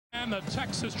And the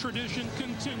Texas tradition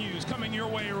continues, coming your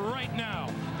way right now.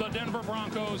 The Denver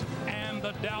Broncos and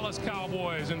the Dallas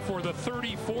Cowboys. And for the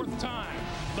 34th time,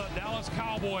 the Dallas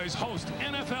Cowboys host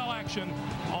NFL action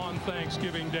on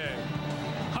Thanksgiving Day.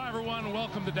 Hi, everyone.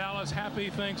 Welcome to Dallas. Happy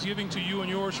Thanksgiving to you and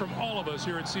yours from all of us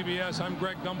here at CBS. I'm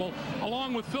Greg Gumbel.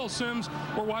 Along with Phil Simms,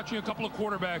 we're watching a couple of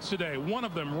quarterbacks today. One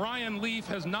of them, Ryan Leaf,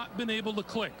 has not been able to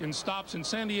click and stops in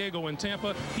San Diego and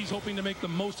Tampa. He's hoping to make the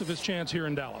most of his chance here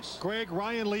in Dallas. Greg,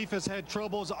 Ryan Leaf has had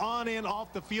troubles on and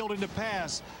off the field in the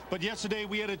past. But yesterday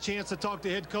we had a chance to talk to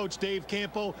head coach Dave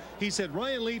Campo. He said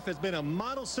Ryan Leaf has been a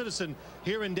model citizen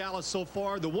here in Dallas so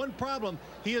far. The one problem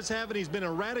he is having, he's been an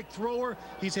erratic thrower.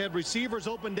 He's had receivers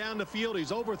open down the field.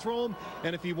 He's overthrown.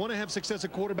 And if you want to have success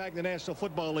at quarterback in the National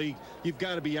Football League, you've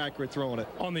got to be accurate throwing it.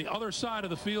 On the other side of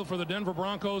the field for the Denver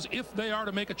Broncos, if they are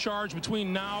to make a charge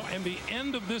between now and the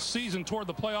end of this season toward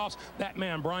the playoffs, that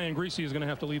man, Brian Griese, is going to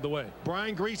have to lead the way.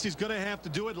 Brian Griese is going to have to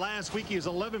do it. Last week he was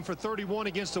 11 for 31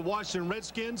 against the Washington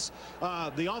Redskins.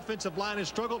 The offensive line has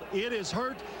struggled. It is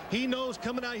hurt. He knows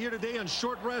coming out here today on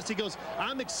short rest, he goes,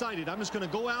 I'm excited. I'm just going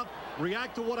to go out,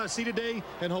 react to what I see today,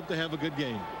 and hope to have a good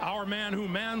game. Our man who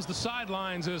mans the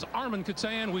sidelines is Armin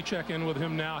Katayan. We check in with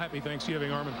him now. Happy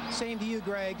Thanksgiving, Armin. Same to you,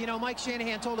 Greg. You know, Mike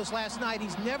Shanahan told us last night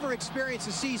he's never experienced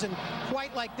a season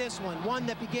quite like this one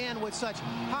that began with such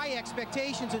high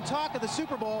expectations and talk of the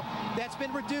Super Bowl that's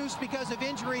been reduced because of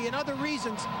injury and other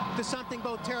reasons to something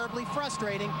both terribly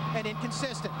frustrating and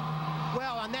inconsistent.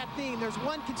 Well, on that theme, there's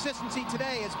one consistency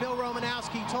today, as Bill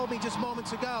Romanowski told me just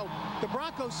moments ago. The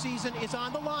Broncos season is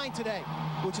on the line today,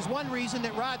 which is one reason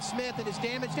that Rod Smith and his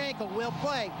damaged ankle will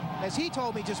play. As he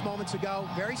told me just moments ago,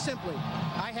 very simply,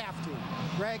 I have to.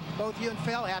 Greg, both you and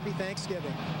Phil, happy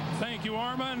Thanksgiving. Thank you,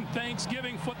 Armin.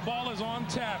 Thanksgiving football is on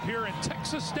tap here at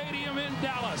Texas Stadium in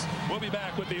Dallas. We'll be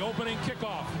back with the opening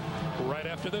kickoff right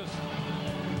after this.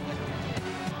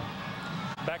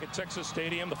 Back at Texas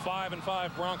Stadium, the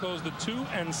 5-5 Broncos, the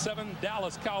 2-7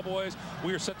 Dallas Cowboys.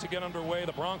 We are set to get underway.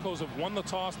 The Broncos have won the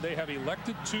toss. They have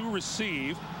elected to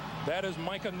receive. That is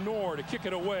Micah Noor to kick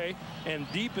it away. And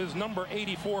deep is number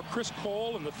 84, Chris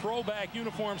Cole. And the throwback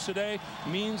uniforms today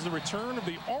means the return of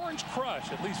the Orange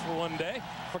Crush, at least for one day.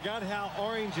 Forgot how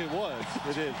orange it was.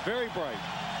 It is very bright.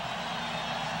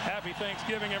 Happy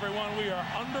Thanksgiving, everyone. We are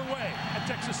underway at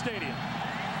Texas Stadium.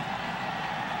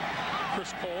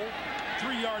 Chris Cole,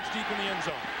 3 yards deep in the end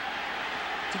zone.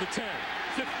 To the 10,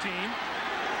 15,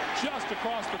 just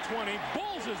across the 20,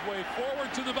 bulls his way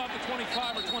forward to about the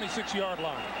 25 or 26-yard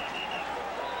line.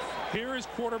 Here is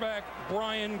quarterback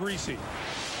Brian Griese.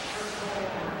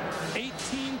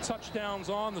 18 touchdowns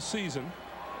on the season.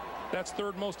 That's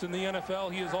third most in the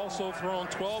NFL. He has also thrown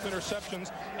 12 interceptions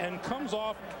and comes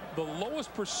off the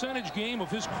lowest percentage game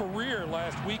of his career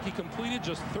last week. He completed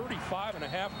just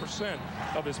 35.5%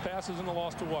 of his passes in the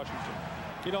loss to Washington.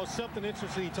 You know, something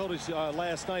interesting he told us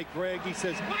last night, Greg. He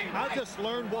says, I just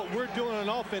learned what we're doing on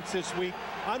offense this week.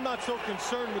 I'm not so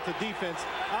concerned with the defense.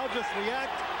 I'll just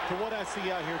react to what I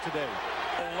see out here today.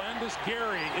 Olandis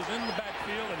Gary is in the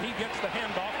backfield, and he gets the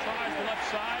handoff, tries the left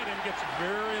side, and gets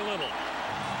very little.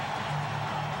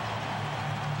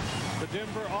 The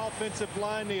Denver offensive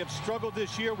line, they have struggled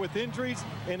this year with injuries,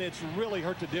 and it's really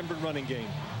hurt the Denver running game.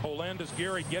 Olandis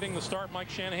Gary getting the start. Mike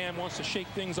Shanahan wants to shake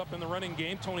things up in the running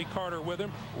game. Tony Carter with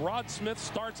him. Rod Smith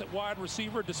starts at wide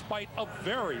receiver despite a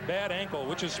very bad ankle,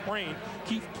 which is sprained.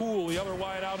 Keith Poole, the other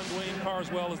wide out, and Dwayne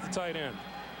Carswell is the tight end.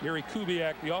 Gary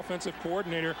Kubiak, the offensive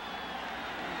coordinator,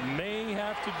 may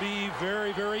have to be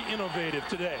very, very innovative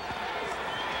today.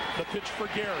 The pitch for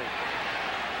Gary.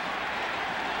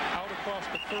 Across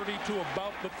the 30 to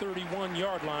about the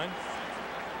 31-yard line.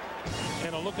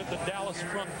 And a look at the Dallas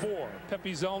front four.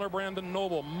 Pepe Zellner, Brandon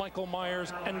Noble, Michael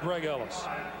Myers, and Greg Ellis.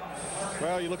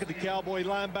 Well, you look at the Cowboy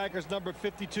linebackers, number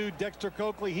 52, Dexter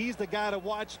Coakley. He's the guy to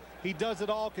watch. He does it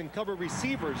all, can cover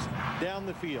receivers down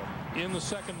the field. In the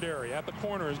secondary, at the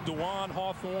corners, Dewan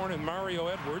Hawthorne and Mario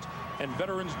Edwards, and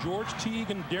veterans George Teague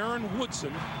and Darren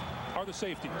Woodson are the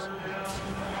safeties.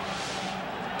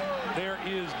 There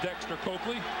is Dexter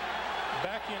Coakley,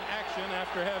 back in action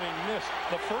after having missed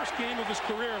the first game of his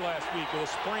career last week with a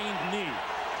sprained knee.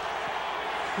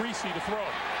 Griese to throw.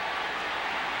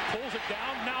 Pulls it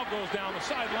down, now goes down the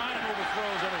sideline and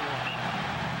overthrows everyone.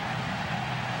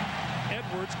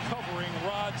 Edwards covering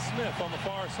Rod Smith on the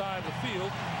far side of the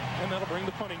field, and that'll bring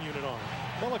the punting unit on.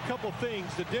 Well, a couple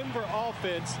things. The Denver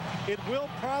offense, it will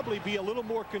probably be a little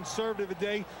more conservative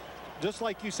today. Just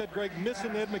like you said, Greg,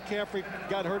 missing Ed McCaffrey,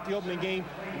 got hurt the opening game.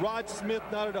 Rod Smith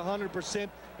not at 100%.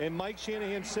 And Mike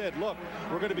Shanahan said, look,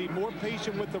 we're going to be more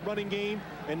patient with the running game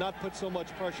and not put so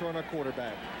much pressure on our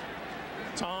quarterback.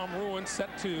 Tom Ruin set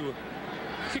to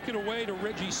Kick it away to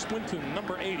Reggie Swinton,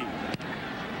 number 80.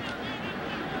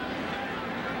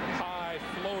 High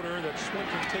floater that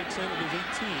Swinton takes in at his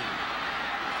 18.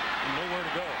 Nowhere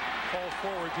to go. Falls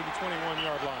forward to the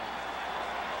 21-yard line.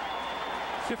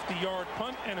 50-yard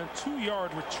punt and a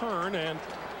 2-yard return, and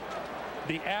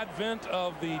the advent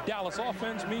of the Dallas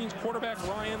offense means quarterback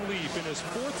Ryan Leaf, in his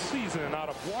 4th season out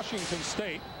of Washington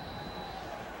State,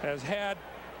 has had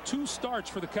 2 starts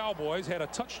for the Cowboys, had a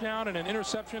touchdown and an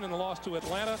interception in the loss to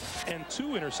Atlanta, and 2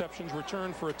 interceptions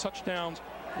returned for touchdowns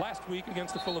last week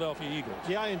against the Philadelphia Eagles.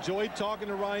 Yeah, I enjoyed talking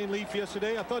to Ryan Leaf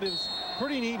yesterday. I thought it was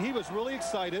pretty neat. He was really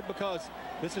excited because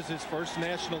this is his first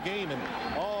national game, and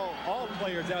all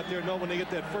players out there know when they get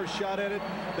that first shot at it,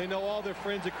 they know all their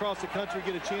friends across the country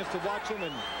get a chance to watch him,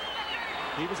 and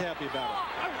he was happy about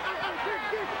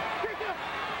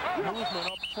it. Movement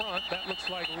up front. That looks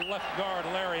like left guard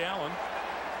Larry Allen.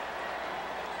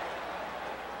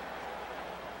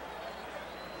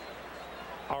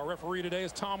 Our referee today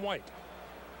is Tom White.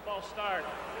 False start.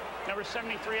 Number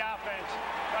 73 offense.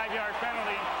 5-yard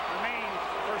penalty. Remains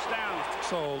first down.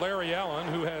 So Larry Allen,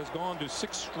 who has gone to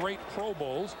 6 straight Pro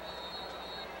Bowls,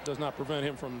 does not prevent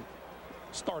him from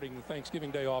starting the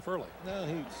Thanksgiving Day off early. No,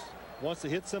 he wants to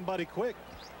hit somebody quick.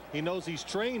 He knows he's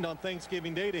trained on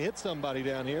Thanksgiving Day to hit somebody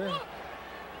down here.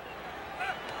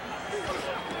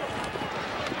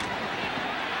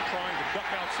 Trying to duck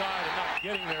outside and not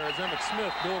getting there is Emmitt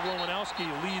Smith. Bill Romanowski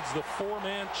leads the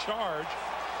 4-man charge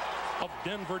of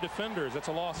Denver defenders. That's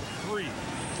a loss of 3.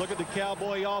 Look at the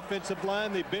Cowboy offensive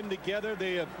line. They've been together.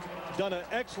 They have done an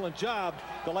excellent job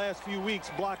the last few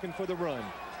weeks blocking for the run.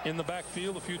 In the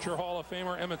backfield, the future Hall of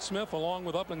Famer Emmitt Smith, along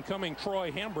with up-and-coming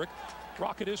Troy Hambrick.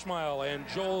 Rocket Ismail and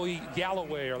Joey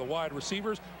Galloway are the wide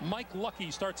receivers. Mike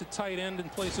Lucky starts at tight end in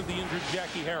place of the injured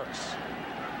Jackie Harris.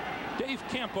 Dave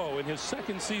Campo, in his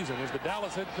 2nd season as the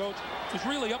Dallas head coach, was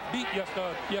really upbeat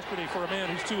yesterday for a man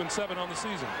who's 2-7 on the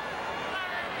season.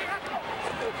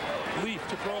 Leaf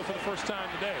to throw for the first time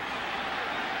today.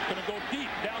 Going to go deep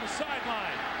down the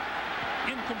sideline.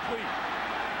 Incomplete.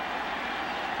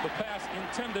 The pass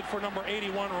intended for number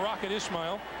 81, Rocket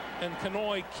Ismail, and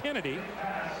Kenoy Kennedy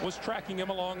was tracking him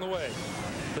along the way.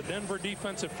 The Denver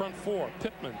defensive front 4,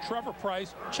 Pittman, Trevor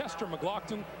Price, Chester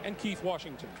McLaughlin, and Keith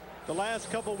Washington. The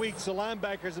last couple weeks, the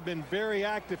linebackers have been very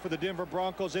active for the Denver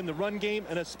Broncos in the run game,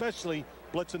 and especially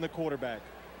blitzing the quarterback.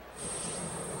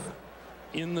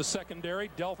 In the secondary,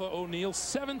 Deltha O'Neal,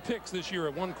 7 picks this year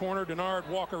at one corner. Denard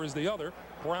Walker is the other.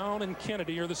 Brown and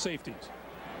Kennedy are the safeties.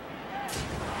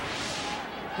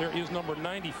 There is number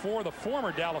 94, the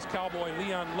former Dallas Cowboy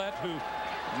Leon Lett, who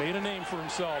made a name for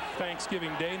himself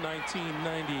Thanksgiving Day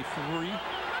 1993.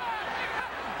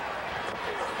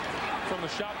 From the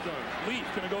shotgun, Leaf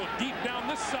going to go deep down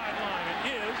this sideline.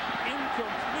 It is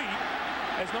incomplete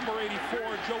as number 84,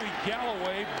 Joey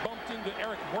Galloway, bumped into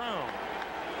Eric Brown.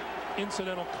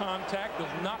 Incidental contact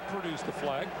does not produce the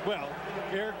flag. Well,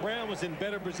 Eric Brown was in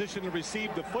better position to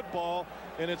receive the football,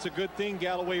 and it's a good thing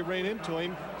Galloway ran into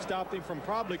him, stopped him from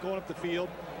probably going up the field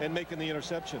and making the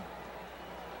interception.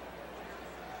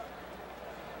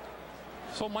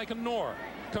 So Micah Noor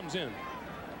comes in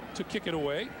to kick it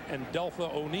away, and Deltha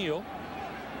O'Neal,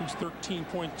 whose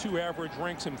 13.2 average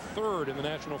ranks him 3rd in the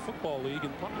National Football League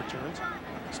in punt returns,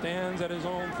 stands at his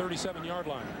own 37-yard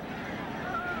line.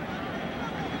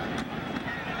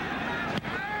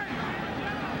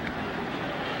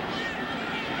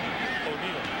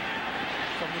 O'Neal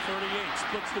from the 38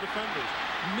 splits the defenders.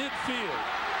 Midfield,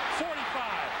 45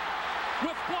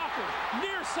 with blockers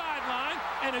near sideline,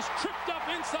 and is tripped up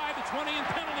inside the 20, and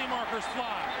penalty markers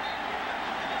fly.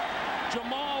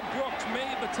 Jamal Brooks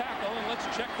made the tackle, and let's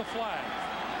check the flag.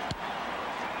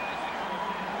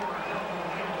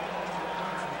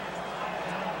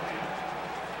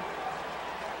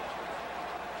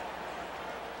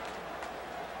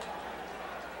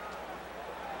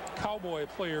 Cowboy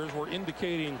players were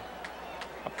indicating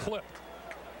a clip,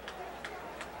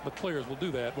 but players will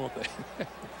do that, won't they?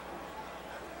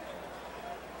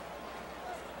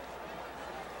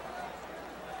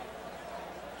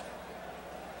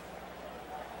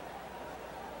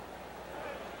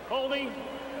 Holding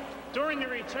during the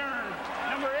return.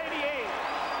 Number 88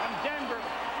 on Denver.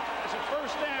 It's a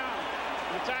first down.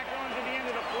 The tackle on to the end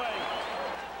of the play.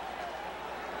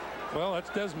 Well, that's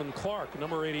Desmond Clark,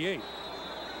 number 88.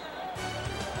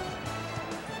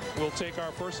 We'll take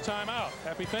our first time out.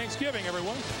 Happy Thanksgiving,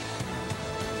 everyone.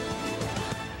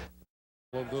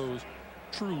 Of those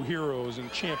true heroes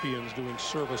and champions doing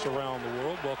service around the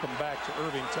world. Welcome back to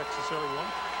Irving, Texas, everyone.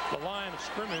 The line of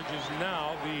scrimmage is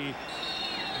now the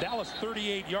Dallas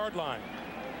 38-yard line.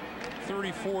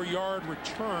 34-yard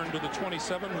return to the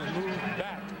 27 was moved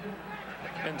back.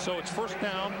 And so it's first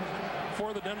down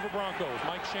for the Denver Broncos.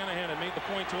 Mike Shanahan had made the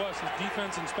point to us. His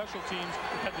defense and special teams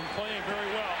had been playing very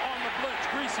well. On the blitz,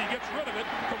 Griese gets rid of it.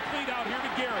 Complete out here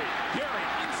to Gary. Gary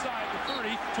inside the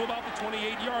 30 to about the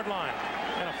 28-yard line.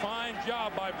 And a fine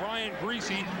job by Brian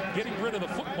Griese getting rid of the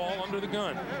football under the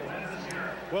gun.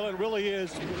 Well, it really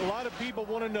is. A lot of people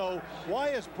want to know, why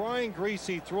is Brian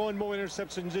Griese throwing more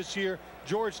interceptions this year?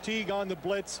 George Teague on the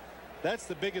blitz. That's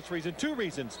the biggest reason. Two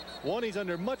reasons. One, he's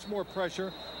under much more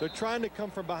pressure. They're trying to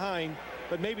come from behind.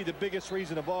 But maybe the biggest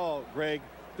reason of all, Greg,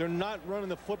 they're not running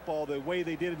the football the way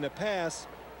they did in the past.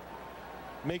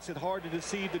 Makes it hard to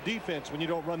deceive the defense when you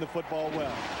don't run the football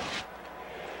well.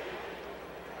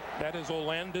 That is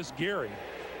Olandis Gary.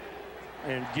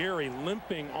 And Gary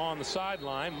limping on the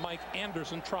sideline. Mike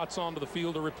Anderson trots onto the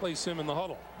field to replace him in the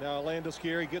huddle. Now Olandis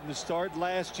Gary getting the start.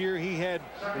 Last year he had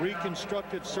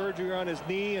reconstructive surgery on his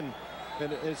knee, and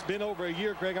it's been over a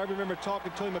year, Greg. I remember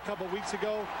talking to him a couple weeks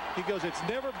ago. He goes, it's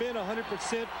never been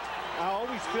 100%. I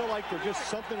always feel like there's just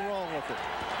something wrong with it.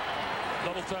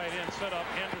 Double tight end set up.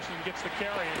 Anderson gets the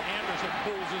carry, and Anderson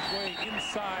pulls his way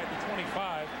inside the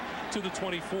 25 to the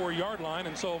 24-yard line.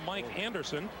 And so Mike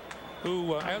Anderson,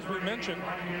 who, as we mentioned,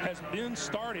 has been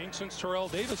starting since Terrell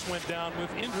Davis went down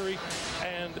with injury.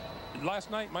 And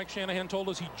last night, Mike Shanahan told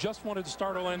us he just wanted to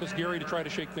start Olandis Gary to try to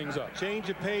shake things up. Change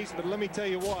of pace, but let me tell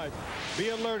you what. Be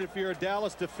alert if you're a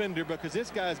Dallas defender, because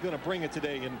this guy's going to bring it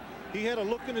today. And he had a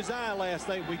look in his eye last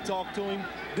night. We talked to him.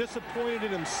 Disappointed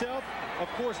in himself. Of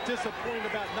course, disappointed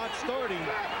about not starting.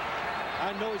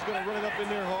 I know he's going to run it up in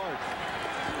there hard.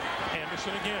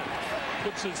 Anderson again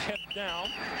puts his head down,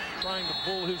 trying to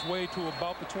bull his way to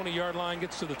about the 20-yard line,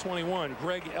 gets to the 21.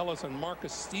 Greg Ellis and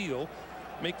Marcus Steele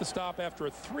make the stop after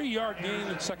a 3-yard gain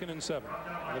in 2nd and 7.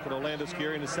 Look at Olandis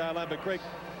Gary in the sideline, but Greg,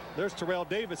 there's Terrell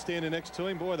Davis standing next to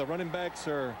him. Boy, the running backs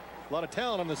are a lot of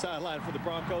talent on the sideline for the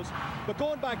Broncos. But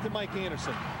going back to Mike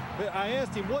Anderson, I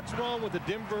asked him what's wrong with the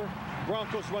Denver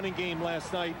Broncos running game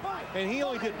last night, and he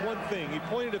only did one thing. He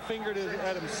pointed a finger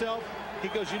at himself. He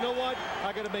goes, you know what?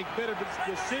 I got to make better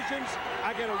decisions.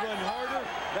 I got to run harder.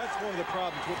 That's one of the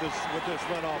problems with this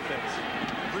run offense.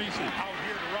 Griese out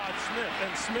here to Rod Smith,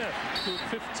 and Smith to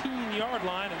the 15-yard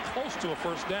line and close to a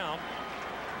first down.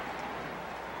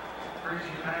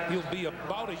 He'll be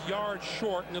about a yard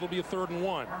short, and it'll be a 3rd and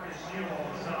 1.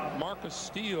 Marcus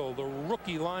Steele, the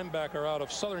rookie linebacker out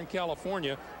of Southern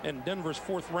California and Denver's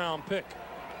 4th-round pick,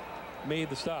 made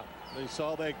the stop. They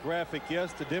saw that graphic.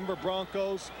 Yes, the Denver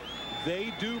Broncos,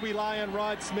 they do rely on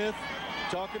Rod Smith.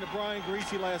 Talking to Brian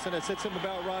Griese last night, I said something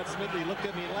about Rod Smith. He looked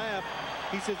at me and laughed.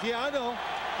 He says, yeah, I know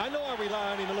I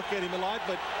rely on him to look at him a lot,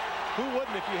 but who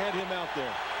wouldn't if you had him out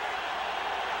there?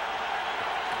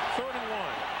 3rd and 1.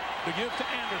 The give to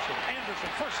Anderson. Anderson,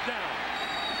 first down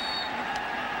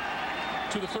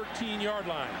to the 13-yard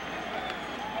line.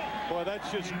 Boy,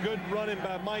 that's just good running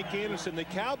by Mike Anderson. The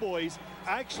Cowboys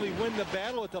actually win the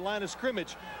battle at the line of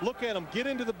scrimmage. Look at them get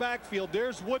into the backfield.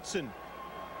 There's Woodson.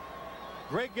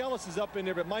 Greg Ellis is up in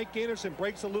there, but Mike Anderson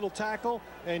breaks a little tackle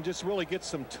and just really gets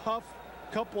some tough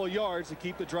couple of yards to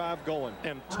keep the drive going.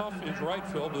 And tough is right,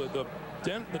 Phil. The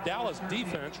Dallas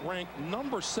defense ranked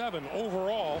number 7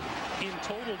 overall in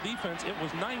total defense. It was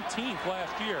 19th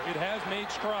last year. It has made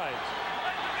strides.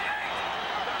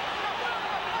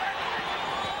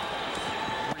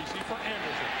 Griese for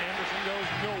Anderson. Anderson goes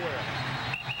nowhere.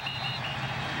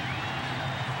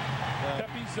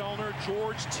 Pepe Zellner,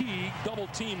 George Teague double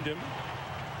teamed him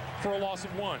for a loss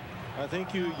of 1. I think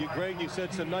Greg, you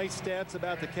said some nice stats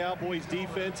about the Cowboys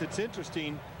defense. It's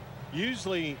interesting.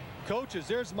 Usually coaches,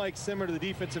 there's Mike Zimmer, the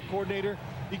defensive coordinator.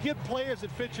 You get players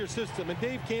that fit your system, and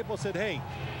Dave Campbell said, hey,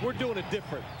 we're doing it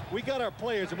different. We got our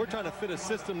players and we're trying to fit a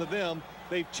system to them.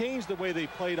 They've changed the way they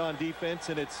played on defense,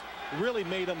 and it's really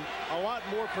made them a lot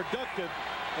more productive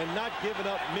and not giving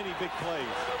up many big plays.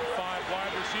 5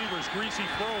 wide receivers. Griese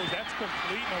throws. That's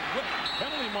complete. A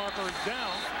penalty marker is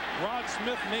down. Rod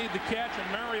Smith made the catch,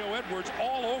 and Mario Edwards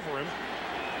all over him.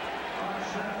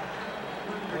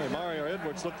 Boy, Mario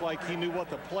Edwards looked like he knew what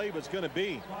the play was going to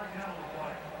be.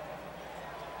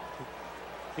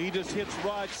 He just hits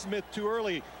Rod Smith too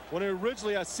early. When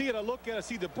originally I see it, I look at it, I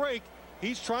see the break.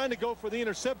 He's trying to go for the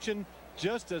interception,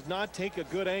 just does not take a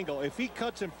good angle. If he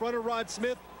cuts in front of Rod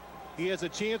Smith, he has a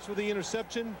chance for the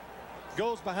interception.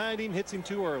 Goes behind him, hits him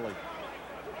too early.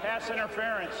 Pass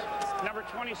interference. Number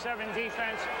 27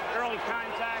 defense, early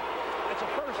contact. It's a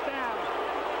first down.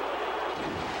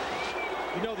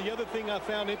 You know, the other thing I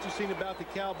found interesting about the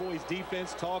Cowboys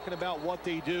defense, talking about what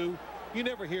they do, you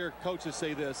never hear coaches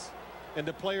say this, and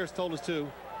the players told us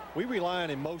too, we rely on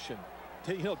emotion.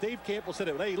 You know, Dave Campbell said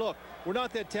it, hey, look, we're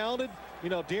not that talented, you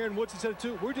know, Darren Woodson said it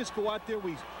too. We just go out there,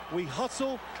 we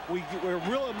hustle, we're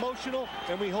real emotional,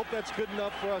 and we hope that's good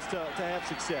enough for us to have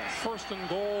success. First and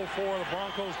goal for the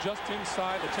Broncos just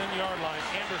inside the 10-yard line.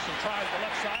 Anderson tries the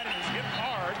left side and is hit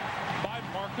hard by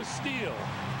Marcus Steele.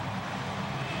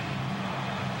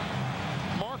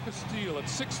 Marcus Steele at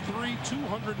 6'3",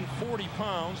 240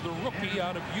 pounds, the rookie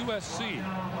out of USC.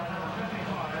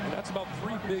 And that's about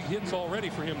 3 big hits already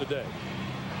for him today.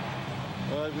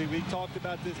 We talked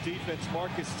about this defense.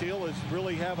 Marcus Steele is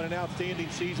really having an outstanding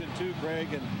season too, Greg,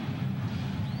 and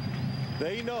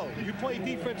they know you play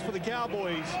defense for the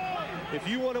Cowboys. If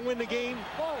you want to win the game,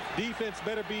 defense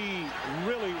better be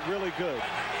really, really good,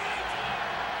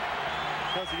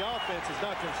 because the offense is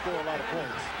not going to score a lot of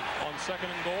points. On second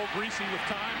and goal, Griese with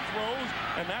time throws,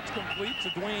 and that's complete to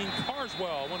Dwayne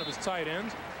Carswell, one of his tight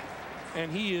ends, and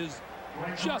he is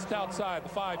just outside the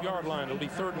 5-yard line. It'll be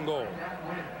 3rd and goal.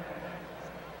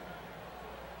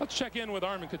 Let's check in with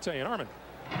Armin Katayan. Armin.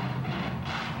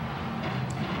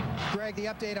 Greg, the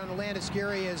update on Olandis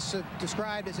Gary is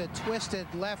described as a twisted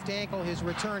left ankle. His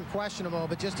return questionable,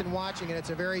 but just in watching it,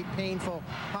 it's a very painful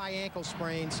high ankle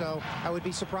sprain, so I would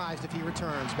be surprised if he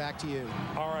returns. Back to you.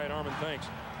 All right, Armin, thanks.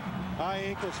 High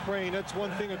ankle sprain, that's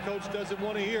one thing a coach doesn't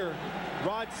want to hear.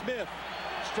 Rod Smith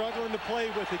struggling to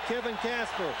play with it. Kevin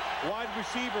Casper, wide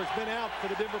receiver, has been out for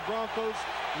the Denver Broncos.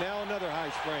 Now another high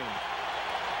sprain.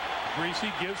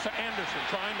 Griese gives to Anderson,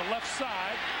 trying the left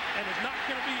side, and is not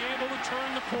going to be able to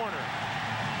turn the corner.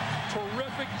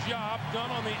 Terrific job done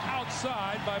on the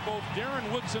outside by both Darren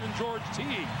Woodson and George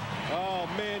Teague. Oh,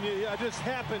 man, I just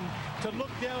happened to look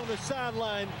down the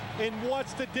sideline and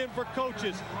watch the Denver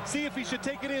coaches, see if he should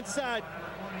take it inside.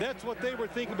 That's what they were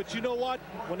thinking, but you know what?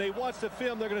 When they watch the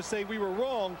film, they're going to say we were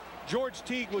wrong. George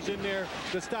Teague was in there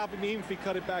to stop him, even if he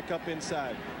cut it back up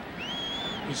inside.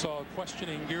 You saw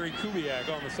questioning Gary Kubiak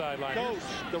on the sideline. Coach,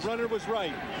 the runner was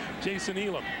right. Jason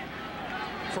Elam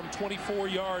from 24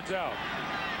 yards out.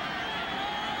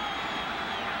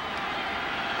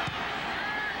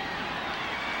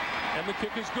 And the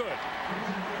kick is good.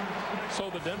 So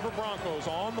the Denver Broncos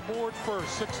on the board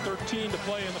first. 6:13 to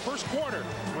play in the first quarter.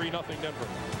 3-0 Denver.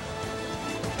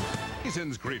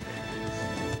 Season's greetings.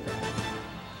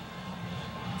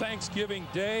 Thanksgiving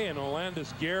Day, and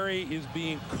Olandis Gary is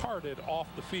being carted off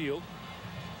the field.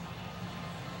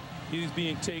 He's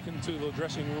being taken to the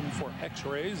dressing room for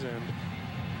x-rays, and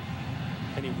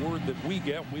any word that we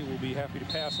get, we will be happy to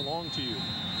pass along to you.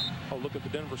 A look at the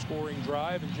Denver scoring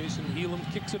drive, and Jason Elam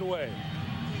kicks it away.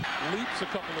 Leaps a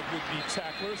couple of would-be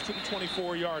tacklers to the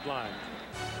 24-yard line.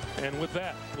 And with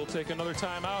that, we'll take another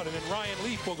timeout, and then Ryan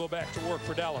Leaf will go back to work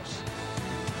for Dallas.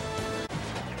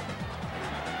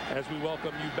 As we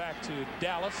welcome you back to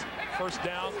Dallas. First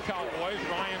down, Cowboys.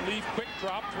 Ryan Leaf, quick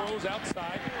drop, throws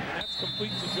outside, and that's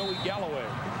complete to Joey Galloway.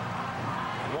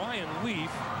 Ryan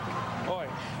Leaf, boy,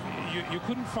 you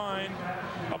couldn't find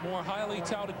a more highly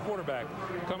touted quarterback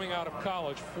coming out of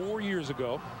college 4 years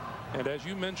ago. And as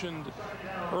you mentioned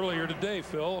earlier today,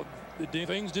 Phil,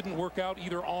 things didn't work out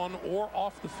either on or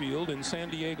off the field in San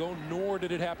Diego, nor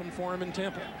did it happen for him in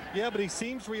Tampa. Yeah, but he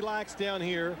seems relaxed down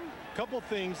here. Couple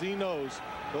things he knows.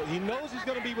 But he knows he's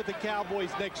going to be with the Cowboys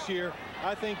next year.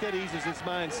 I think that eases his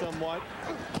mind somewhat.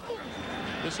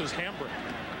 This is Hambrick.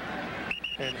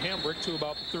 And Hambrick to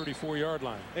about the 34-yard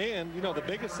line. And, you know, the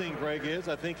biggest thing, Greg, is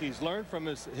I think he's learned from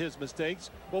his mistakes.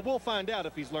 Well, we'll find out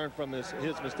if he's learned from his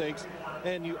mistakes.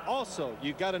 And you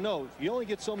got to know, you only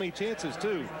get so many chances,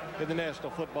 too, in the National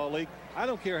Football League. I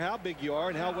don't care how big you are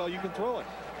and how well you can throw it.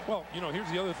 Well, you know,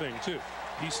 here's the other thing, too.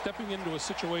 He's stepping into a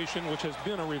situation which has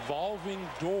been a revolving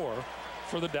door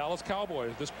for the Dallas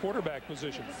Cowboys. This quarterback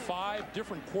position, 5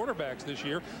 different quarterbacks this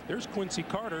year. There's Quincy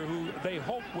Carter, who they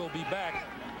hope will be back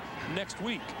next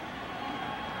week.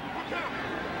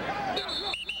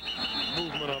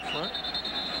 Movement up front.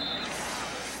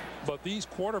 But these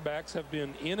quarterbacks have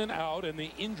been in and out, and the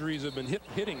injuries have been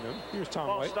hitting them. Here's Tom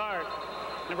White. Start.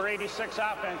 Number 86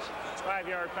 offense,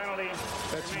 5-yard penalty.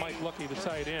 That's Mike Lucky, the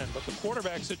tight end. But the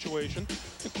quarterback situation,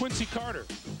 Quincy Carter.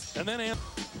 And then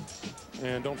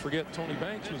and don't forget, Tony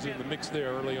Banks was in the mix there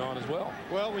early on as well.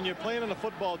 Well, when you're playing on a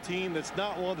football team that's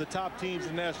not one of the top teams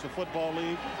in the National Football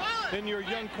League, then you're a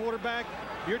young quarterback,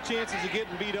 your chances of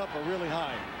getting beat up are really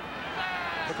high.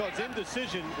 Because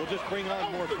indecision will just bring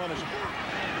on more punishment.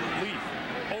 Leaf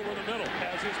over the middle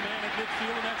has his man at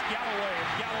midfield, and that's Galloway.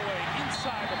 And Galloway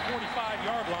inside the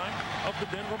 45-yard line of the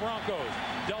Denver Broncos.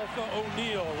 Deltha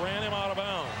O'Neal ran him out of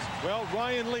bounds. Well,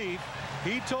 Ryan Leaf,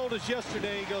 he told us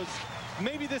yesterday, he goes,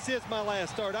 maybe this is my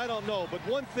last start. I don't know. But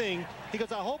one thing, he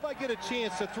goes, I hope I get a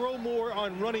chance to throw more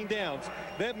on running downs.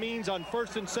 That means on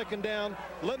first and second down,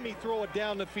 let me throw it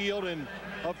down the field. And,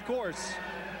 of course,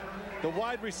 the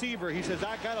wide receiver, he says,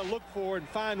 I got to look for and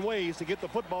find ways to get the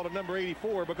football to number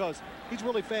 84 because he's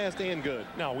really fast and good.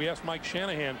 Now, we asked Mike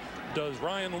Shanahan, does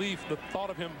Ryan Leaf, the thought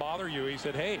of him bother you? He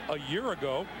said, hey, a year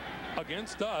ago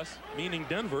against us, meaning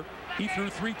Denver, he threw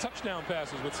 3 touchdown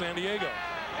passes with San Diego.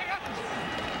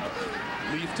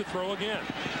 Leaf to throw again.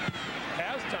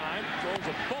 Has time, throws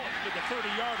a bullet to the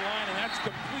 30-yard line, and that's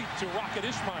complete to Rocket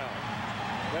Ismail.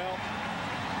 Well,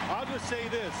 I'll just say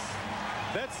this.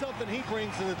 That's something he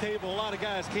brings to the table a lot of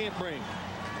guys can't bring.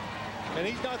 And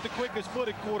he's not the quickest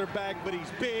footed quarterback, but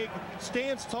he's big,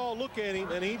 stands tall, look at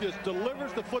him, and he just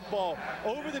delivers the football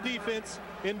over the defense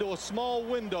into a small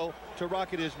window to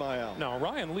Rocket Ismail. Now,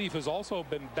 Ryan Leaf has also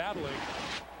been battling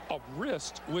a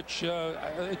wrist, which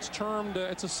it's termed,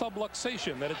 it's a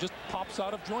subluxation, that it just pops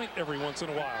out of joint every once in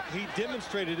a while. He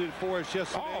demonstrated it for us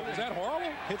yesterday. Oh, was that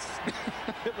horrible?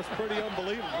 It was pretty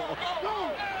unbelievable.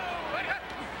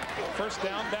 First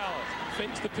down, Dallas.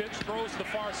 Fakes the pitch, throws to the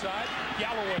far side.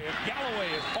 Galloway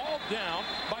is hauled down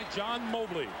by John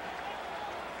Mobley.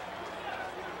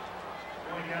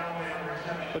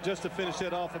 But just to finish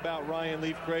that off about Ryan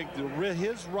Leaf, Greg,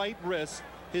 his right wrist,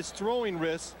 his throwing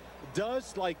wrist,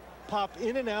 does like pop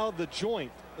in and out of the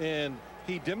joint, and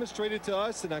he demonstrated to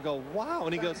us, and I go, wow.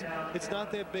 And he goes, it's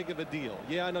not that big of a deal.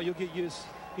 Yeah, I know, you'll get used,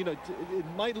 you know, it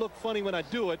might look funny when I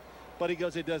do it, but he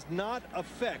goes, it does not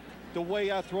affect the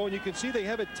way I throw. And you can see they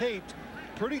have it taped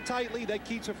pretty tightly. That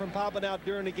keeps it from popping out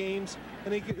during the games.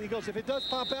 And he goes, if it does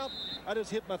pop out, I just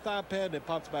hit my thigh pad and it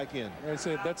pops back in. I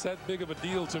said, that's that big of a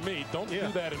deal to me. Don't do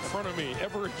that in front of me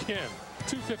ever again.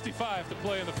 2:55 to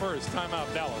play in the first.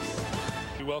 Timeout, Dallas.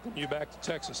 We welcome you back to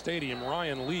Texas Stadium.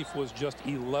 Ryan Leaf was just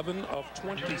 11 of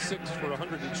 26 for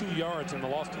 102 yards in the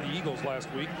loss to the Eagles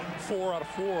last week. 4 out of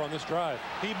 4 on this drive.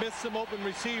 He missed some open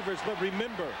receivers, but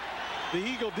remember, the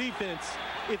Eagle defense,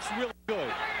 it's really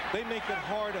good. They make it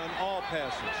hard on all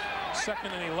passes.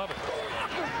 2nd and 11.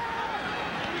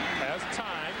 Has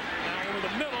time. Now over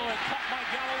the middle and caught by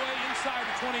Galloway inside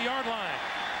the 20-yard line.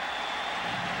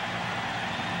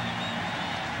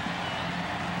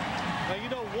 Now, you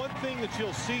know, one thing that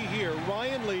you'll see here,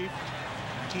 Ryan Leaf,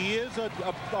 he is a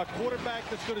quarterback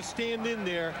that's going to stand in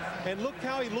there, and look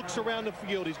how he looks around the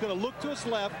field. He's going to look to his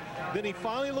left, then he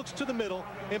finally looks to the middle,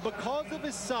 and because of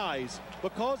his size,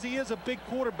 because he is a big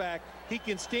quarterback, he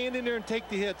can stand in there and take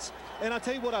the hits. And I'll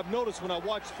tell you what I've noticed when I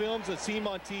watch films and see him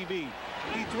on TV.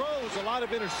 He throws a lot of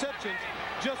interceptions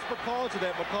just because of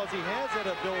that, because he has that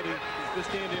ability to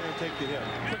stand in and take the hit.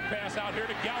 Quick pass out here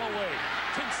to Galloway.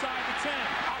 Inside the 10,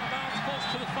 out of bounds close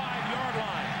to the 5-yard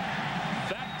line.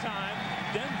 That time,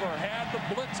 Denver had the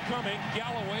blitz coming.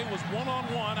 Galloway was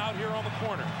one-on-one out here on the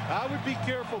corner. I would be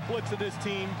careful blitzing this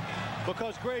team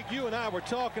because, Greg, you and I were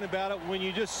talking about it. When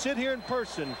you just sit here in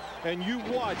person and you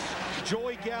watch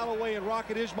Joey Galloway and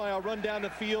Rocket Ismail run down the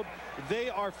field, they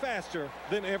are faster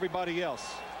than everybody else.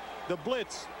 The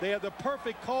blitz, they have the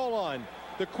perfect call on.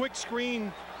 The quick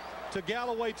screen to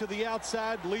Galloway to the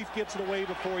outside. Leaf gets it away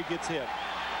before he gets hit.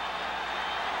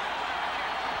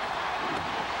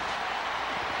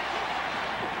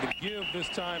 The give this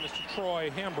time is to Troy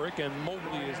Hambrick, and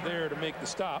Mobley is there to make the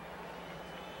stop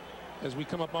as we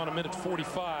come up on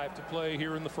 1:45 to play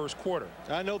here in the first quarter.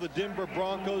 I know the Denver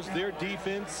Broncos, their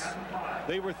defense,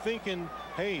 they were thinking,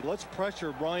 hey, let's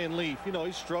pressure Ryan Leaf. You know,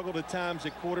 he struggled at times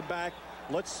at quarterback.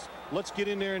 Let's get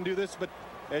in there and do this. But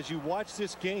as you watch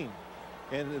this game,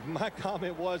 and my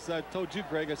comment was, I told you,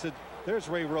 Greg, I said, there's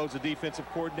Ray Rhodes, the defensive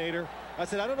coordinator. I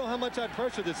said, I don't know how much I'd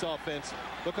pressure this offense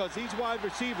because these wide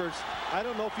receivers, I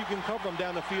don't know if you can cover them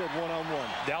down the field one-on-one.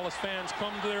 Dallas fans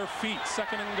come to their feet.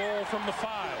 2nd and goal from the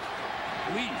 5.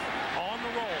 Leaf on the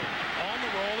roll,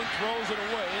 and throws it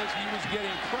away as he was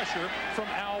getting pressure from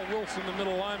Al Wilson, the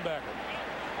middle linebacker.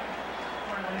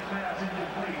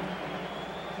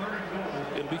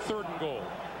 It'll be 3rd and goal.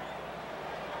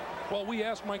 Well, we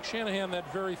asked Mike Shanahan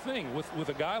that very thing. With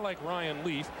a guy like Ryan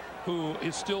Leaf, who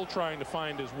is still trying to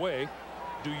find his way,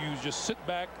 do you just sit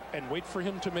back and wait for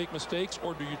him to make mistakes,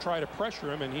 or do you try to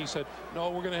pressure him? And he said, no,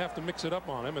 we're going to have to mix it up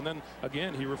on him. And then,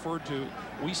 again, he referred to,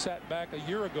 we sat back a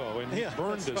year ago and he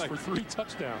burned us for 3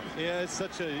 touchdowns. Yeah, it's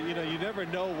such a, you know, you never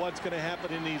know what's going to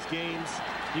happen in these games.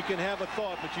 You can have a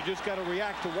thought, but you just got to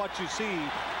react to what you see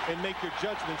and make your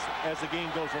judgments as the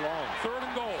game goes along. 3rd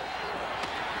and goal.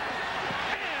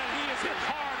 Hit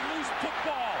hard, loose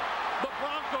football. The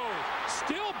Broncos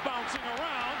still bouncing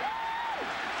around.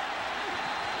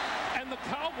 And the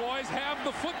Cowboys have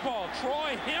the football.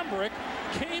 Troy Hambrick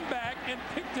came back and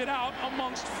picked it out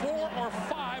amongst 4 or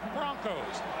 5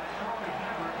 Broncos.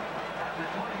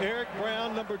 Eric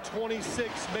Brown, number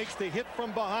 26, makes the hit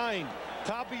from behind.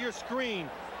 Top of your screen.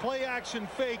 Play action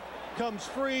fake. Comes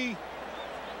free.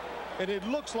 And it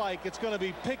looks like it's going to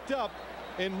be picked up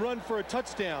and run for a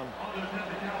touchdown.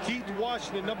 Keith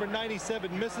Washington, number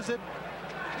 97, misses it.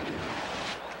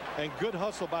 And good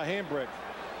hustle by Hambrick.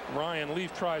 Ryan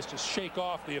Leaf tries to shake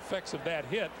off the effects of that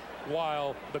hit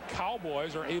while the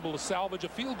Cowboys are able to salvage a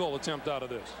field goal attempt out of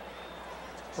this.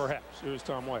 Perhaps. Here's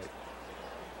Tom White.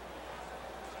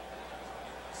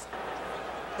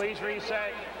 Please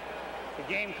reset the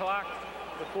game clock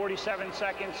to 47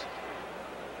 seconds.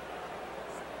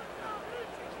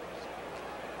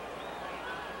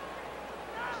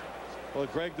 Well,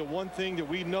 Greg, the one thing that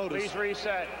we noticed. Please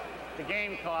reset the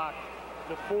game clock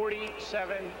to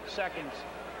 47 seconds.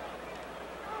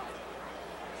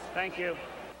 Thank you.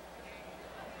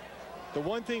 The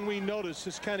one thing we noticed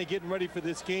just kind of getting ready for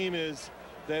this game is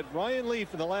that Ryan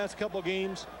Leaf in the last couple of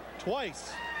games,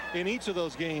 twice in each of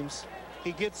those games,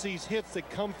 he gets these hits that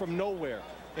come from nowhere.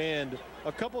 And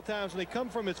a couple times when they come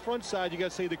from his front side, you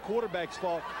got to say the quarterback's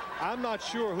fault. I'm not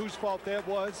sure whose fault that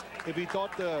was. If he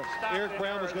thought Eric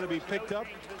Brown was going to be picked up.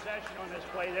 Possession on this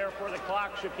play, therefore the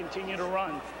clock should continue to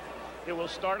run. It will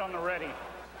start on the ready.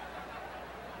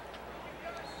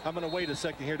 I'm going to wait a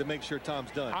second here to make sure Tom's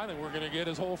done. I think we're going to get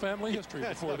his whole family history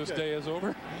before this day is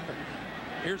over.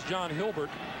 Here's John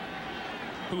Hilbert,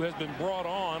 who has been brought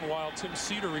on while Tim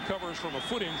Cedar recovers from a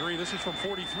foot injury. This is from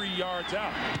 43 yards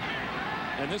out.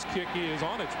 And this kick is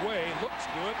on its way. Looks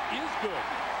good. Is good.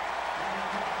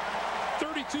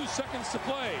 32 seconds to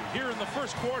play here in the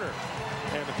first quarter.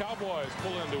 And the Cowboys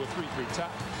pull into a 3-3 tie.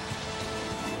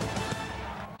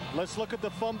 Let's look at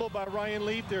the fumble by Ryan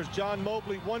Leaf. There's John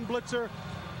Mobley, one blitzer.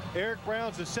 Eric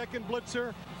Brown's the second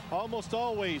blitzer. Almost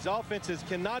always offenses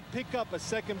cannot pick up a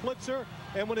second blitzer.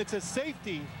 And when it's a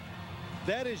safety,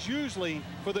 that is usually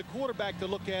for the quarterback to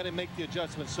look at and make the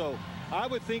adjustment. So I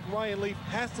would think Ryan Leaf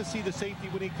has to see the safety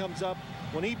when he comes up.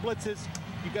 When he blitzes,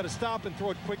 you've got to stop and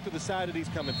throw it quick to the side that he's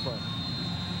coming from.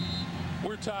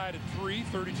 We're tied at 3,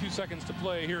 32 seconds to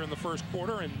play here in the first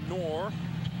quarter, and Knorr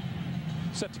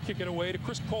set to kick it away to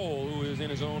Chris Cole, who is in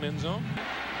his own end zone.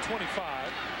 25,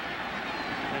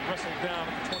 and wrestled down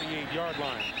at the 28-yard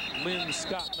line. Lynn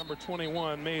Scott, number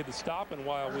 21, made the stop, and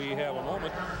while we have a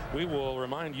moment, we will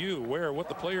remind you wear what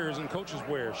the players and coaches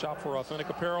wear. Shop for authentic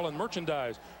apparel and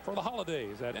merchandise for the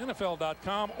holidays at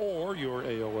NFL.com or your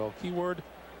AOL keyword,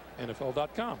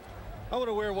 NFL.com. I want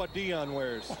to wear what Dion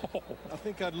wears. I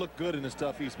think I'd look good in the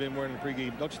stuff he's been wearing in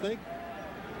pregame. Don't you think?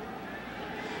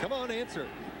 Come on, answer.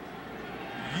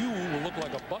 You will look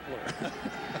like a butler.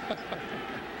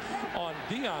 On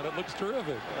Dion, it looks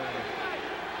terrific.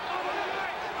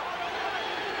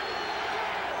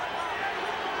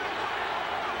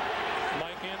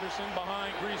 Mike Anderson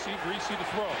behind Griese. Griese to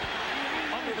throw.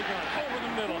 Under the gun, over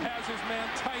the middle. Has his man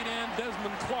tight end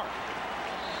Desmond Clark.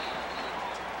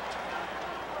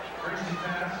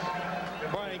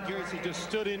 Brian Griese just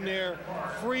stood in there.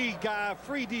 Free guy,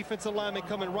 free defensive lineman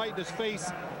coming right in his face.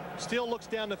 Still looks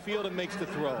down the field and makes the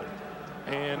throw.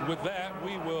 And with that,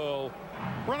 we will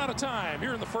run out of time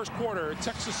here in the first quarter at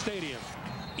Texas Stadium.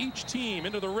 Each team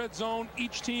into the red zone.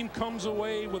 Each team comes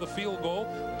away with a field goal.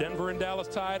 Denver and Dallas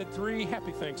tied at 3.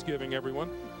 Happy Thanksgiving, everyone.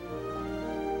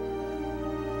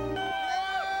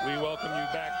 We welcome you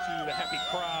back to the happy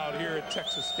crowd here at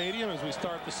Texas Stadium as we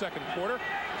start the second quarter.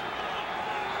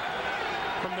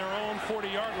 From their own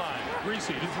 40-yard line, Griese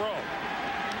to throw.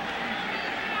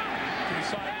 To the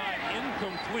sideline,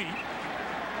 incomplete.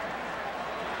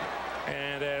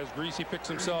 And as Griese picks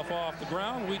himself off the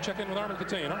ground, we check in with Armin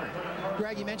Catane. Armin.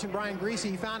 Greg, you mentioned Brian Griese.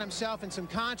 He found himself in some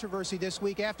controversy this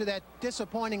week after that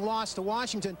disappointing loss to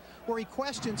Washington, where he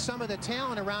questioned some of the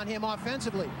talent around him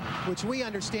offensively, which we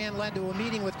understand led to a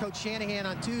meeting with Coach Shanahan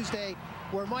on Tuesday,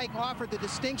 where Mike offered the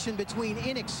distinction between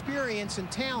inexperience and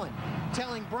talent,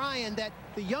 telling Brian that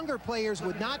the younger players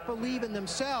would not believe in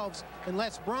themselves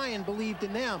unless Brian believed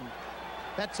in them.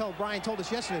 That's how Brian told us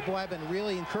yesterday. Boy, I've been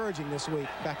really encouraging this week.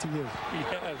 Back to you.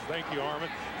 Yes, thank you, Armin.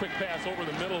 Quick pass over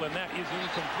the middle, and that is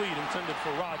incomplete, intended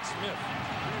for Rod Smith.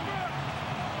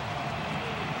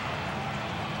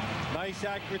 Nice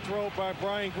accurate throw by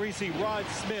Brian Griese. Rod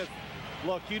Smith.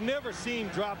 Look, you never see him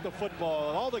drop the football.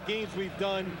 In all the games we've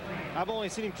done, I've only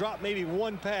seen him drop maybe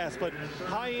one pass, but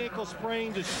high ankle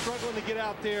sprain, just struggling to get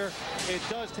out there. It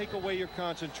does take away your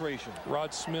concentration.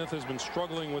 Rod Smith has been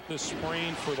struggling with this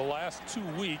sprain for the last 2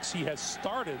 weeks. He has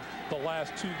started the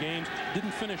last 2 games,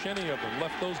 didn't finish any of them,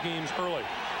 left those games early.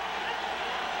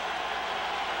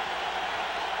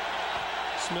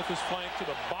 Smith is flanked to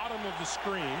the bottom of the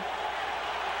screen,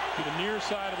 to the near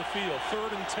side of the field.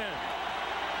 3rd and 10.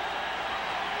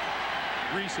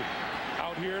 Griese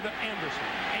out here to Anderson.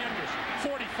 Anderson,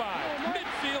 45,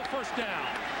 midfield, first down.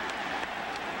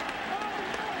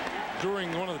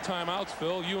 During one of the timeouts,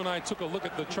 Phil, you and I took a look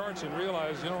at the charts and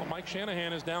realized, you know, Mike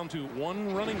Shanahan is down to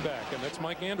 1 running back, and that's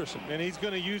Mike Anderson. And he's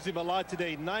going to use him a lot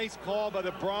today. Nice call by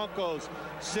the Broncos.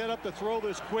 Set up to throw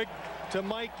this quick to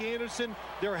Mike Anderson.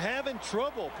 They're having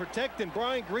trouble protecting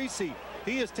Brian Griese.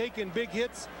 He has taken big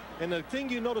hits. And the thing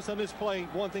you notice on this play,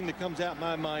 one thing that comes out in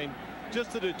my mind,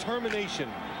 just the determination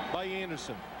by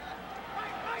Anderson.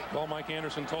 Well, Mike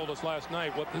Anderson told us last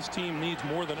night what this team needs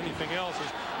more than anything else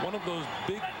is one of those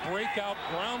big breakout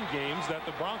ground games that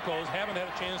the Broncos haven't had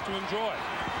a chance to enjoy.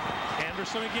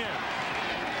 Anderson again.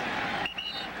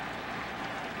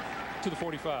 To the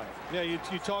 45. Yeah, you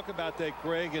talk about that,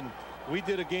 Greg, and we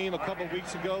did a game a couple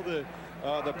weeks ago,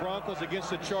 the Broncos against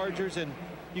the Chargers, and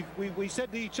we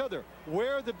said to each other,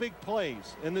 where are the big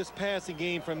plays in this passing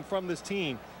game from this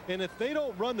team? And if they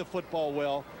don't run the football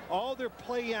well, all their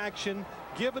play action,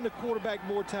 giving the quarterback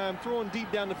more time, throwing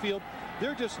deep down the field,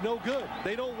 they're just no good.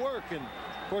 They don't work. And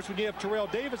of course, when you have Terrell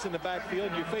Davis in the backfield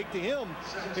and you fake to him,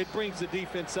 it brings the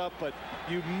defense up. But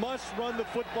you must run the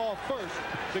football first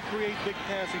to create big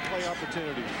passing play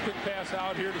opportunities. Quick pass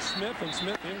out here to Smith, and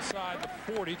Smith inside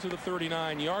the 40 to the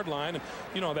 39-yard line. And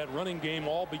you know, that running game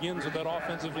all begins with that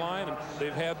offensive line, and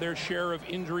they've had their share of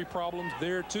injury problems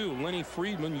there too. Lenny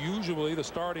Friedman, usually the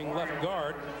starting left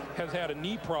guard, has had a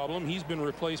knee problem. He's been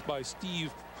replaced by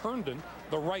Steve Herndon.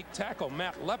 The right tackle,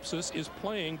 Matt Lepsis, is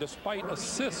playing despite a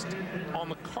cyst on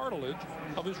the cartilage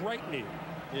of his right knee.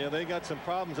 Yeah, they got some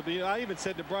problems. I mean, I even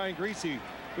said to Brian Griese,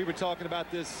 we were talking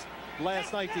about this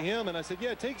last night to him, and I said,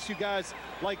 yeah, it takes you guys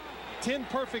like 10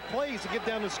 perfect plays to get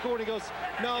down the score. And he goes,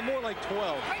 no, more like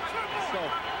 12. So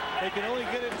they can only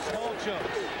get it in small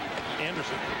chunks.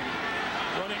 Anderson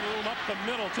running room up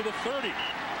the middle to the 30.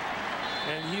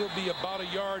 And he'll be about a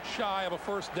yard shy of a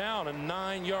first down. A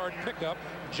 9-yard pickup.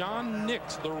 John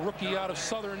Nix, the rookie out of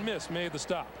Southern Miss, made the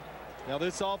stop. Now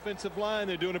this offensive line,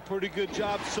 they're doing a pretty good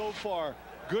job so far.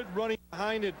 Good running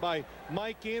behind it by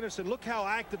Mike Anderson. Look how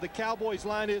active the Cowboys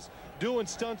line is, doing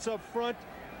stunts up front.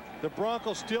 The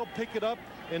Broncos still pick it up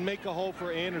and make a hole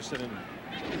for Anderson. And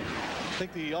I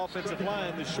think the offensive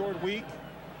line, this short week,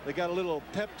 they got a little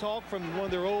pep talk from one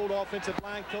of their old offensive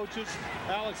line coaches,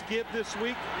 Alex Gibbs, this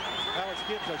week. Alex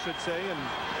Gibbs, I should say, and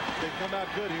they come out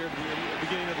good here at the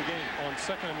beginning of the game. On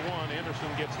 2nd and 1, Anderson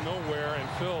gets nowhere, and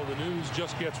Phil, the news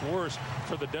just gets worse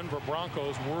for the Denver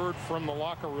Broncos. Word from the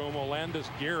locker room, Olandis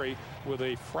Gary with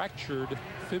a fractured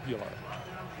fibula.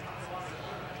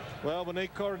 Well, when they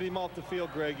carted him off the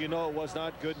field, Greg, you know it was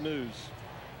not good news.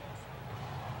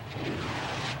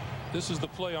 This is the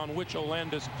play on which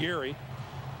Olandis Gary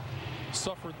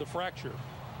suffered the fracture.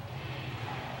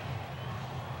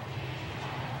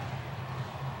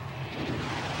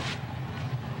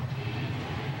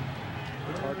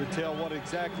 It's hard to tell what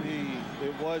exactly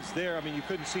it was there. I mean, you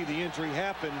couldn't see the injury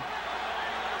happen.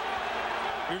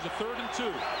 Here's a 3rd and 2.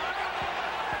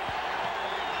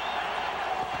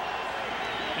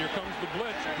 Here comes the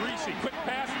blitz. Griese, quick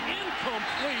pass,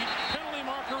 incomplete. Penalty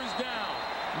marker is down.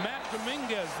 Matt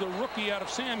Dominguez, the rookie out of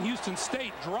Sam Houston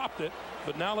State, dropped it.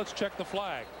 But now let's check the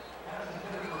flag.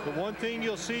 The one thing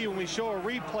you'll see when we show a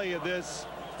replay of this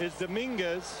is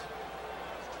Dominguez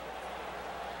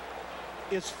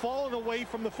is falling away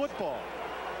from the football.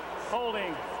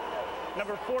 Holding.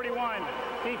 Number 41,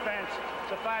 defense.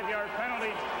 It's a 5-yard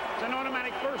penalty. It's an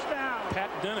automatic first down. Pat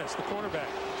Dennis, the cornerback.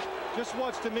 Just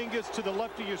watch Dominguez to the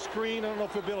left of your screen. I don't know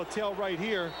if you'll be able to tell right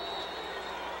here.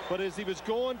 But as he was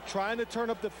going, trying to turn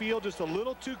up the field just a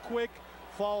little too quick,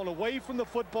 falling away from the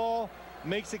football,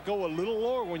 makes it go a little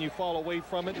lower when you fall away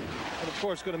from it. And, of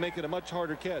course, going to make it a much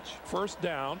harder catch. First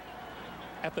down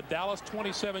at the Dallas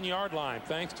 27-yard line,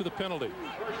 thanks to the penalty.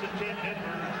 First and 10, Denver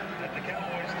at the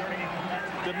Cowboys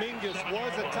 30. Dominguez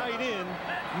was a tight end,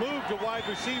 moved to wide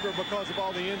receiver because of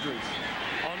all the injuries.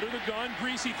 Under the gun,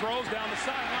 Griese throws down the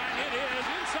sideline. It is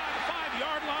inside the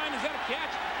 5-yard line. Is that a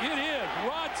catch? It is.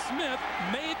 Rod Smith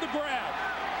made the grab.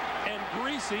 And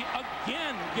Griese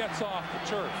again gets off the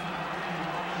turf.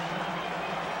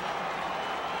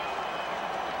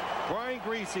 Brian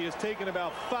Griese has taken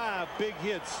about 5 big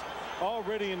hits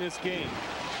already in this game.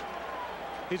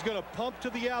 He's going to pump to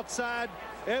the outside.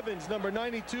 Evans, number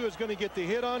 92, is going to get the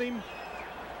hit on him.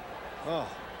 Oh,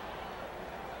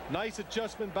 nice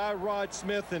adjustment by Rod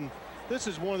Smith, and this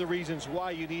is one of the reasons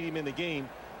why you need him in the game.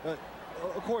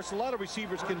 of course, a lot of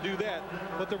receivers can do that,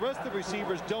 but the rest of the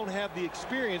receivers don't have the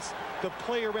experience to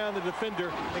play around the defender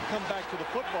and come back to the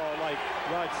football like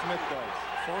Rod Smith does.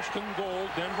 First and goal,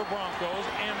 Denver Broncos.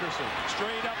 Anderson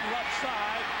straight up left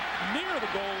side, near the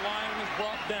goal line, and is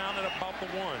brought down at about the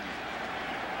 1.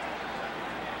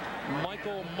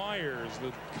 Michael Myers,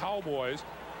 the Cowboys,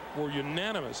 were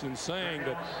unanimous in saying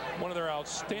that one of their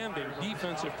outstanding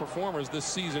defensive performers this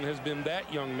season has been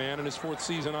that young man in his 4th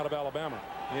season out of Alabama.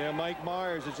 Yeah, Mike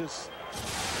Myers is just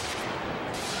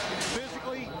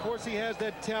physically, of course, he has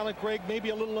that talent, Greg, maybe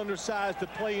a little undersized to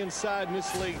play inside in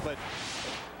this league, but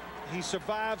he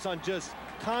survives on just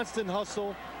constant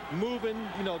hustle, moving,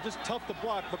 you know, just tough to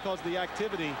block because of the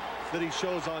activity that he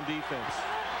shows on defense.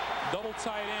 Double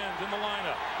tight ends in the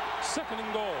lineup. 2nd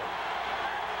and goal.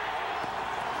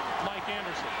 Mike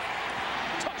Anderson.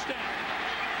 Touchdown.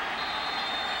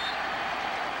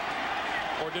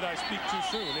 Or did I speak too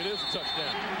soon? It is a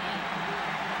touchdown.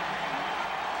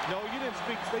 No, you didn't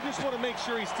speak. They just want to make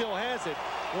sure he still has it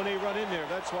when they run in there.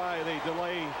 That's why they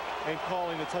delay in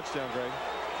calling the touchdown, Greg.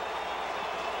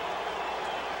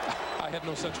 I had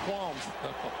no such qualms.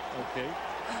 Okay.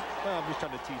 Well, I'm just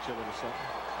trying to teach you a little something.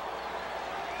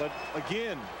 But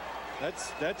again,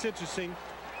 that's interesting.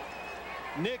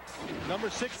 Nick, number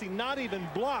 60, not even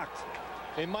blocked.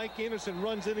 And Mike Anderson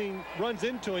runs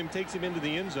into him, takes him into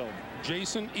the end zone.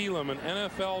 Jason Elam, an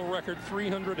NFL record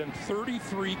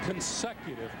 333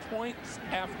 consecutive points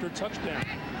after touchdown.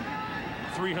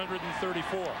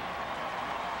 334.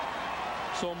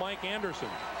 So Mike Anderson,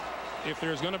 if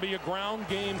there's going to be a ground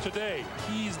game today,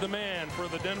 he's the man for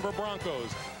the Denver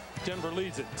Broncos. Denver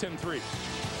leads it 10-3.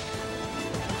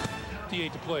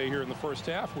 58 to play here in the first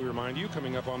half. We remind you,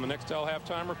 coming up on the Nextel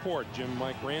halftime report, Jim,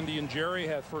 Mike, Randy, and Jerry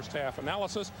have first half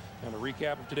analysis and a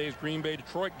recap of today's Green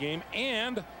Bay-Detroit game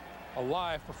and a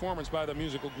live performance by the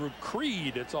musical group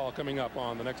Creed. It's all coming up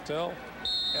on the Nextel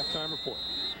halftime report.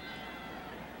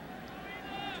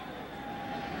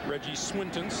 Reggie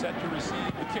Swinton set to receive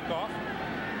the kickoff.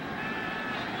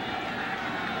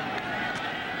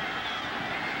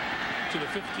 To the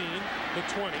 15, the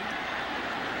 20.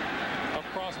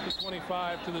 Across the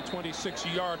 25 to the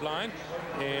 26-yard line,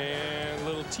 and a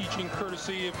little teaching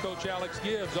courtesy of Coach Alex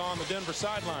Gibbs on the Denver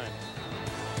sideline.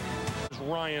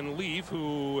 Ryan Leaf,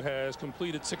 who has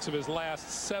completed 6 of his last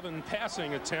 7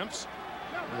 passing attempts.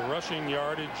 The rushing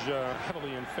yardage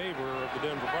heavily in favor of the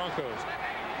Denver Broncos.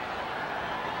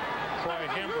 Troy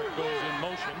Hambrick goes in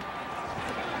motion.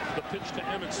 The pitch to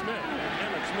Emmitt Smith,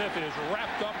 and Emmitt Smith is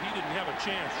wrapped up. He didn't have a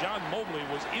chance. John Mobley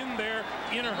was in there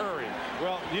in a hurry.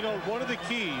 Well, you know, one of the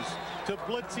keys to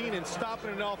blitzing and stopping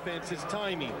an offense is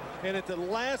timing. And at the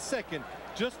last second,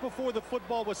 just before the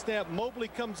football was snapped, Mobley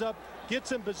comes up,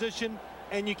 gets in position,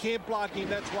 and you can't block him.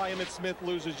 That's why Emmitt Smith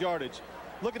loses yardage.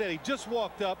 Look at that. He just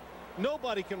walked up.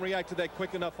 Nobody can react to that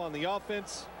quick enough on the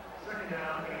offense.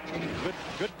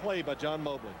 Good play by John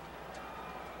Mobley.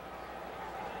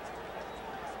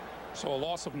 So a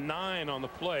loss of 9 on the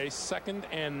play, 2nd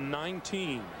and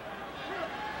 19.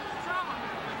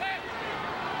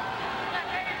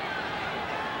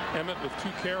 Emmett with 2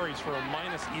 carries for a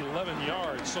minus 11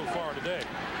 yards so far today.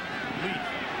 Leaf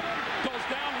goes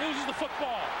down, loses the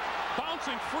football.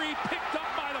 Bouncing free, picked up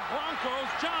by the Broncos,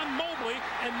 John Mobley,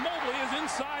 and Mobley is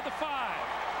inside the 5.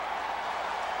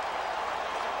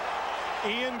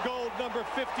 Ian Gold, number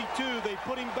 52. They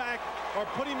put him back, or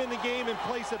put him in the game in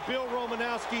place of Bill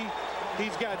Romanowski.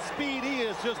 He's got speed. He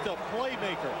is just a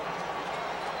playmaker.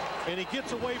 And he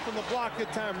gets away from the block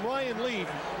at time. Ryan Leaf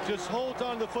just holds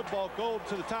on to the football. Gold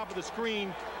to the top of the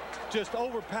screen. Just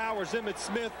overpowers Emmitt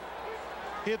Smith.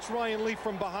 Hits Ryan Leaf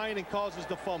from behind and causes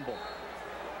the fumble.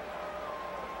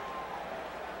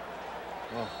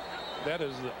 Oh. That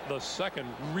is the second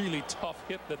really tough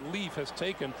hit that Leaf has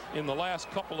taken in the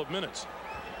last couple of minutes.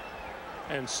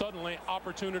 And suddenly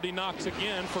opportunity knocks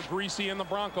again for Griese and the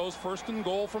Broncos. 1st and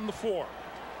goal from the 4.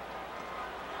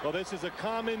 Well, this is a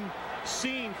common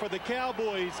scene for the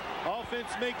Cowboys. Offense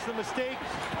makes the mistake.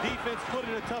 Defense put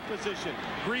in a tough position.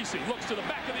 Griese looks to the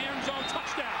back of the end zone.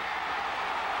 Touchdown.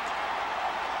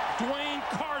 Dwayne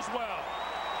Carswell.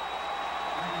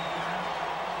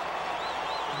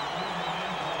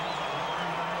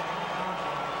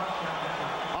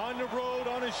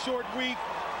 Short week.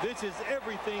 This is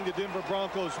everything the Denver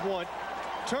Broncos want.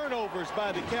 Turnovers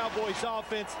by the Cowboys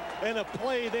offense and a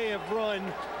play they have run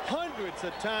hundreds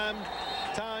of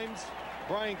times.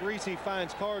 Brian Griese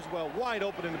finds Carswell wide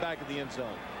open in the back of the end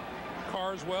zone.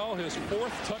 Carswell, his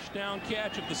 4th touchdown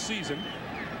catch of the season.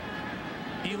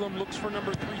 Elam looks for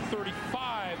number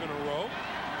 335 in a row.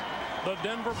 The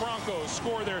Denver Broncos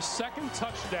score their second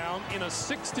touchdown in a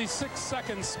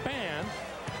 66-second span,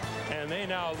 and they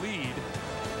now lead.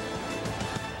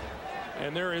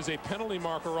 And there is a penalty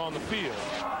marker on the field.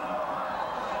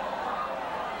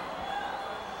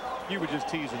 You were just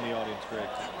teasing the audience, Greg.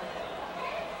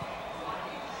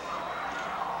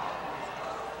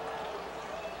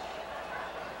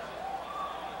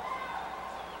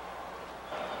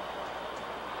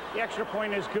 The extra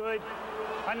point is good.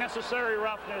 Unnecessary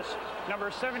roughness.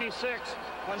 Number 76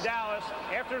 on Dallas.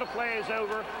 After the play is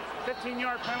over,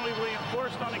 15-yard penalty will be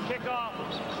enforced on the kickoff.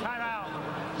 Timeout.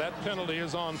 That penalty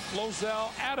is on Flozell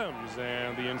Adams,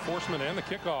 and the enforcement and the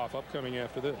kickoff upcoming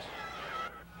after this.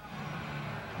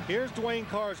 Here's Dwayne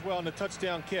Carswell in the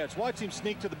touchdown catch. Watch him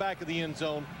sneak to the back of the end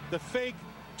zone. The fake,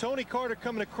 Tony Carter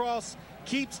coming across,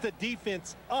 keeps the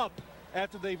defense up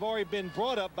after they've already been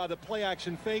brought up by the play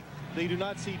action fake. They do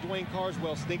not see Dwayne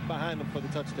Carswell sneak behind them for the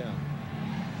touchdown.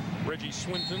 Reggie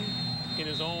Swinton in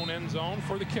his own end zone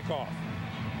for the kickoff.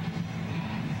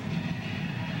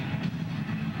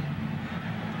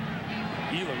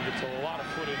 Elam gets a lot of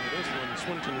foot into this one.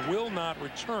 Swinton will not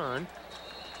return.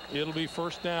 It'll be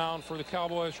first down for the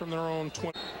Cowboys from their own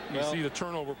 20. You see the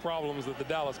turnover problems that the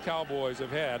Dallas Cowboys have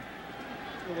had.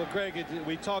 Well, Greg,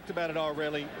 we talked about it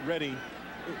already.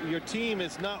 Your team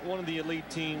is not one of the elite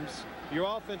teams. Your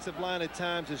offensive line at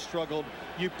times has struggled.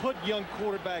 You put young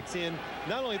quarterbacks in.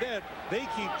 Not only that, they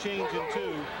keep changing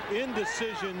too.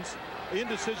 Indecision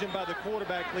by the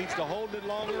quarterback leads to holding it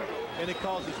longer, and it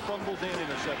causes fumbles and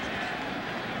interceptions.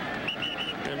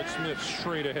 Emmitt Smith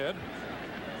straight ahead.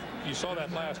 You saw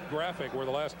that last graphic where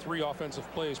the last 3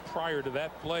 offensive plays prior to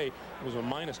that play was a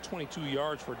minus 22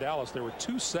 yards for Dallas. There were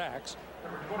 2 sacks,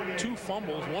 2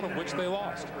 fumbles, one of which they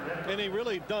lost. And they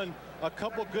really done a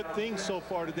couple good things so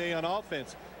far today on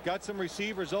offense. Got some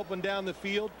receivers open down the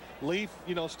field. Leaf,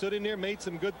 stood in there, made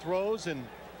some good throws, and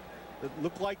it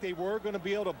looked like they were going to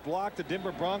be able to block the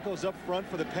Denver Broncos up front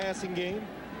for the passing game.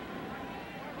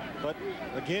 But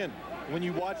again, when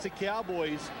you watch the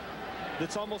Cowboys,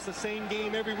 it's almost the same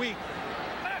game every week.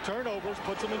 Turnovers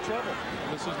puts them in trouble.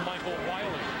 This is Michael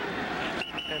Wiley.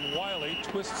 And Wiley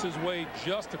twists his way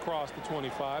just across the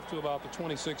 25 to about the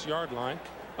 26-yard line.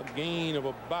 A gain of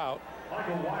about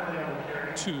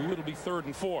 2. It'll be 3rd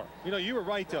and 4. You were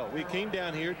right, though. We came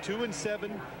down here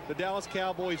 2-7. The Dallas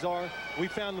Cowboys are. We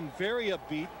found them very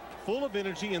upbeat, full of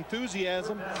energy,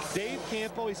 enthusiasm. Dave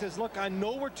Campo, he says, look, I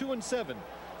know we're 2-7,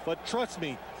 but trust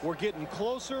me, we're getting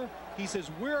closer. He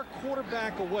says we're a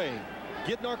quarterback away,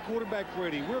 getting our quarterback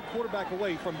ready. We're a quarterback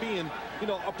away from being,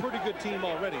 a pretty good team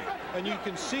already. And you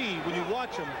can see when you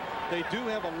watch them, they do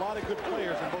have a lot of good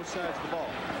players on both sides of the ball.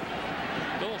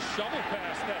 Little shovel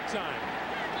pass that time.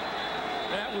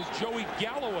 That was Joey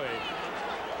Galloway.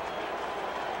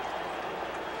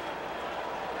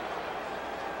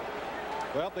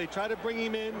 Well, they try to bring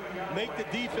him in, make the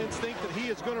defense think that he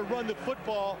is going to run the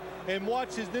football, and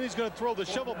watch then he's going to throw the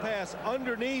shovel pass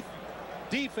underneath.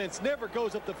 Defense never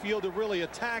goes up the field to really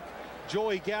attack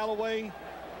Joey Galloway,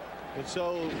 and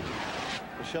so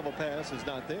the shovel pass is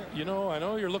not there. I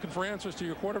know you're looking for answers to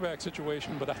your quarterback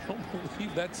situation, but I don't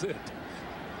believe that's it.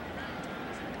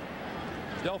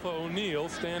 Deltha O'Neal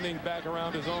standing back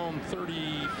around his own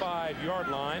 35-yard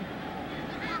line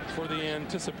for the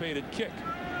anticipated kick.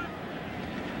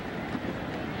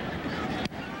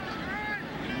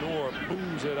 Noor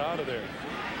booms it out of there.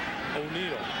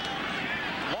 O'Neal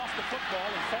lost the football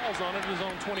and falls on it at his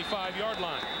own 25-yard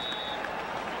line.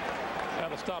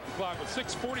 That'll stop the clock with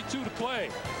 6:42 to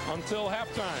play until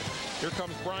halftime. Here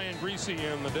comes Brian Griese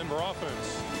in the Denver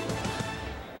offense.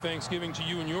 Thanksgiving to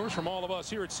you and yours from all of us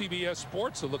here at CBS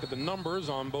Sports. A look at the numbers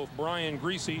on both Brian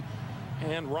Griese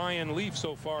and Ryan Leaf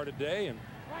so far today. And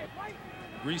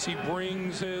Griese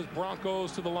brings his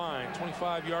Broncos to the line,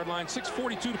 25-yard line,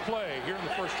 6:42 to play here in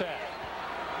the first half.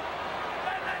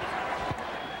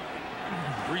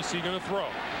 Griese going to throw.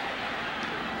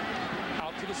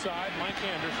 Out to the side, Mike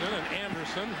Anderson, and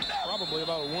Anderson probably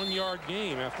about a 1-yard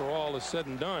game after all is said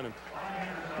and done.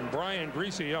 And Brian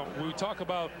Griese, we were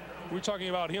talking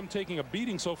about him taking a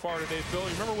beating so far today, Phil.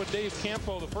 You remember what Dave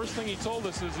Campo, the first thing he told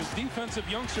us is his defensive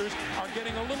youngsters are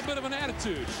getting a little bit of an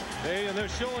attitude. Hey, and they're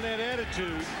showing that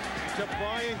attitude to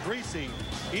Brian Griese.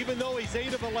 Even though he's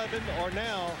 8 of 11 or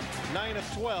now 9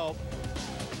 of 12,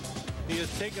 he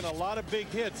has taken a lot of big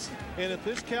hits. And if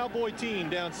this Cowboy team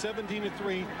down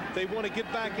 17-3, they want to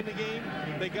get back in the game,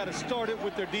 they got to start it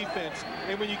with their defense.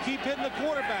 And when you keep hitting the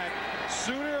quarterback,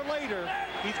 sooner or later,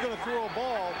 he's going to throw a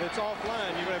ball that's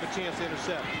offline. You're going to have a chance to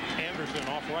intercept. Anderson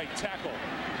off right tackle.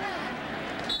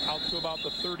 Out to about the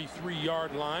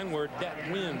 33-yard line, where Det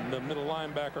Nguyen, the middle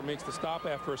linebacker, makes the stop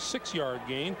after a 6-yard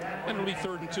gain, and it'll be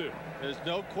 3rd and 2. There's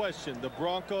no question the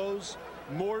Broncos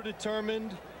more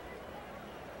determined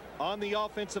on the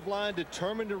offensive line,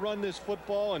 determined to run this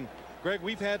football. And Greg,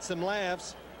 we've had some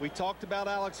laughs. We talked about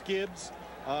Alex Gibbs.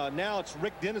 Now it's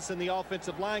Rick Dennison, the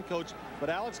offensive line coach. But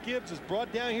Alex Gibbs is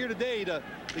brought down here today to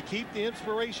keep the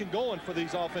inspiration going for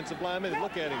these offensive linemen.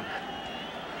 Look at him.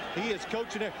 He is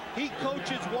coaching it. He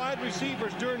coaches wide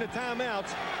receivers during the timeouts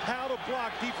how to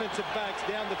block defensive backs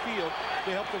down the field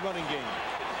to help the running game.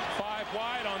 5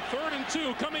 wide on 3rd and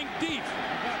 2, coming deep.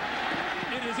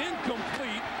 It is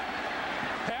incomplete.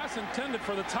 Pass intended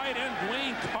for the tight end,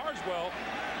 Dwayne Carswell,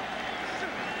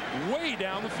 way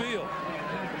down the field.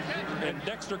 And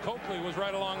Dexter Coakley was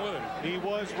right along with him. He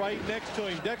was right next to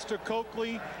him. Dexter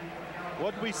Coakley,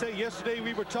 what did we say yesterday?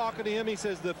 We were talking to him. He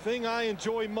says, the thing I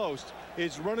enjoy most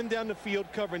is running down the field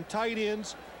covering tight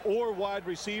ends or wide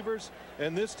receivers.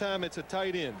 And this time it's a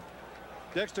tight end.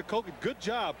 Dexter Coakley, good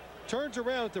job. Turns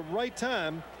around at the right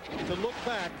time to look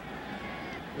back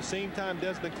the same time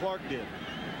Desmond Clark did.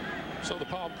 So the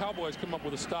Cowboys come up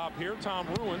with a stop here. Tom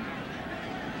Ruin.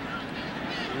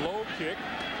 Low kick.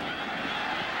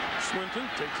 Swinton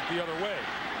takes it the other way.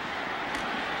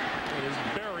 It is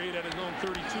buried at his own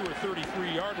 32 or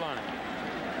 33-yard line.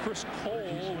 Chris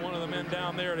Cole, one of the men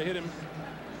down there to hit him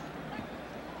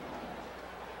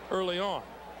early on.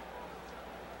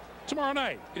 Tomorrow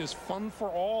night is Fun for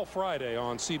All Friday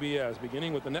on CBS,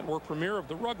 beginning with the network premiere of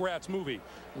the Rugrats movie,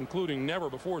 including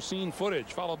never-before-seen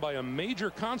footage, followed by a major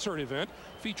concert event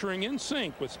featuring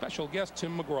NSYNC with special guest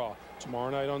Tim McGraw. Tomorrow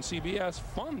night on CBS,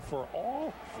 Fun for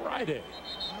All Friday.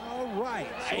 All right.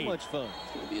 So much fun.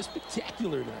 It's going to be a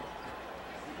spectacular night.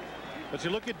 But you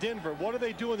look at Denver, what are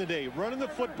they doing today? Running the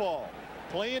football,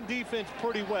 playing defense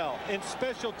pretty well, and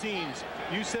special teams.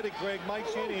 You said it, Greg. Mike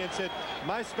Shanahan said,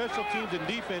 my special teams and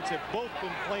defense have both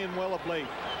been playing well of late.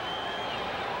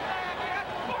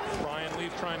 Ryan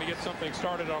Leaf trying to get something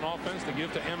started on offense to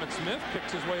give to Emmitt Smith.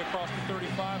 Kicks his way across the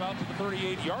 35 out to the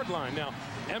 38-yard line. Now,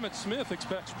 Emmitt Smith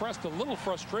expressed a little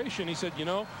frustration. He said, you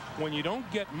know, when you don't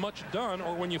get much done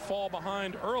or when you fall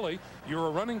behind early, you're a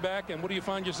running back, and what do you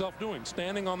find yourself doing?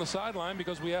 Standing on the sideline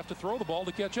because we have to throw the ball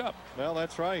to catch up. Well,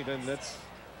 that's right, and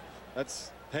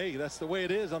hey, that's the way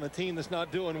it is on a team that's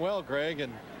not doing well, Greg.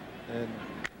 And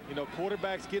you know,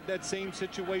 quarterbacks get that same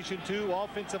situation too.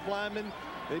 Offensive linemen,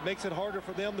 it makes it harder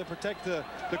for them to protect the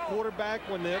quarterback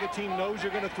when the other team knows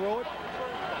you're going to throw it.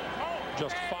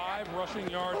 Just 5 rushing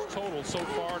yards total so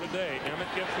far today.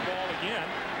 Emmitt gets the ball again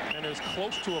and is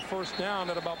close to a first down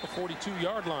at about the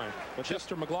 42-yard line. But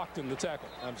Chester McLaughlin, the tackle.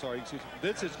 I'm sorry, excuse me.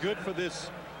 This is good for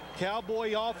this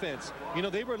Cowboy offense. You know,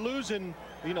 they were losing,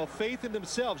 you know, faith in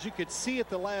themselves. You could see it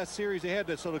the last series they had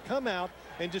this. So to come out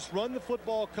and just run the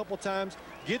football a couple times,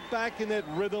 get back in that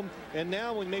rhythm, and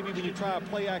now when you try a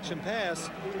play action pass,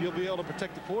 you'll be able to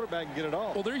protect the quarterback and get it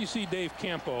off. Well, there you see Dave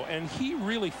Campo, and he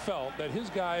really felt that his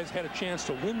guys had a chance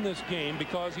to win this game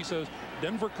because he says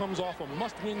Denver comes off a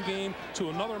must-win game to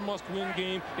another must-win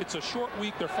game. It's a short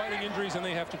week. They're fighting injuries, and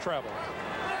they have to travel.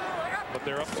 But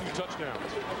they're up 2 touchdowns.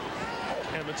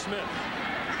 Emmitt Smith.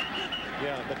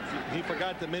 Yeah, but he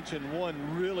forgot to mention one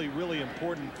really, really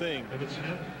important thing.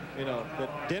 You know,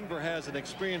 that Denver has an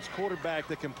experienced quarterback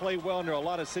that can play well under a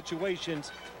lot of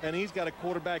situations, and he's got a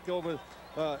quarterback over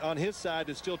on his side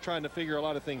that's still trying to figure a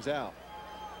lot of things out.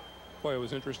 Boy, it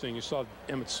was interesting. You saw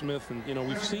Emmitt Smith, and you know,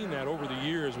 we've seen that over the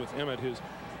years with Emmitt.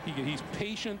 He's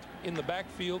patient in the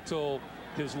backfield till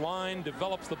his line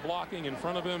develops the blocking in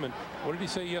front of him. And what did he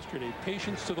say yesterday?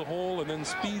 Patience to the hole and then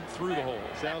speed through the hole.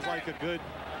 Sounds like a good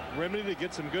remedy to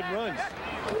get some good runs.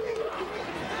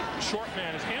 Short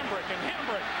man is Hambrick, and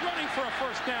Hambrick running for a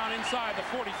first down inside the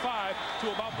 45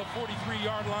 to about the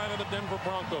 43-yard line of the Denver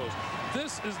Broncos.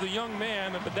 This is the young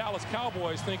man that the Dallas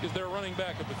Cowboys think is their running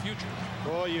back of the future.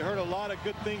 Well, you heard a lot of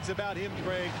good things about him,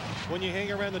 Greg, when you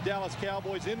hang around the Dallas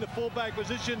Cowboys in the fullback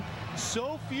position.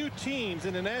 So few teams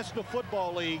in the National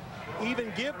Football League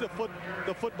even give the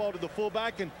football to the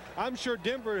fullback, and I'm sure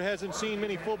Denver hasn't seen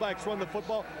many fullbacks run the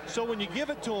football. So when you give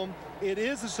it to them, it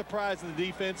is a surprise to the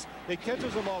defense. It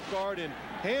catches them off guard, and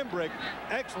Hambrick,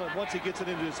 excellent once he gets it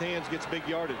into his hands, gets big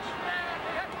yardage.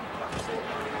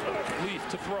 Leaf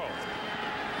to throw.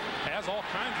 Has all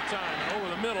kinds of time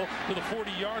over the middle to the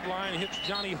 40-yard line. Hits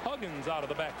Johnny Huggins out of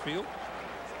the backfield.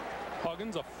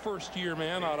 Huggins, a first-year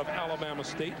man out of Alabama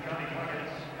State.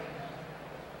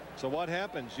 So what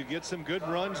happens? You get some good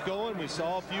runs going. We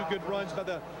saw a few good runs by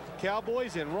the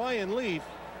Cowboys, and Ryan Leaf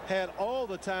had all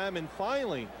the time and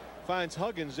finally finds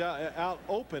Huggins out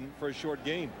open for a short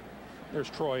gain. There's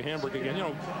Troy Hamburg again. You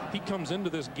know, he comes into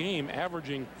this game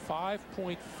averaging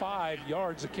 5.5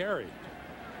 yards a carry.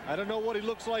 I don't know what he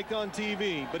looks like on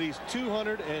TV, but he's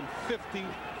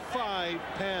 255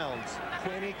 pounds,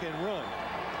 and he can run.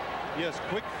 Yes,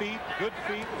 quick feet, good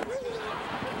feet.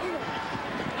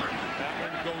 That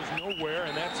one goes nowhere,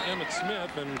 and that's Emmitt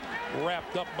Smith, and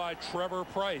wrapped up by Trevor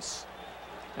Price.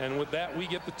 And with that, we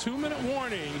get the 2-minute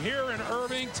warning here in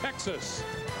Irving, Texas.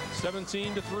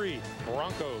 17-3,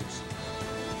 Broncos.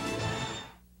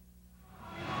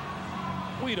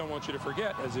 We don't want you to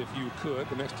forget, as if you could,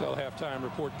 the Nextel halftime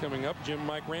report coming up. Jim,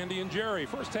 Mike, Randy, and Jerry.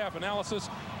 First half analysis,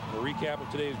 a recap of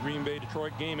today's Green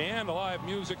Bay-Detroit game, and a live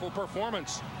musical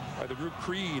performance by the group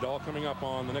Creed, all coming up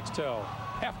on the Nextel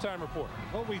halftime report.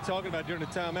 What were we talking about during the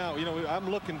timeout? You know, I'm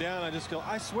looking down, I just go,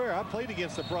 I swear, I played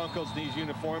against the Broncos in these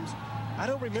uniforms. I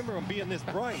don't remember them being this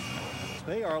bright.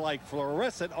 They are like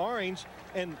fluorescent orange,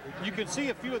 and you can see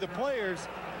a few of the players,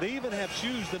 they even have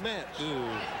shoes to match. Ooh.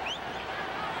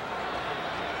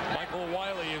 Michael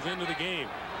Wiley is into the game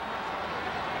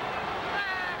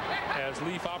as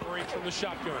Leaf operates from the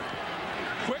shotgun.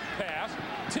 Quick pass,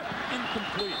 tip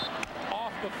incomplete,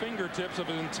 off the fingertips of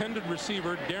an intended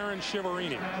receiver, Darren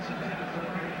Shiverini.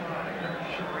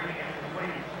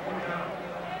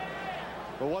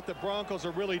 But what the Broncos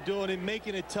are really doing and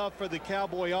making it tough for the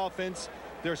Cowboy offense,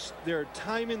 they're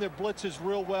timing their blitzes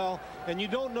real well, and you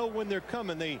don't know when they're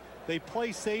coming. They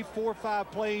play safe 4 or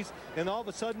 5 plays, and all of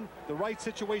a sudden the right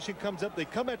situation comes up. They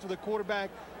come after the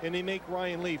quarterback, and they make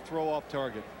Ryan Leaf throw off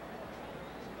target.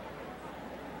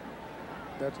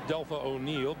 That's Delpha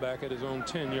O'Neal back at his own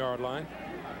 10-yard line.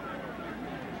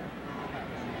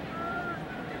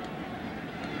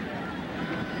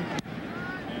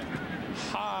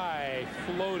 High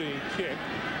floating kick.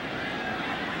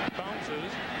 Bounces,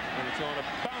 and it's going to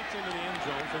bounce into the end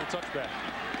zone for the touchback.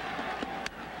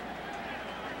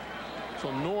 So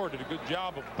Noor did a good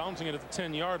job of bouncing it at the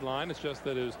 10-yard line. It's just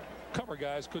that his cover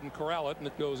guys couldn't corral it, and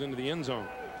it goes into the end zone.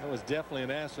 That was definitely an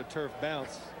AstroTurf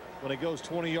bounce. When it goes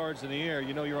 20 yards in the air,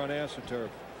 you know you're on AstroTurf.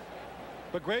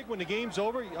 But Greg, when the game's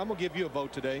over, I'm going to give you a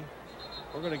vote today.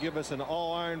 We're going to give us an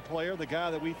all-iron player, the guy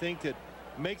that we think that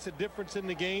makes a difference in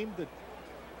the game.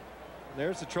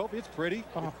 There's the trophy. It's pretty.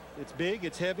 It's big.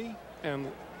 It's heavy.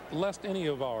 And lest any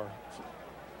of our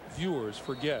viewers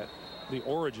forget the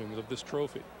origins of this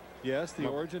trophy. Yes, the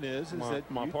origin is that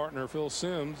my partner Phil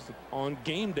Simms on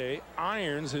game day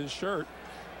irons his shirt.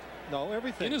 No,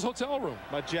 everything. In his hotel room.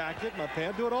 My jacket, my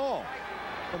pants, do it all.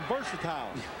 I'm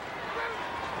versatile.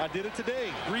 I did it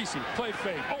today. Griese, play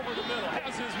fake, over the middle,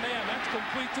 has his man. That's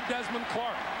complete to Desmond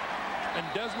Clark. And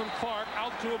Desmond Clark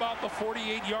out to about the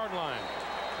 48-yard line.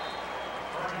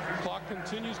 Clock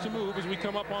continues to move as we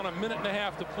come up on a minute and a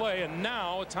half to play, and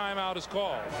now a timeout is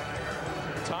called.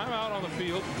 Timeout on the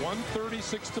field,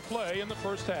 1:36 to play in the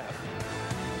first half.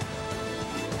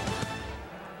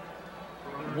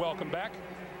 Welcome back.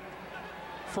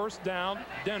 First down,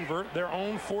 Denver, their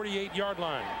own 48-yard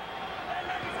line.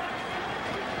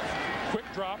 Quick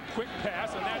drop, quick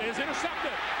pass, and that is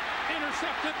intercepted.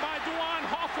 Intercepted by Duan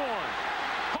Hawthorne.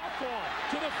 Hawthorne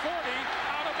to the 40,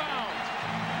 out of bounds.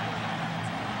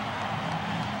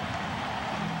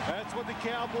 That's what the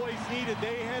Cowboys needed.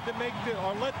 They had to make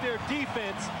let their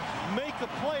defense make a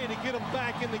play to get them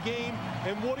back in the game.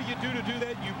 And what do to do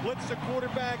that? You blitz the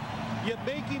quarterback. You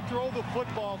make him throw the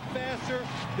football faster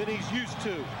than he's used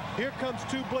to. Here comes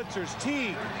 2 blitzers.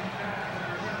 Teague,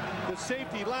 the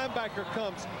safety linebacker,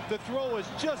 comes. The throw is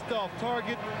just off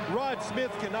target. Rod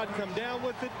Smith cannot come down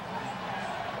with it.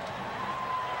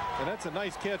 And that's a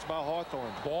nice catch by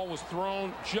Hawthorne. Ball was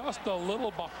thrown just a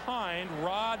little behind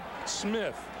Rod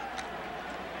Smith.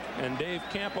 And Dave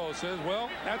Campo says, well,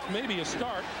 that's maybe a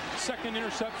start. Second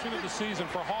interception of the season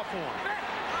for Hawthorne.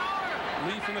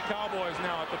 Leaf and the Cowboys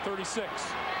now at the 36.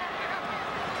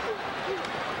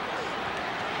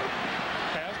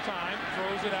 Has time,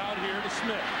 throws it out here to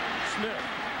Smith. Smith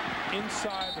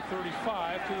inside the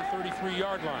 35 to the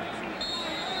 33-yard line.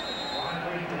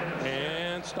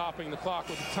 And stopping the clock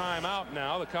with a timeout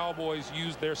now. The Cowboys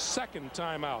used their second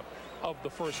timeout of the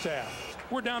first half.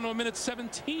 We're down to a minute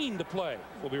 17 to play.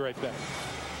 We'll be right back.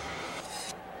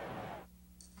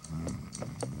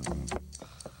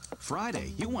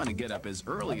 Friday, you want to get up as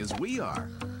early as we are,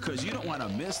 because you don't want to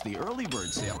miss the early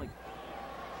bird sale.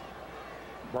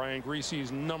 Brian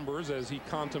Griese's numbers as he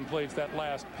contemplates that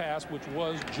last pass, which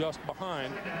was just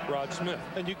behind Rod Smith.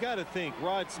 And you got to think,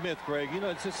 Rod Smith, Greg, you know,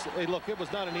 it's just, hey, look, it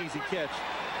was not an easy catch.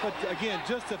 But again,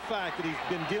 just the fact that he's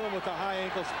been dealing with a high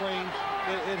ankle sprain,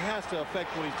 it has to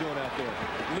affect what he's doing out there.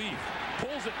 Leaf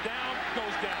pulls it down,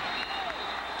 goes down.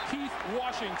 Keith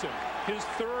Washington, his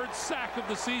 3rd sack of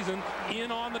the season,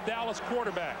 in on the Dallas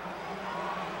quarterback.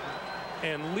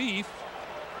 And Leaf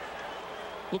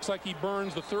looks like he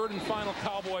burns the 3rd and final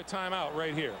Cowboy timeout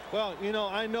right here. Well, you know,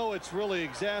 I know it's really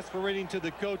exasperating to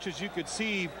the coaches. You could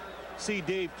see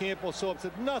Dave Campbell so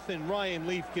upset. Nothing Ryan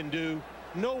Leaf can do.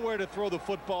 Nowhere to throw the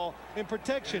football, and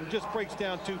protection just breaks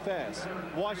down too fast.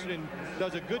 Washington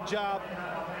does a good job.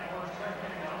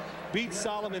 Beats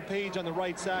Solomon Page on the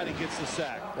right side and gets the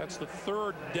sack. That's the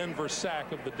 3rd Denver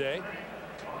sack of the day.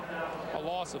 A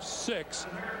loss of 6,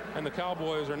 and the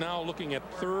Cowboys are now looking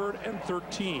at 3rd and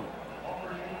 13.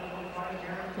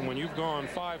 And when you've gone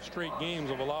 5 straight games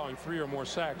of allowing 3 or more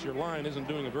sacks, your line isn't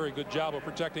doing a very good job of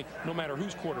protecting, no matter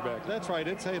who's quarterback. That's right.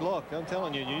 It's, hey, look, I'm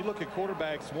telling you, you look at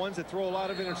quarterbacks, ones that throw a lot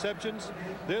of interceptions,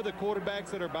 they're the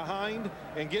quarterbacks that are behind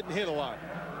and getting hit a lot.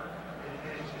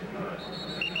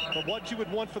 But what you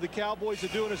would want for the Cowboys to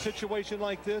do in a situation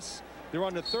like this, they're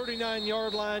on the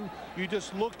 39-yard line. You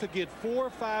just look to get 4 or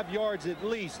 5 yards at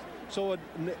least. So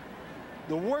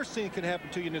the worst thing that can happen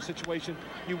to you in this situation,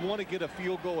 you want to get a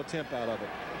field goal attempt out of it.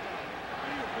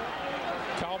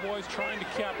 Cowboys trying to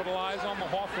capitalize on the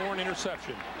Hawthorne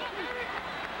interception.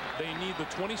 They need the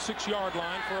 26-yard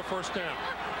line for a 1st down.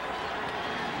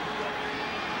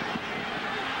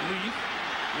 Leaf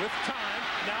with time,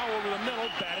 now over the middle,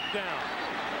 batted down.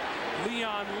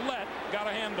 Leon Lett got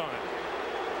a hand on it.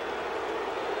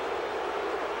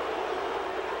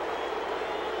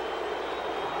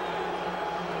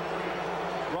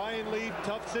 Ryan Leaf,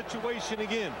 tough situation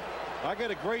again. I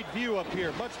got a great view up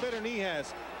here, much better than he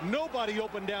has. Nobody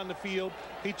open down the field.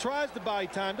 He tries to buy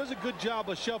time, does a good job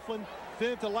of shuffling.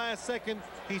 Then at the last second,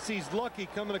 he sees Lucky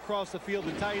coming across the field,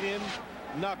 the tight end,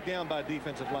 knocked down by a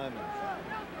defensive lineman.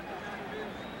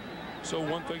 So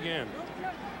once again,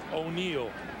 O'Neal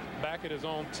back at his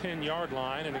own 10-yard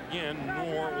line, and again,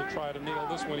 Moore will try to nail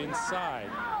this one inside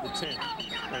the 10.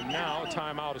 And now a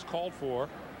timeout is called for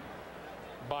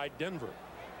by Denver.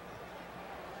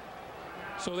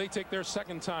 So they take their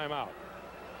 2nd timeout.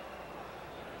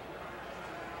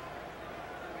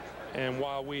 And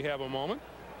while we have a moment,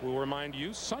 we'll remind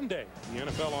you, Sunday, the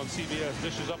NFL on CBS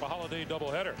dishes up a holiday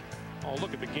doubleheader. Oh,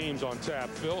 look at the games on tap.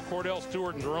 Phil, Cordell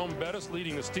Stewart and Jerome Bettis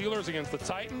leading the Steelers against the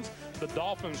Titans. The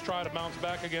Dolphins try to bounce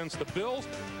back against the Bills.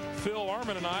 Phil,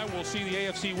 Armin, and I will see the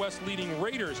AFC West leading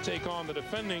Raiders take on the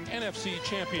defending NFC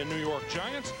champion New York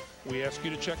Giants. We ask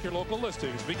you to check your local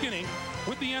listings, beginning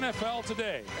with the NFL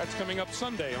Today. That's coming up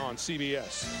Sunday on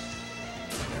CBS.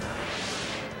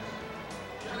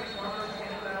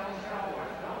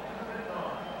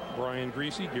 Brian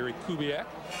Griese, Gary Kubiak.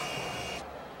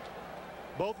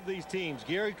 Both of these teams,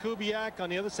 Gary Kubiak, on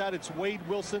the other side, it's Wade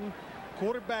Wilson,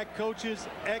 quarterback coaches,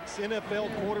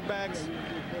 ex-NFL quarterbacks.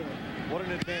 What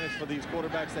an advantage for these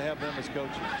quarterbacks to have them as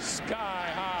coaches. Sky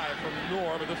high from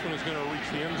Noor, but this one is going to reach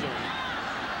the end zone.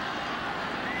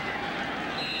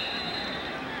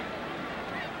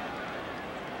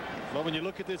 Well, when you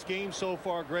look at this game so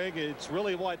far, Greg, it's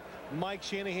really what Mike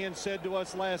Shanahan said to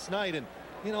us last night. And,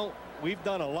 you know, we've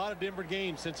done a lot of Denver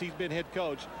games since he's been head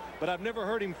coach, but I've never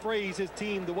heard him praise his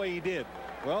team the way he did.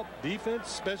 Well, defense,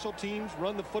 special teams,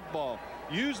 run the football.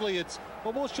 Usually it's,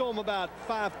 well, we'll show him about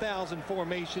 5,000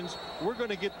 formations. We're going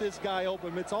to get this guy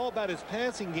open. It's all about his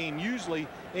passing game usually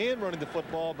and running the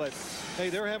football. But, hey,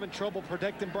 they're having trouble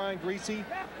protecting Brian Griese.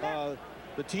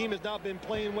 The team has not been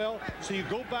playing well. So you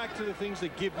go back to the things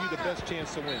that give you the best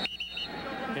chance to win.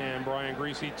 And Brian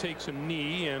Griese takes a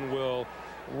knee and will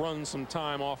run some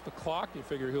time off the clock. You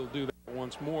figure he'll do that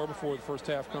once more before the first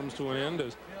half comes to an end.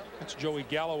 As that's Joey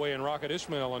Galloway and Rocket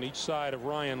Ismail on each side of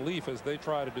Ryan Leaf as they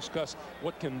try to discuss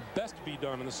what can best be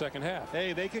done in the second half.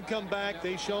 Hey, they can come back.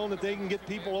 They've shown that they can get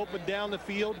people open down the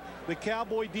field. The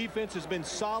Cowboy defense has been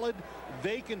solid.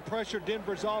 They can pressure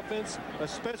Denver's offense,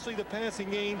 especially the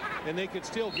passing game, and they can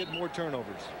still get more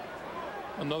turnovers.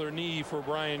 Another knee for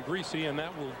Brian Griese, and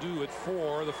that will do it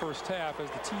for the first half as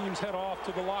the teams head off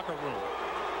to the locker room.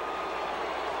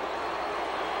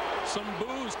 Some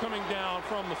boos coming down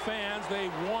from the fans. They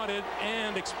wanted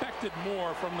and expected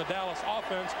more from the Dallas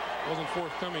offense. Wasn't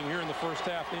forthcoming here in the first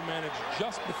half. They managed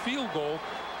just the field goal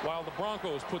while the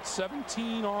Broncos put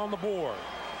 17 on the board.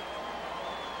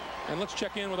 And let's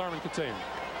check in with Armin Katayan.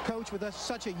 Coach, with us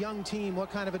such a young team, what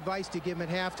kind of advice do you give them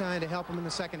at halftime to help them in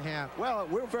the second half? Well,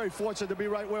 we're very fortunate to be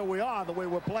right where we are, the way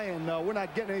we're playing. We're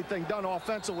not getting anything done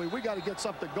offensively. We got to get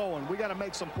something going. We got to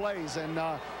make some plays, and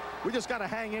we just got to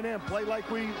hang in there and play like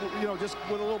we, just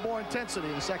with a little more intensity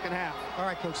in the second half. All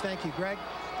right, Coach. Thank you. Greg?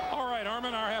 All right,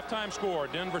 Armin, our halftime halftime score.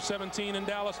 Denver 17 and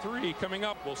Dallas 3. Coming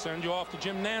up, we'll send you off to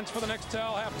Jim Nantz for the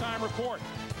Nextel halftime report.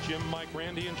 Jim, Mike,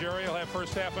 Randy, and Jerry will have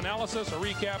first half analysis, a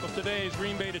recap of today's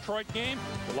Green Bay-Detroit game,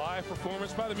 the live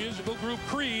performance by the musical group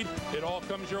Creed. It all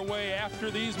comes your way after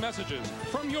these messages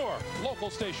from your local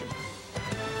station.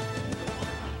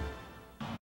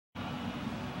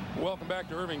 Welcome back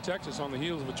to Irving, Texas, on the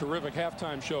heels of a terrific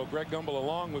halftime show. Greg Gumbel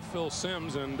along with Phil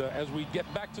Simms, and as we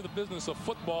get back to the business of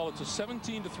football, it's a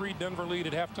 17-3 Denver lead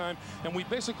at halftime, and we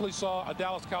basically saw a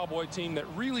Dallas Cowboy team that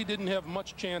really didn't have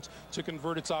much chance to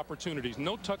convert its opportunities.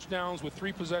 No touchdowns with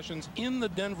 3 possessions in the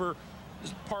Denver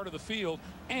part of the field,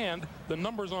 and the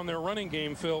numbers on their running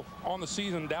game, Phil, on the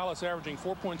season, Dallas averaging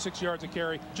 4.6 yards a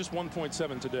carry, just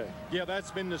 1.7 today. Yeah, that's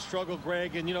been the struggle,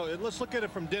 Greg. And, you know, let's look at it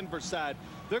from Denver's side.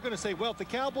 They're going to say, well, if the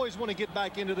Cowboys want to get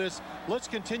back into this, let's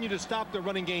continue to stop the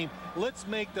running game. Let's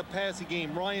make the passing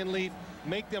game Ryan Leaf,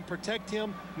 make them protect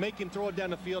him, make him throw it down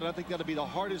the field. And I think that'll be the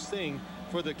hardest thing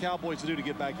for the Cowboys to do to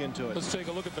get back into it. Let's take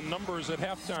a look at the numbers at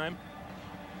halftime.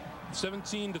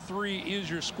 17-3 is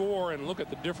your score, and look at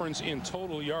the difference in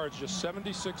total yards. Just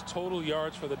 76 total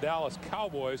yards for the Dallas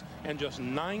Cowboys and just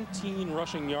 19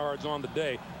 rushing yards on the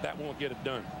day. That won't get it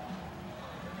done.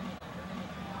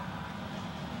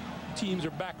 Teams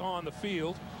are back on the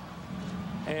field,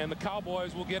 and the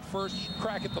Cowboys will get first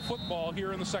crack at the football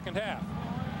here in the second half.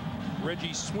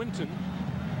 Reggie Swinton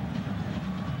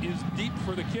is deep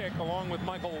for the kick along with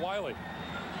Michael Wiley,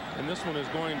 and this one is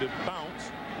going to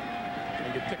bounce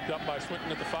and get picked up by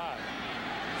Swinton at the 5.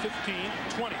 15,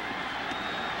 20.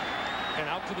 And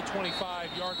out to the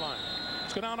 25-yard line.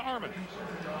 Let's go down to Armin.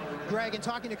 Greg, in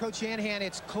talking to Coach Shanahan,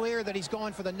 it's clear that he's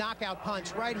going for the knockout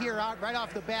punch right here, right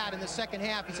off the bat in the second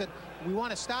half. He said, we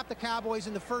want to stop the Cowboys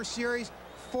in the first series,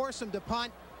 force them to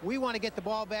punt. We want to get the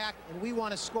ball back, and we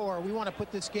want to score. We want to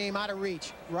put this game out of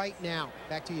reach right now.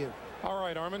 Back to you. All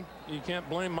right, Armin, you can't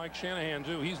blame Mike Shanahan,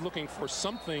 too. He's looking for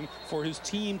something for his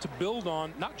team to build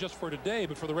on, not just for today,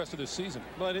 but for the rest of this season.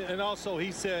 But, and also,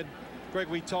 he said, Greg,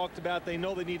 we talked about they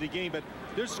know they need a game, but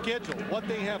their schedule, what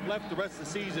they have left the rest of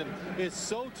the season, is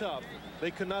so tough. They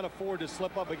could not afford to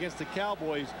slip up against the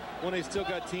Cowboys when they still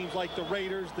got teams like the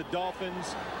Raiders, the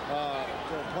Dolphins.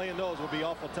 Playing those will be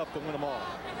awful tough to win them all.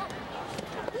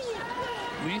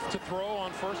 Leaf to throw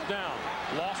on first down.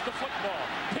 Lost the football.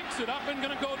 Picks it up and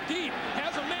going to go deep.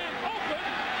 Has a man open,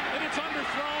 and it's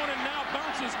underthrown and now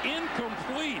bounces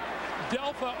incomplete.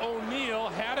 Deltha O'Neal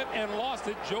had it and lost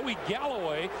it. Joey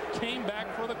Galloway came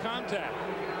back for the contact.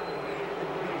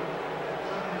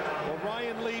 Well,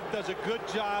 Ryan Leaf does a good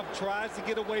job, tries to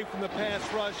get away from the pass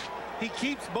rush. He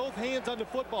keeps both hands on the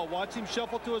football. Watch him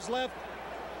shuffle to his left.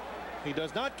 He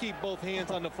does not keep both hands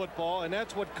on the football, and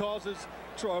that's what causes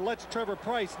or lets Trevor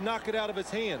Price knock it out of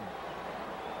his hand.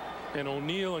 And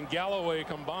O'Neal and Galloway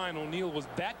combined. O'Neal was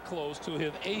that close to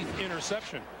his 8th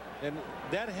interception. And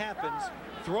that happens.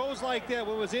 Throws like that,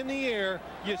 when it was in the air,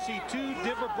 you see 2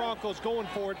 Denver Broncos going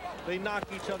for it. They knock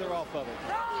each other off of it.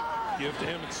 Give to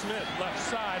Emmitt Smith, left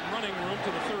side, running room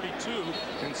to the 32,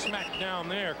 and smacked down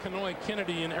there. Kanoy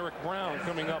Kennedy and Eric Brown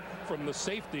coming up from the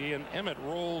safety, and Emmitt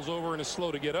rolls over and is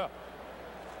slow to get up.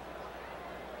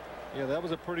 Yeah, that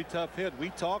was a pretty tough hit.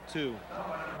 We talked to.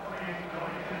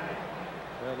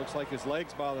 Well, it looks like his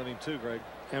leg's bothering him too, Greg.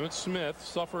 Emmitt Smith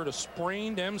suffered a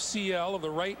sprained MCL of the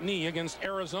right knee against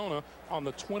Arizona on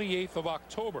the 28th of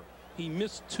October. He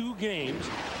missed 2 games,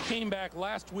 came back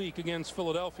last week against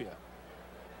Philadelphia.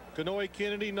 Kanoy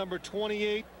Kennedy, number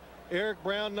 28. Eric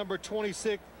Brown, number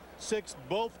 26.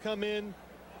 Both come in.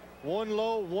 1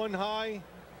 low, 1 high.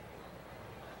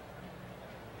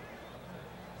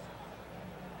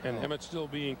 And Emmitt still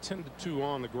being 10-2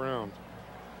 on the ground.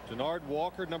 Denard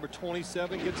Walker, number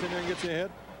 27, gets in there and gets ahead.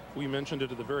 We mentioned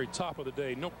it at the very top of the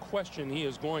day. No question he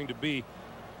is going to be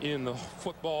in the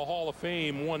Football Hall of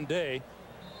Fame one day.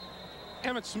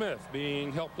 Emmitt Smith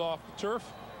being helped off the turf.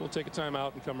 We'll take a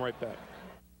timeout and come right back.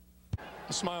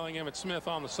 The smiling Emmitt Smith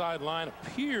on the sideline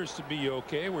appears to be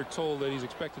okay. We're told that he's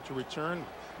expected to return.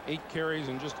 8 carries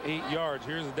and just 8 yards.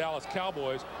 Here's the Dallas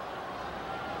Cowboys.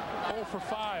 0 for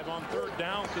 5 on 3rd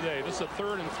down today. This is a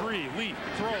 3rd and 3. Leaf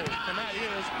throws, and that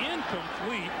is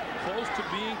incomplete. Close to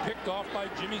being picked off by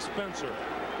Jimmy Spencer.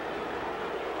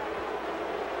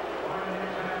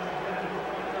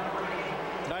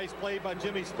 Nice play by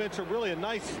Jimmy Spencer. Really a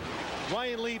nice.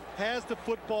 Ryan Leaf has the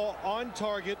football on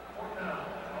target.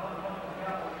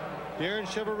 Darren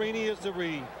Chiaverini is the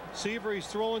receiver he's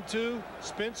throwing to.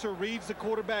 Spencer reads the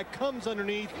quarterback, comes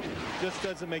underneath, just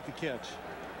doesn't make the catch.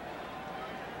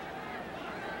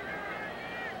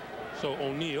 So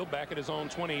O'Neal back at his own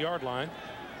 20-yard line.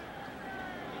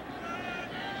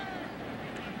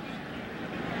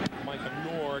 Micah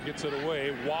Nord gets it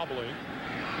away, wobbling,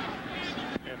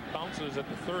 and bounces at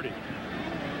the 30.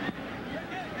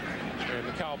 And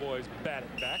the Cowboys bat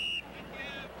it back.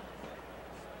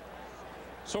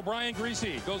 So Brian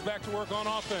Griese goes back to work on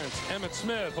offense. Emmitt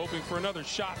Smith hoping for another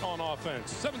shot on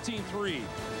offense. 17-3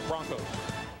 Broncos.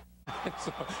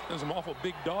 There's some awful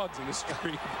big dogs in the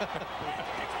street.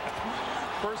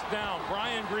 First down,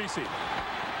 Brian Griese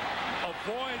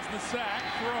avoids the sack,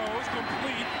 throws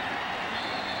complete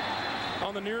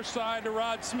on the near side to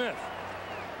Rod Smith.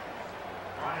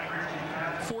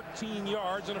 14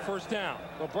 yards and a first down.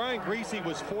 Well, Brian Griese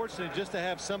was fortunate just to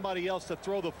have somebody else to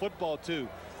throw the football to.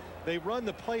 They run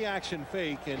the play action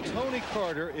fake, and Tony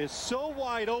Carter is so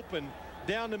wide open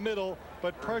down the middle,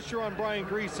 but pressure on Brian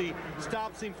Griese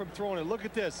stops him from throwing it. Look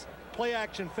at this. Play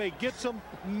action fake gets him.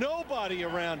 Nobody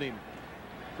around him.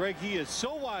 Greg, he is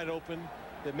so wide open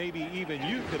that maybe even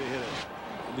you could have hit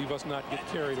it. Leave us not get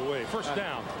carried away. First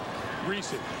down.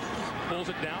 Griese pulls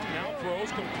it down, now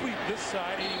throws complete. This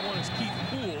side, 81 is Keith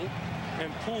Poole,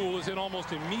 and Poole is hit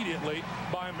almost immediately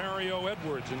by Mario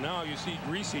Edwards. And now you see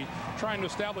Griese trying to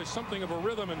establish something of a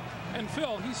rhythm. And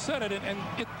Phil, he said it, and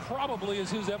it probably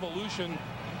is his evolution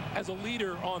as a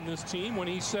leader on this team when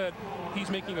he said he's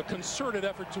making a concerted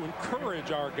effort to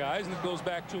encourage our guys, and it goes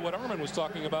back to what Armin was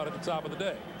talking about at the top of the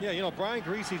day. Yeah, you know, Brian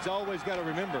Griese's always got to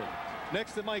remember,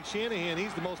 next to Mike Shanahan,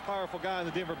 he's the most powerful guy in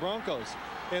the Denver Broncos,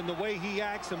 and the way he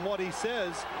acts and what he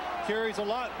says carries a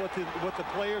lot with the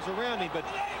players around him. But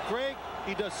Greg,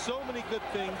 he does so many good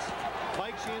things.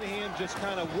 Mike Shanahan just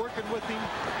kind of working with him.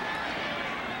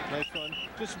 Nice run.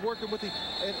 Just working with him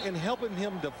and helping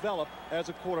him develop as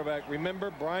a quarterback.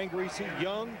 Remember, Brian Griese,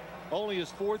 young, only his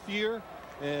 4th year.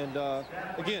 And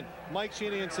again, Mike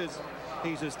Shanahan says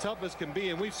he's as tough as can be.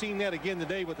 And we've seen that again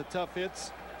today with the tough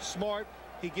hits. Smart.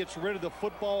 He gets rid of the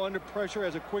football under pressure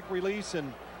as a quick release,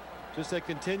 and just a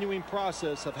continuing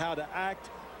process of how to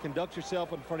act, conduct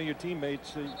yourself in front of your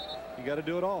teammates. You got to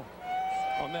do it all.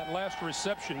 On that last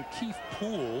reception, Keith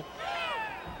Poole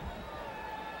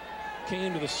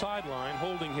came to the sideline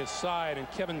holding his side, and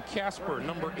Kevin Casper,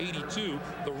 number 82,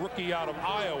 the rookie out of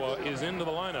Iowa, is into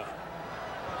the lineup.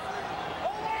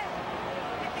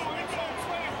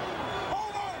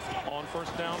 On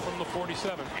first down from the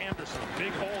 47, Anderson,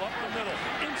 big hole up the middle,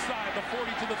 inside the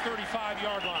 40 to the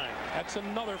 35-yard line. That's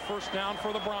another first down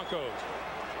for the Broncos.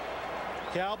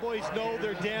 Cowboys know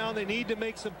they're down. They need to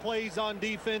make some plays on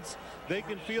defense. They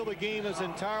can feel the game is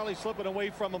entirely slipping away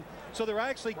from them. So they're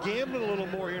actually gambling a little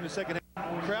more here in the second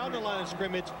half. Crowding the line of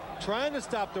scrimmage, trying to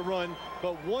stop the run.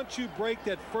 But once you break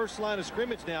that first line of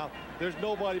scrimmage now, there's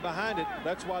nobody behind it.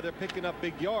 That's why they're picking up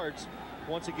big yards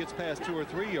once it gets past 2 or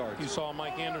 3 yards. You saw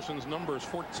Mike Anderson's numbers,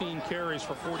 14 carries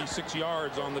for 46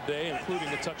 yards on the day, including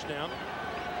a touchdown.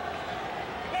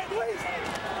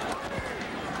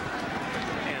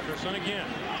 Anderson again,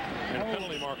 and a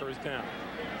penalty marker is down.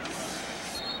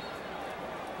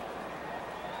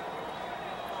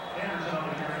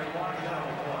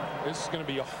 This is going to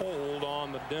be a hold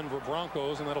on the Denver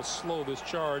Broncos, and that'll slow this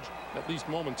charge at least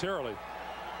momentarily.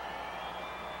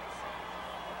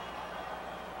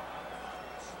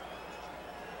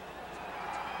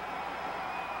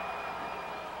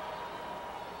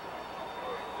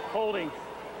 Holding.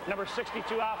 Number 62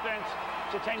 offense.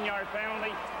 It's a 10-yard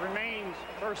penalty. Remains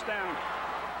first down.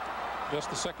 Just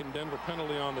the second Denver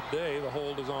penalty on the day. The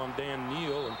hold is on Dan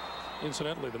Neal. And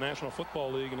incidentally, the National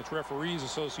Football League and its Referees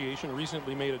Association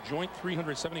recently made a joint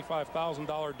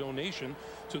 $375,000 donation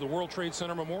to the World Trade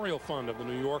Center Memorial Fund of the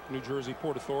New York, New Jersey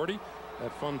Port Authority.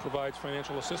 That fund provides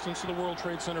financial assistance to the World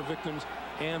Trade Center victims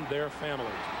and their families.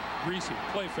 Griese,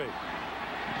 play fake.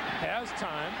 Has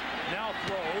time, now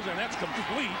throws, and that's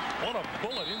complete. What a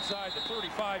bullet inside the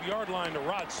 35-yard line to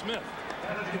Rod Smith.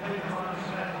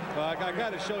 Well, I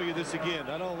got to show you this again.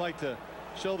 I don't like to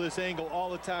show this angle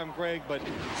all the time, Greg, but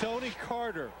Tony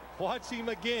Carter, watch him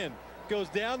again. Goes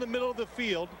down the middle of the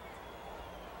field.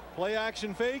 Play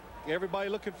action fake. Everybody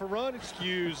looking for run.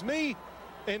 Excuse me.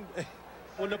 And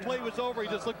when the play was over, he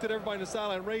just looked at everybody in the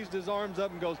sideline, raised his arms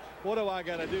up and goes, what do I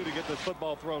got to do to get this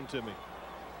football thrown to me?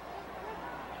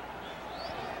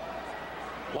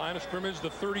 Line of scrimmage, the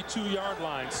 32-yard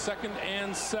line, 2nd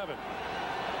and 7.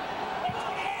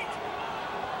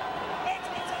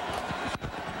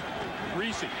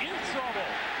 Griese in trouble,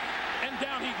 and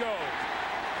down he goes.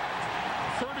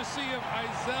 Courtesy of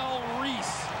Isel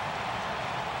Reese.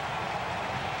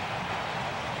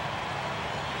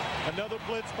 Another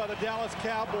blitz by the Dallas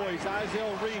Cowboys.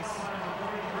 Isel Reese,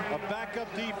 a backup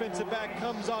defensive back,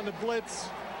 comes on the blitz.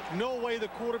 No way the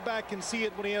quarterback can see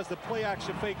it when he has the play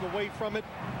action fake away from it.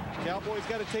 Cowboys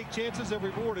got to take chances. They're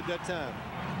rewarded that time.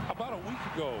 About a week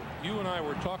ago, you and I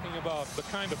were talking about the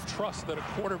kind of trust that a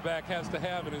quarterback has to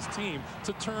have in his team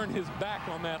to turn his back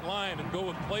on that line and go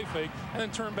with play fake and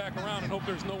then turn back around and hope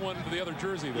there's no one to the other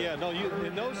jersey there. Yeah, no,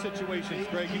 in those situations,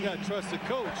 Greg, you got to trust the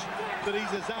coach that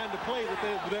he's designed to play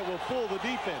that will fool the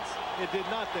defense. It did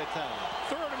not that time.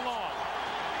 3rd and long.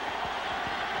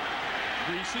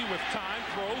 Griese with time,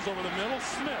 throws over the middle.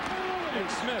 Smith.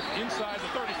 And Smith inside the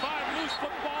 35. Loose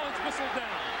football. It's whistled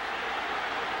down.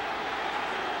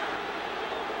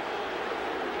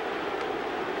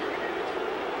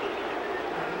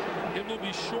 It will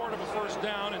be short of a first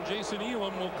down, and Jason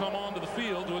Elam will come onto the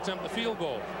field to attempt the field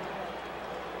goal.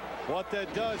 What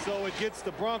that does, though, it gets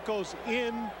the Broncos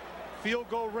in field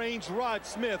goal range. Rod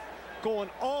Smith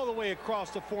going all the way across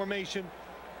the formation.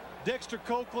 Dexter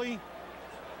Coakley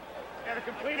Got a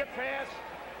completed pass.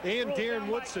 and Darren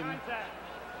Woodson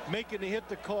making the hit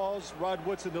to cause Rod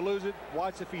Woodson to lose it.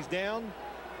 Watch if he's down.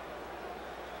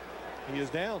 He is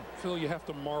down. Phil, you have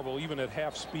to marvel, even at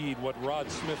half speed, what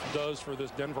Rod Smith does for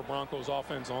this Denver Broncos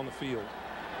offense on the field.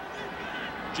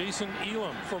 Jason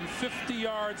Elam from 50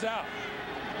 yards out.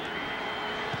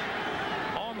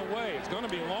 On the way. It's going to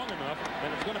be long enough,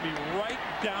 and it's going to be right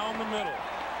down the middle.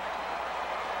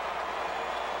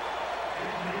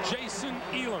 Jason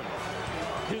Elam,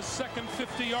 his second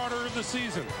 50-yarder of the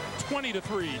season.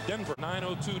 20-3, Denver.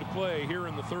 9:02 to play here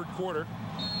in the 3rd quarter.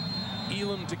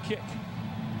 Elam to kick.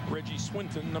 Reggie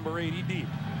Swinton, number 80 deep.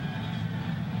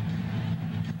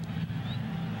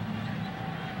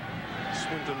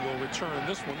 Swinton will return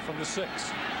this one from the 6. 20.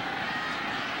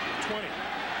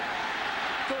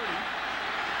 30.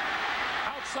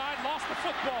 Outside, lost the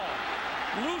football.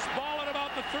 Loose ball at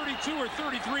about the 32 or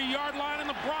 33-yard line, and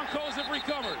the Broncos have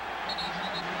recovered.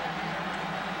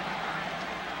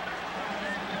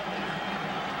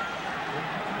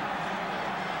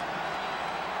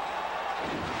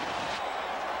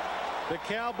 The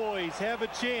Cowboys have a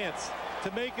chance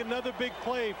to make another big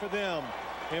play for them.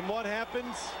 And what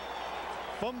happens?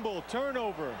 Fumble,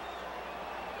 turnover.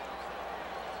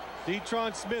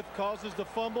 Detron Smith causes the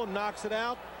fumble, knocks it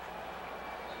out.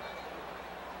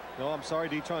 No, I'm sorry,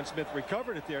 Detron Smith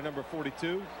recovered it there, number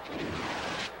 42.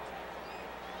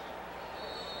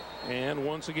 And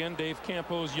once again, Dave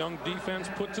Campo's young defense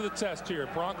put to the test here.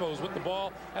 Broncos with the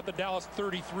ball at the Dallas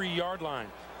 33-yard line.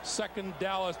 Second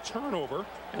Dallas turnover,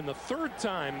 and the 3rd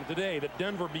time today that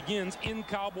Denver begins in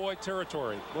Cowboy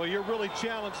territory. Well, you're really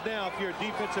challenged now if you're a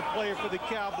defensive player for the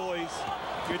Cowboys.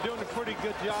 You're doing a pretty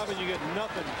good job, and you get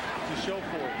nothing to show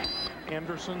for it.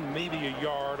 Anderson maybe a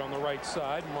yard on the right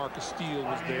side. Marcus Steele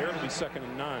was there. It'll be 2nd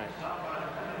and 9.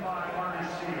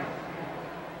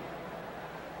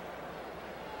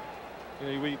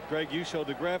 You know, Greg, you showed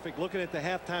the graphic. Looking at the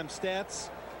halftime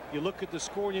stats, you look at the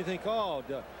score and you think, oh,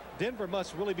 Denver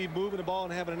must really be moving the ball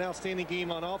and having an outstanding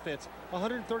game on offense.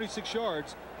 136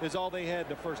 yards is all they had in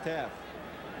the first half.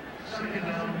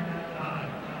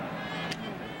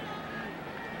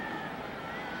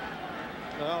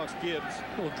 Alex Gibbs.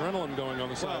 A little adrenaline going on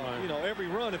the sideline. You know, every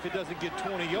run, if it doesn't get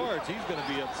 20 yards, he's going to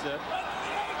be upset.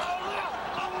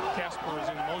 Casper is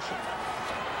in motion.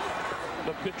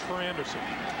 The pitch for Anderson.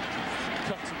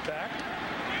 Cuts it back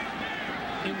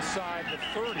inside the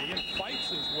 30 and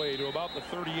fights his way to about the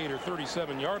 38 or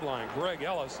 37-yard line. Greg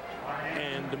Ellis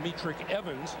and Demetric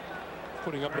Evans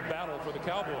putting up the battle for the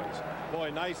Cowboys.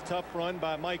 Boy, nice tough run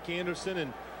by Mike Anderson.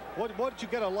 And what you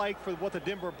got to like for what the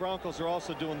Denver Broncos are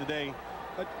also doing today,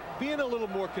 being a little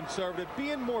more conservative,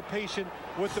 being more patient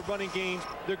with the running games.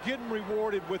 They're getting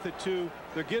rewarded with it too.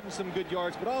 They're getting some good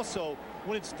yards, but also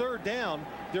when it's 3rd down,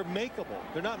 they're makeable.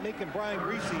 They're not making Brian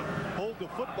Griese hold the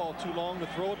football too long to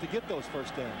throw it to get those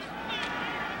first downs.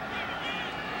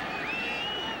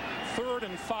 3rd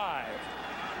and 5.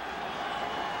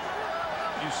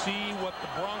 You see what the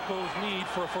Broncos need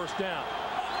for a first down.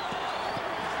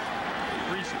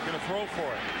 Griese going to throw for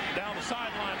it. Down the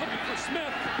sideline, looking for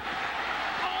Smith.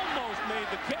 Almost made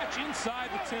the catch inside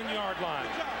the 10-yard line.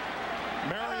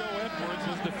 Mario Edwards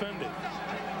was defended.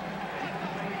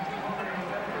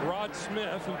 Rod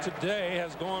Smith, who today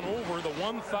has gone over the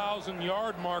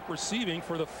 1,000-yard mark receiving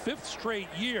for the 5th straight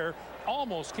year,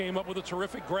 almost came up with a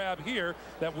terrific grab here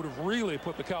that would have really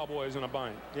put the Cowboys in a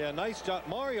bind. Yeah, nice job.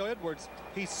 Mario Edwards,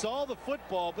 he saw the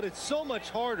football, but it's so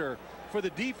much harder for the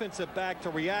defensive back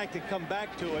to react and come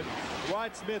back to it.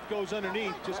 Rod Smith goes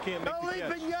underneath, just can't make the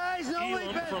catch. Guys,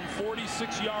 Elam from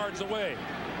 46 yards away.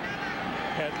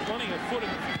 Had plenty of foot in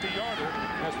the 50-yarder,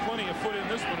 has plenty of foot in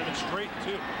this one, and it's straight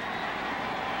too.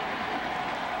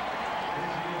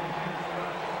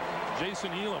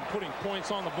 Jason Elam putting points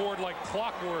on the board like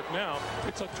clockwork now.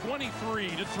 It's a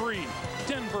 23-3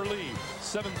 Denver lead.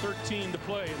 7:13 to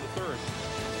play in the 3rd.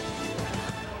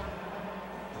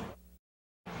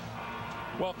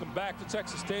 Welcome back to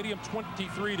Texas Stadium.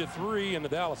 23-3, and the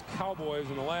Dallas Cowboys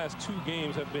in the last 2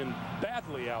 games have been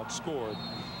badly outscored.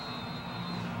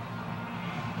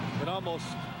 And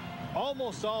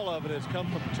almost all of it has come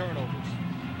from turnovers.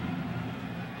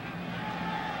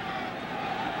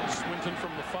 Swinton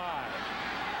from the 5.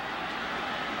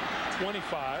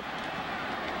 25.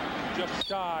 Just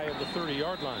shy of the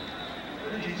 30-yard line.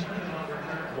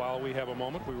 While we have a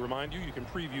moment, we remind you can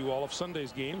preview all of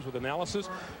Sunday's games with analysis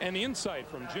and insight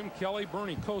from Jim Kelly,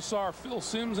 Bernie Kosar, Phil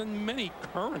Simms, and many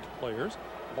current players.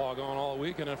 Log on all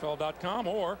week at NFL.com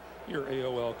or your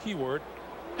AOL keyword,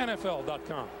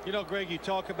 NFL.com. You know, Greg, you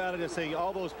talk about it and say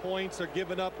all those points are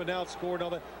given up and outscored and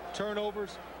all that,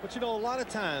 turnovers. But, you know, a lot of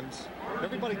times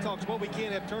everybody talks, well, we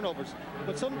can't have turnovers.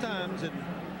 But sometimes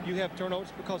you have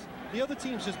turnovers because the other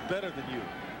team's just better than you.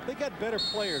 They got better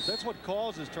players. That's what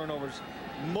causes turnovers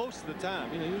most of the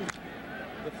time. You know,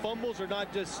 the fumbles are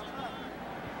not just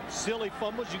silly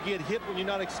fumbles. You get hit when you're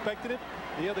not expecting it.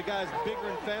 The other guy's bigger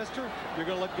and faster. You're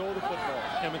going to let go of the football.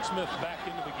 Emmitt Smith back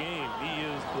into the game. He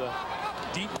is the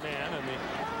deep man in the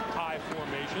I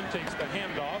formation. Takes the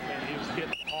handoff and is hit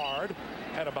hard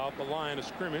at about the line of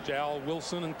scrimmage. Al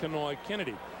Wilson and Kenoy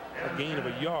Kennedy. A gain of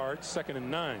a yard. 2nd and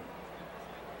 9.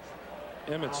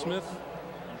 Emmitt Smith.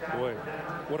 Boy,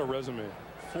 what a resume.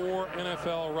 4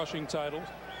 NFL rushing titles,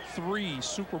 3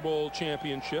 Super Bowl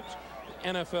championships,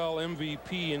 NFL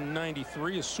MVP in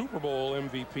 '93, a Super Bowl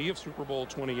MVP of Super Bowl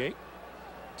 28,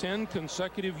 10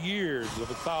 consecutive years of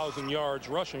 1,000 yards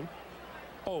rushing,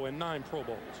 and 9 Pro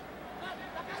Bowls.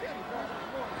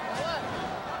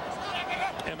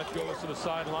 Emmitt goes to the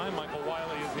sideline. Michael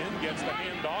Wiley is in, gets the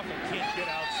handoff and can't get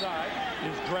outside,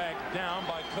 is dragged down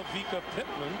by Kavika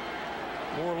Pittman.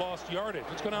 More lost yardage.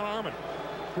 Let's go down to Armin.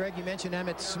 Greg, you mentioned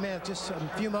Emmitt Smith just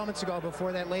a few moments ago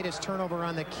before that latest turnover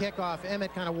on the kickoff.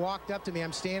 Emmitt kind of walked up to me.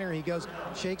 I'm standing here. He goes,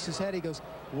 shakes his head. He goes,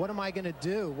 what am I going to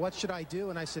do? What should I do?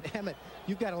 And I said, Emmitt,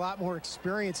 you've got a lot more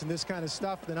experience in this kind of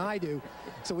stuff than I do.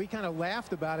 So we kind of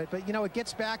laughed about it. But, you know, it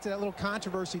gets back to that little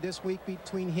controversy this week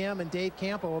between him and Dave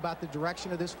Campo about the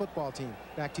direction of this football team.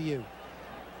 Back to you.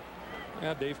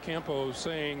 Yeah, Dave Campo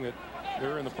saying that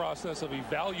they're in the process of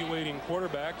evaluating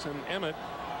quarterbacks, and Emmitt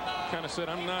kind of said,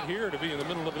 I'm not here to be in the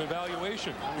middle of an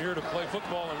evaluation. I'm here to play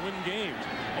football and win games.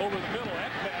 Over the middle,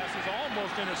 that pass is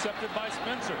almost intercepted by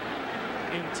Spencer.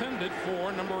 Intended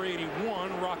for number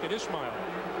 81, Rocket Ismail.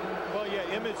 Well, yeah,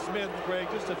 Emmitt Smith, Greg,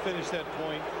 just to finish that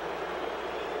point.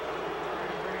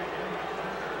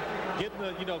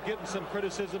 Getting some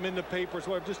criticism in the papers.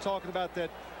 Well, I'm just talking about the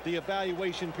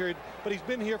evaluation period. But he's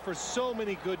been here for so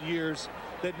many good years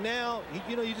that now,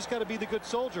 you just got to be the good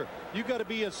soldier. You got to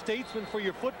be a statesman for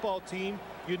your football team.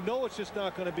 You know it's just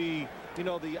not going to be,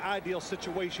 the ideal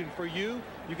situation for you.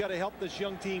 You got to help this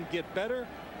young team get better.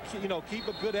 Keep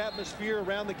a good atmosphere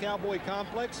around the Cowboy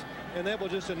complex, and that will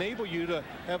just enable you to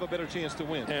have a better chance to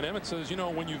win. And Emmitt says,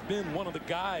 when you've been one of the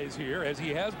guys here, as he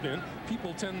has been,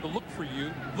 people tend to look to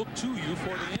you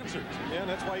for the answers. Yeah, and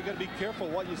that's why you got to be careful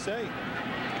what you say.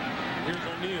 Here's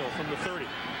O'Neal from the 30.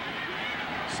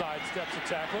 Sidesteps a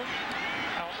tackle,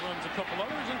 outruns a couple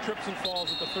others, and trips and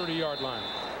falls at the 30-yard line.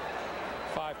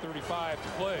 5:35 to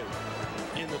play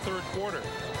in the 3rd quarter.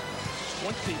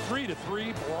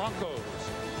 23-3 Broncos.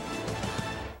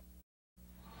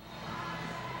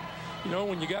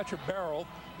 When you got your barrel,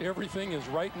 everything is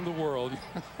right in the world.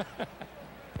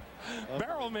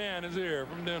 Barrel Man is here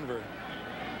from Denver.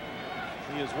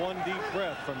 He is one deep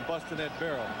breath from busting that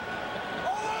barrel.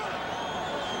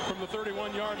 From the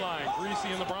 31-yard line, Griese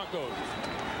and the Broncos.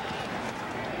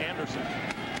 Anderson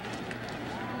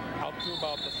out to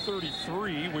about the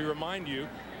 33. We remind you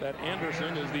that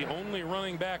Anderson is the only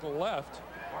running back left.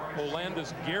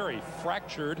 Olandis Gary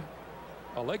fractured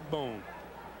a leg bone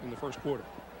in the 1st quarter.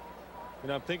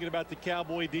 I'm thinking about the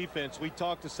Cowboy defense. We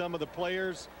talked to some of the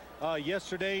players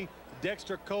yesterday.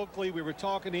 Dexter Coakley, we were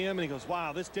talking to him, and he goes,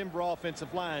 wow, this Denver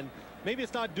offensive line, maybe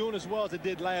it's not doing as well as it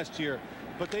did last year,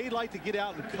 but they like to get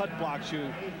out and cut block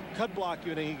you.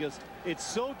 And he goes, it's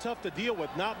so tough to deal with.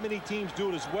 Not many teams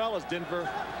do it as well as Denver.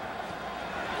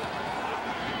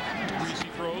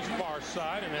 Griese throws far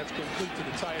side, and that's complete to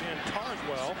the tight end,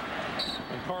 Carswell.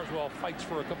 And Carswell fights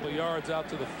for a couple of yards out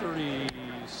to the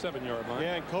 37-yard line.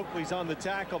 Yeah, and Coakley's on the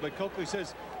tackle, but Coakley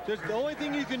says there's the only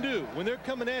thing you can do when they're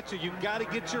coming at you. You've got to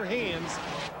get your hands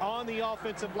on the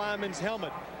offensive lineman's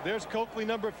helmet. There's Coakley,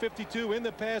 number 52, in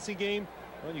the passing game.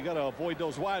 Well, you got to avoid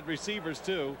those wide receivers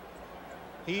too.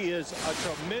 He is a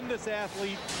tremendous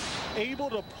athlete, able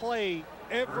to play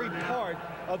every part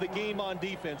of the game on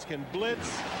defense. Can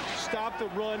blitz, stop the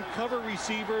run, cover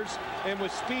receivers, and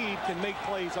with speed can make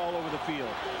plays all over the field.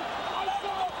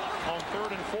 On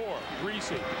 3rd and 4,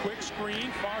 Griese, quick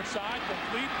screen, far side,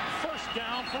 complete. First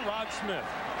down for Rod Smith.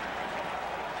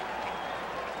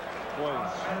 Boy,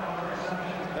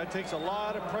 that takes a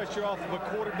lot of pressure off of a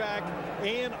quarterback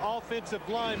and offensive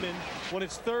lineman when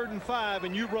it's 3rd and 5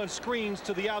 and you run screens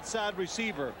to the outside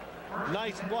receiver.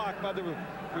 Nice block by the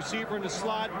receiver in the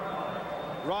slot.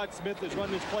 Rod Smith has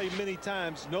run this play many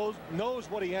times, knows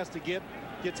what he has to get,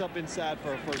 gets up inside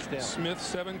for a first down. Smith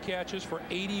 7 catches for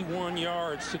 81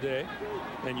 yards today,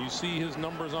 and you see his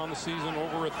numbers on the season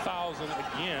over 1,000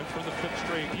 again for the 5th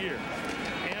straight year.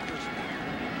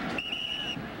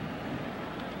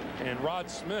 And Rod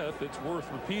Smith, it's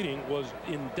worth repeating, was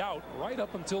in doubt right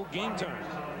up until game time.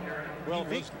 Well, it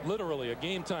was literally a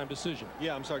game time decision.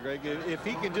 Yeah, I'm sorry, Greg. If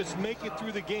he can just make it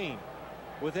through the game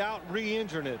without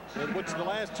re-injuring it, which the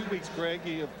last 2 weeks, Greg,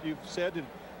 you've said that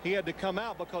he had to come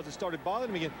out because it started bothering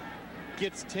him again.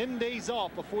 Gets 10 days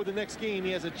off before the next game.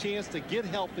 He has a chance to get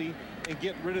healthy and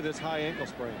get rid of this high ankle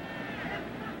sprain.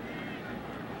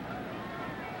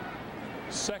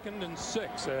 2nd and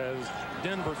 6 as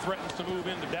Denver threatens to move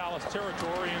into Dallas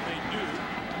territory, and they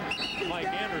do. Mike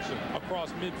Anderson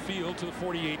across midfield to the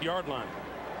 48-yard line.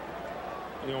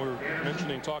 You know, we were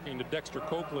mentioning talking to Dexter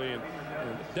Coakley, and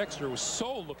Dexter was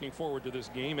so looking forward to this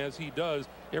game, as he does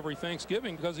every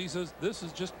Thanksgiving, because he says this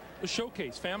is just a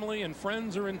showcase. Family and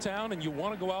friends are in town, and you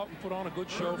want to go out and put on a good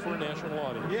show for a national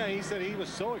audience. Yeah, he said he was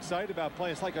so excited about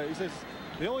playing. It's like he says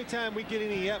the only time we get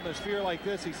any atmosphere like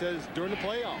this, he says, during the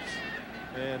playoffs.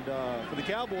 And for the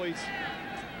Cowboys,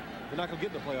 they're not going to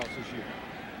get in the playoffs this year.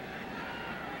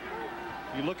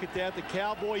 You look at that, the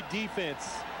Cowboy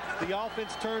defense. The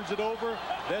offense turns it over.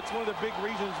 That's one of the big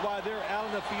reasons why they're out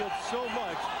on the field so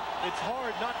much. It's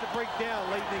hard not to break down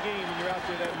late in the game when you're out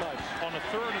there that much. On a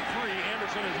 3rd and 3,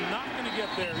 Anderson is not going to get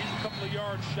there. He's a couple of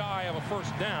yards shy of a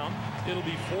first down. It'll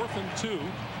be 4th and 2,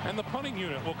 and the punting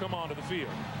unit will come onto the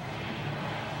field.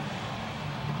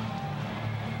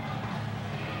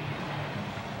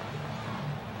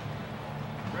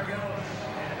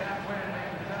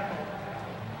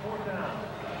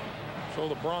 So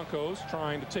the Broncos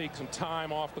trying to take some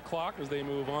time off the clock as they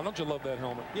move on. Don't you love that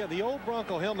helmet? Yeah, the old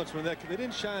Bronco helmets were they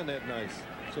didn't shine that nice.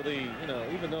 So they, you know,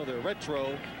 even though they're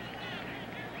retro,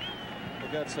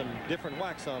 they got some different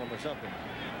wax on them or something.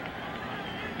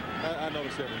 I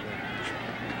noticed everything.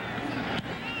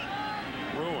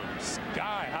 Ruin,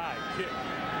 sky-high kick.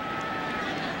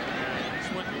 And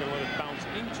Swinton going to let it bounce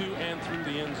into and through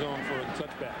the end zone for a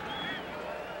touchback.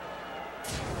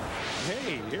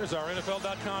 Hey, here's our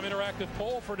NFL.com interactive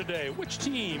poll for today. Which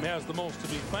team has the most to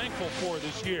be thankful for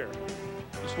this year?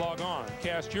 Just log on,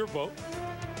 cast your vote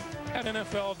at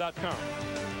NFL.com.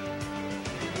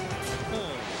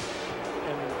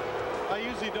 And I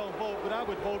usually don't vote, but I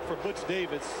would vote for Butch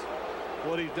Davis,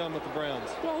 what he's done with the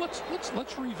Browns. Well,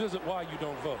 let's revisit why you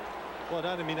don't vote. Well,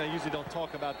 I mean, I usually don't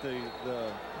talk about the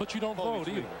But you don't vote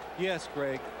either. Yes,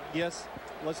 Greg. Yes.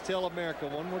 Let's tell America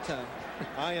one more time.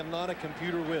 I am not a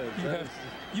computer whiz.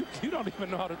 You don't even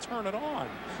know how to turn it on.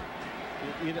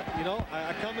 You know,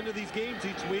 I come into these games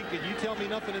each week, and you tell me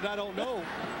nothing that I don't know.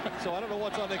 So I don't know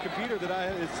what's on that computer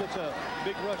that it's such a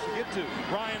big rush to get to.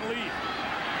 Ryan Leaf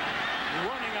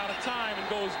running out of time and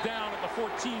goes down at the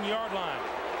 14-yard line.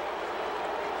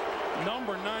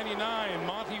 Number 99,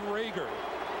 Monty Rager,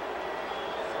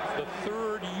 the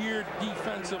 3rd-year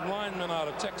defensive lineman out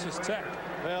of Texas Tech.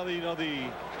 Well, you know, the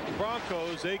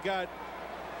Broncos, they get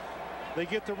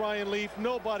to Ryan Leaf.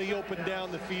 Nobody opened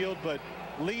down the field, but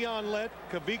Leon Lett,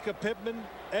 Kavika Pittman,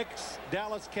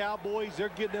 ex-Dallas Cowboys, they're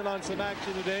getting in on some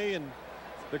action today, and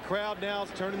the crowd now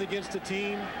is turning against the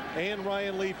team and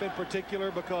Ryan Leaf in particular,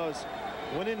 because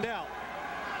when in doubt,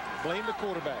 blame the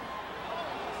quarterback.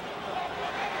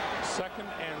 2nd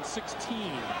and 16.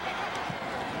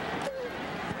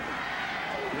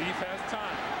 Leaf has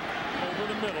time.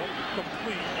 Over the middle,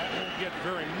 complete. That won't get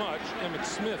very much. Emmitt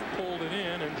Smith pulled it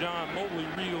in, and John Mobley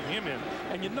reeled him in.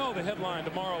 And you know the headline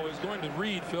tomorrow is going to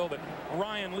read, Phil, that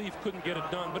Ryan Leaf couldn't get it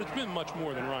done, but it's been much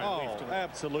more than Ryan Leaf today.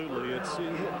 Absolutely.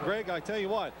 Greg, I tell you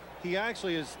what, he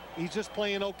actually is. He's just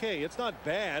playing okay. It's not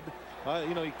bad.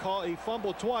 You know, he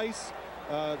fumbled twice,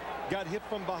 got hit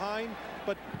from behind.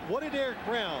 But what did Eric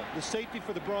Brown, the safety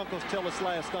for the Broncos, tell us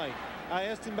last night? I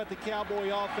asked him about the Cowboy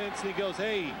offense, and he goes,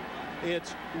 hey,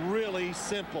 it's really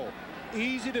simple,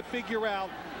 easy to figure out.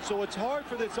 So it's hard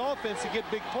for this offense to get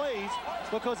big plays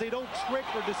because they don't trick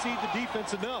or deceive the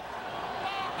defense enough.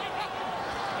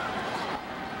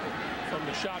 From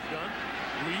the shotgun,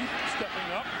 Leaf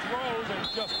stepping up, throws, and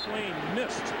just plain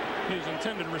missed his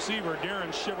intended receiver,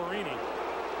 Darren Shiverini.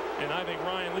 And I think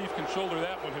Ryan Leaf can shoulder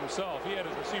that one himself. He had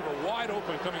his receiver wide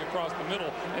open coming across the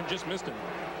middle and just missed him.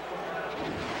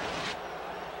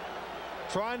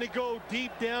 Trying to go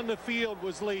deep down the field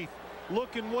was Leaf.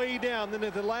 Looking way down. Then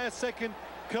at the last second,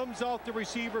 comes off the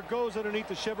receiver, goes underneath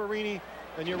the Cheverini.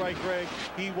 And you're right, Greg.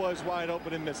 He was wide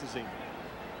open and misses him.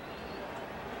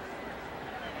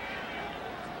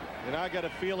 And I got a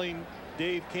feeling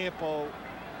Dave Campo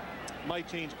might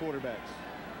change quarterbacks.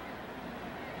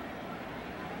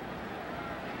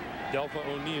 Delta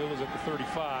O'Neal is at the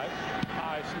 35.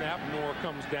 High snap. Noor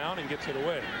comes down and gets it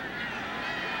away.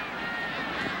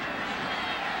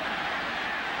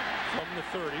 From the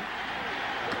 30. A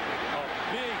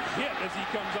big hit as he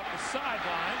comes up the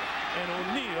sideline. And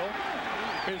O'Neal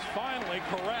is finally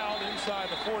corralled inside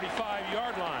the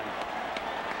 45-yard line.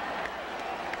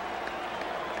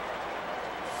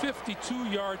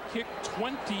 52-yard kick,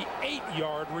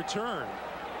 28-yard return.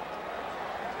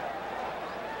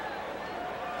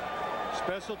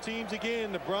 Special teams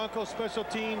again. The Broncos special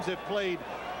teams have played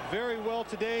very well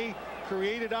today,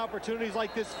 created opportunities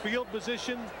like this field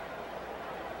position.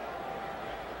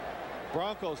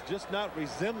 Broncos just not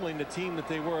resembling the team that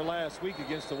they were last week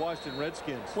against the Washington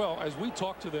Redskins. Well, as we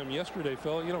talked to them yesterday,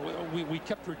 Phil, you know, we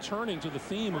kept returning to the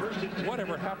theme of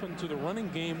whatever happened to the running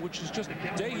game, which is just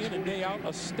day in and day out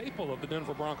a staple of the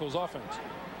Denver Broncos offense.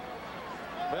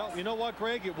 Well, you know what,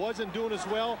 Greg? It wasn't doing as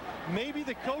well. Maybe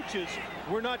the coaches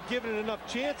were not giving it enough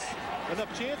chances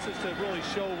to really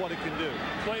show what it can do.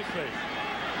 Play fake.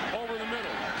 Over the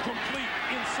middle. Complete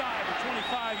inside the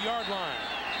 25-yard line.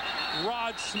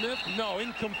 Rod Smith, no,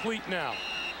 incomplete now.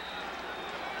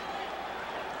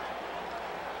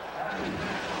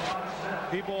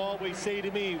 People always say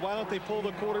to me, why don't they pull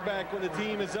the quarterback when the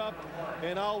team is up?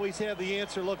 And I always have the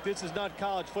answer, look, this is not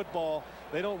college football.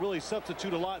 They don't really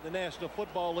substitute a lot in the National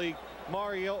Football League.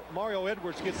 Mario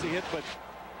Edwards gets the hit, but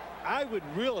I would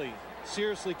really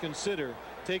seriously consider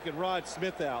taking Rod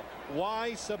Smith out.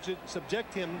 Why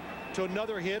subject him to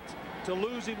another hit, to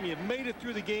lose him? You've made it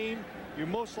through the game. You're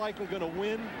most likely going to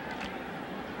win.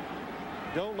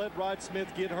 Don't let Rod Smith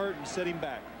get hurt and set him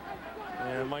back.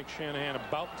 And Mike Shanahan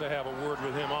about to have a word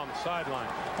with him on the sideline.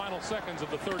 Final seconds of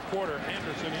the third quarter.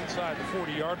 Anderson inside the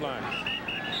 40-yard line.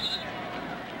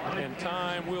 And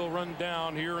time will run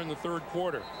down here in the third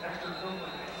quarter.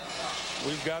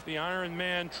 We've got the Iron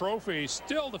Man trophy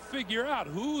still to figure out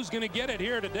who's going to get it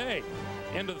here today.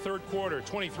 End of the third quarter,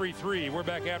 23-3. We're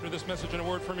back after this message and a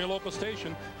word from your local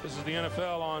station. This is the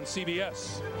NFL on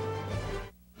CBS.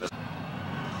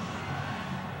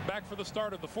 Back for the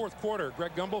start of the fourth quarter.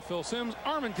 Greg Gumbel, Phil Simms,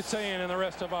 Armin Katayan, and the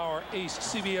rest of our ace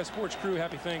CBS Sports crew.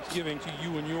 Happy Thanksgiving to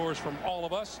you and yours from all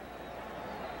of us.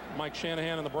 Mike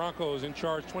Shanahan and the Broncos in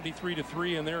charge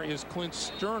 23-3, and there is Clint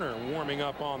Sterner warming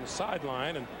up on the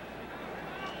sideline. And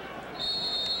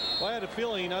well, I had a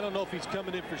feeling, I don't know if he's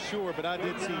coming in for sure, but I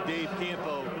did see Dave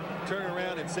Campo turn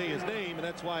around and say his name, and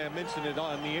that's why I mentioned it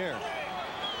on the air.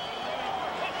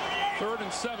 3rd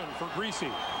and 7 for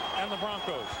Griese and the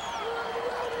Broncos.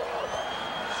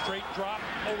 Straight drop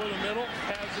over the middle,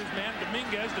 has his man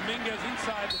Dominguez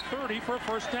inside the 30 for a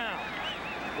first down.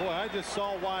 Boy, I just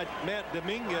saw why Matt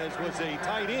Dominguez was a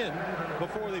tight end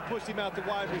before they pushed him out to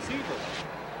wide receiver.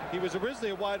 He was originally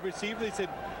a wide receiver. They said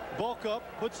bulk up,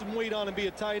 put some weight on and be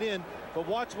a tight end. But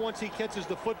watch, once he catches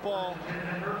the football,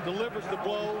 delivers the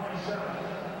blow,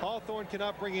 Hawthorne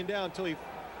cannot bring him down until he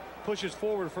pushes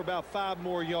forward for about 5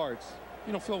 more yards.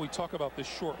 You know, Phil, we talk about this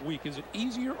short week. Is it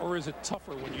easier or is it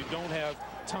tougher when you don't have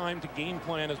time to game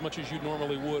plan as much as you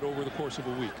normally would over the course of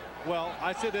a week? Well,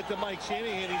 I said that to Mike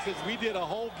Shanahan. He says we did a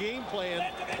whole game plan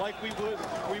like we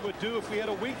would do if we had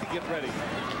a week to get ready.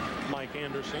 Mike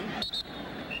Anderson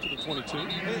to the 22.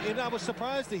 And I was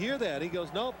surprised to hear that. He goes,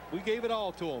 nope, we gave it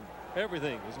all to him.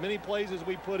 Everything. As many plays as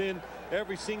we put in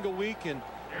every single week. And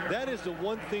that is the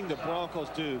one thing the Broncos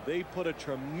do. They put a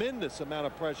tremendous amount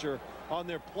of pressure on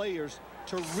their players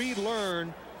to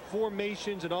relearn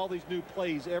formations and all these new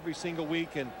plays every single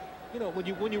week. And, you know,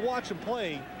 when you watch them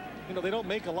play, you know, they don't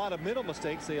make a lot of mental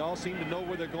mistakes. They all seem to know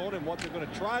where they're going and what they're going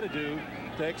to try to do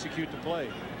to execute the play.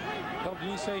 Well,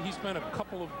 did he say he spent a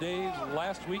couple of days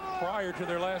last week prior to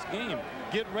their last game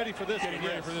getting ready for this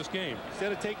game?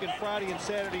 Instead of taking Friday and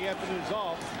Saturday afternoons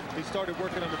off, he started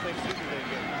working on the Thanksgiving Day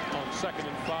game. On 2nd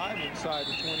and 5 inside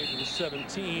the 20 to the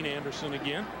 17, Anderson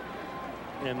again.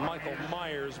 And Michael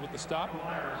Myers with the stop.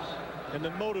 And the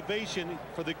motivation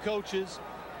for the coaches,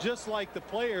 just like the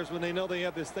players when they know they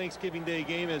have this Thanksgiving Day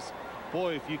game, is,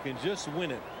 boy, if you can just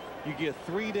win it, you get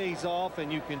 3 days off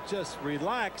and you can just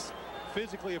relax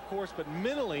physically, of course, but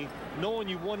mentally, knowing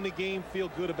you won the game, feel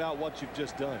good about what you've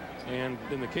just done. And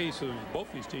in the case of both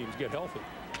these teams, get healthy.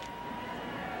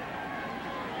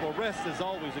 Well, rest is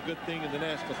always a good thing in the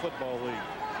National Football League.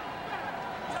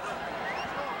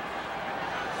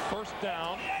 First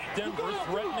down Denver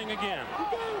threatening again.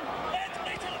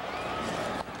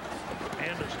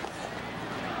 Anderson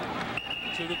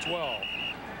to the 12.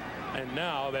 And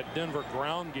now that Denver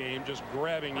ground game just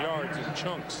grabbing yards in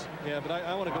chunks. Yeah, but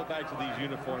I want to go back to these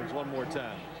uniforms one more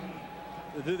time.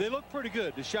 They look pretty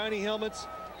good, the shiny helmets,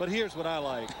 but here's what I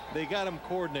like. They got them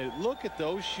coordinated. Look at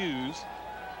those shoes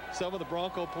some of the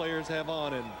Bronco players have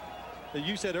on, and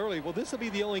you said earlier, well, this will be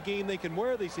the only game they can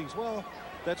wear these things. Well,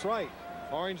 that's right.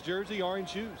 Orange jersey, orange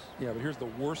shoes. Yeah, but here's the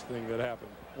worst thing that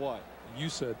happened. What? You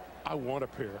said, I want a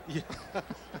pair. Yeah.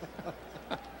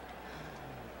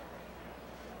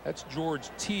 That's George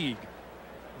Teague,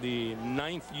 the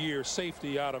 9th-year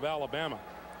safety out of Alabama.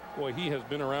 Boy, he has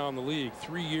been around the league.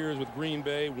 3 years with Green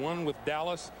Bay, 1 with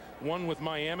Dallas, 1 with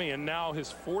Miami, and now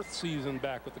his 4th season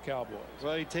back with the Cowboys.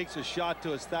 Well, he takes a shot to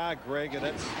his thigh, Greg, and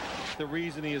that's the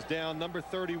reason he is down. Number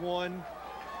 31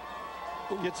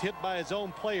 gets hit by his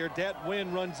own player. Dat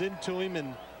Wynn runs into him,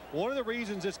 and one of the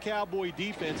reasons this Cowboy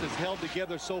defense has held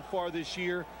together so far this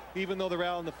year, even though they're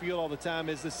out on the field all the time,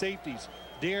 is the safeties.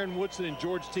 Darren Woodson and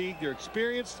George Teague, they're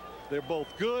experienced, they're both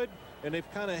good, and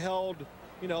they've kind of held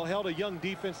a young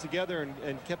defense together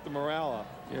and kept the morale up.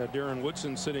 Yeah, Darren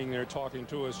Woodson sitting there talking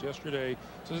to us yesterday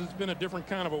says it's been a different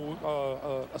kind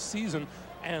of a season,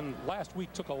 and last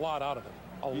week took a lot out of it.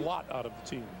 A lot out of the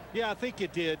team. Yeah, I think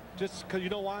it did. Just because, you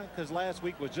know why? Because last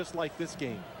week was just like this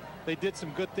game. They did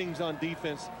some good things on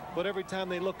defense, but every time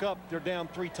they look up, they're down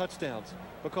 3 touchdowns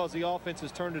because the offense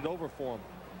has turned it over for them.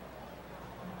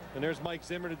 And there's Mike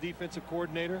Zimmer, the defensive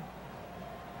coordinator.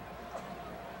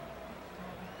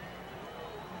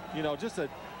 You know, just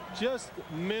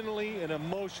mentally and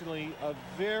emotionally a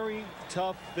very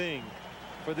tough thing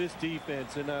for this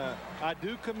defense. And I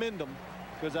do commend them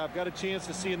because I've got a chance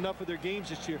to see enough of their games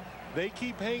this year. They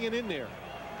keep hanging in there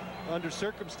under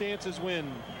circumstances when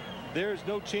there's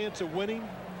no chance of winning.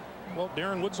 Well,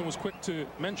 Darren Woodson was quick to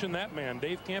mention that man,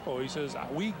 Dave Campo. He says, I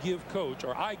give Coach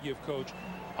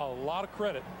a lot of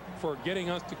credit for getting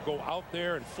us to go out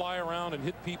there and fly around and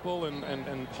hit people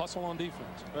and hustle on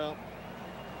defense. Well,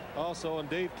 also, and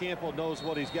Dave Campo knows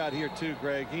what he's got here too,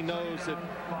 Greg. He knows that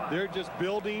they're just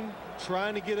building,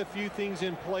 trying to get a few things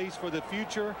in place for the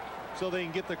future so they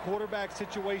can get the quarterback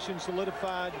situation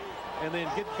solidified and then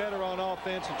get better on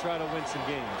offense and try to win some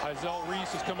games. Izell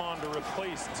Reese has come on to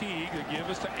replace Teague. To give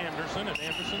us to Anderson, and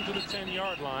Anderson to the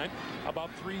 10-yard line, about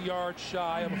 3 yards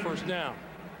shy of a first down.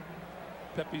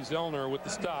 Pepe Zellner with the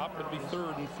stop. It'll be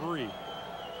 3rd and 3.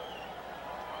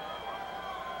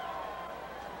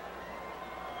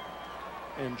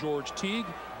 And George Teague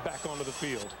back onto the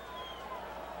field.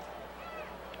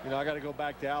 You know, I got to go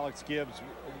back to Alex Gibbs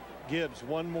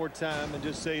one more time and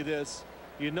just say this.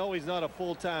 You know he's not a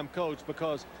full-time coach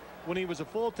because when he was a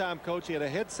full-time coach, he had a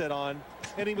headset on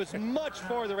and he was much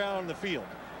farther out on the field.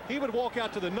 He would walk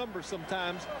out to the numbers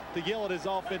sometimes to yell at his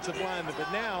offensive lineman,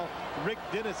 but now Rick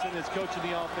Dennison is coaching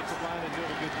the offensive line and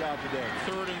doing a good job today.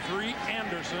 3rd and 3,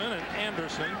 Anderson, and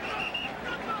Anderson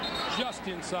just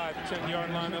inside the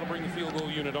 10-yard line. That'll bring the field goal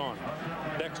unit on.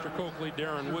 Dexter Coakley,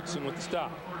 Darren Woodson with the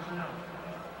stop.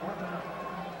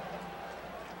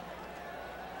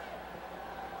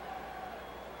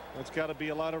 It's got to be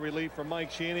a lot of relief for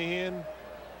Mike Shanahan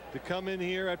to come in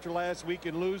here after last week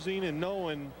and losing and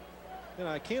knowing, you know,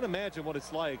 I can't imagine what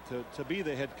it's like to be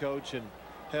the head coach and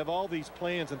have all these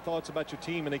plans and thoughts about your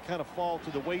team and they kind of fall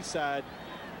to the wayside.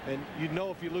 And you know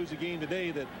if you lose a game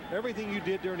today that everything you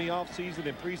did during the offseason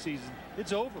and preseason,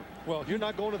 it's over. Well, you're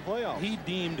not going to the playoffs. He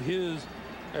deemed his,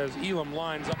 as Elam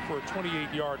lines up for a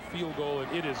 28-yard field goal,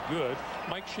 and it is good.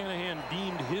 Mike Shanahan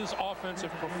deemed his offensive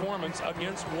performance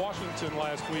against Washington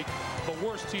last week the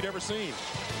worst he'd ever seen.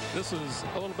 This is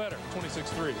a little better,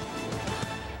 26-3.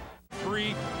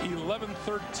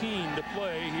 11:13 to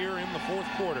play here in the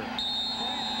 4th quarter.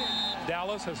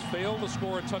 Dallas has failed to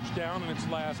score a touchdown in its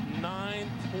last 9+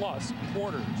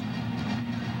 quarters.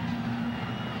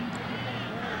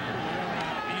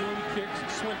 Elam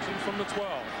kicks Swinton from the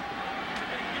 12.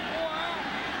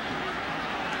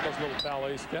 Does a little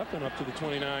ballet step and up to the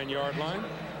 29-yard line.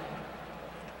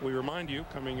 We remind you,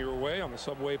 coming your way on the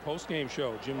Subway postgame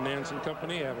show, Jim Nantz and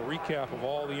company have a recap of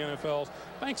all the NFL's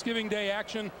Thanksgiving Day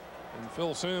action, and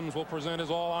Phil Simms will present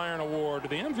his All-Iron Award to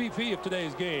the MVP of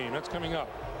today's game. That's coming up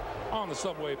on the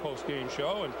Subway postgame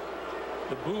show, and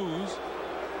the boos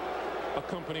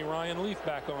accompany Ryan Leaf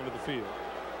back onto the field.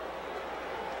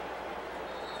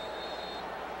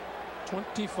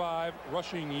 25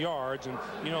 rushing yards, and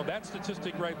you know that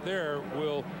statistic right there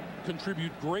will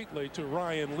contribute greatly to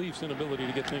Ryan Leaf's inability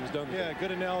to get things done. Yeah,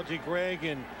 good analogy, Greg.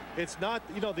 And it's not,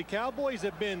 you know, the Cowboys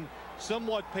have been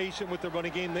somewhat patient with the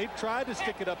running game. They've tried to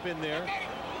stick it up in there.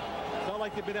 It's not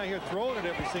like they've been out here throwing it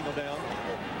every single down.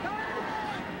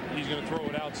 He's going to throw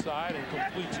it outside and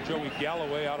completes Joey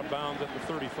Galloway out of bounds at the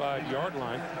 35-yard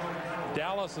line.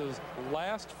 Dallas's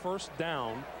last first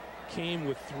down came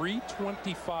with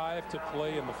 3:25 to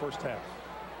play in the first half.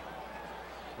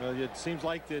 Well, it seems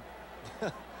like that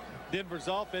Denver's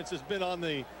offense has been on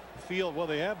the field. Well,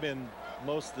 they have been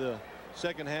most of the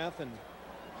second half, and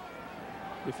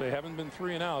if they haven't been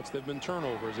 3 and outs, they've been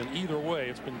turnovers, and either way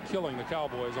it's been killing the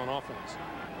Cowboys on offense.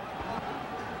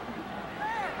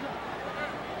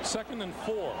 2nd and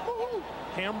 4.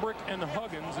 Hambrick and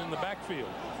Huggins in the backfield.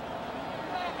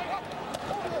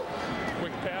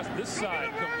 Quick pass this side,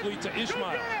 complete to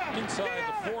Ishmael inside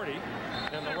the 40,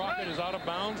 and the Rocket is out of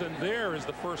bounds, and there is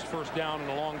the first down in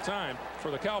a long time for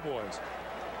the Cowboys.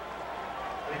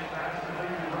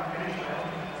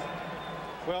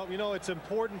 Well, you know, it's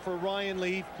important for Ryan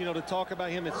Leaf, you know, to talk about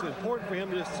him. It's important for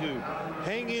him just to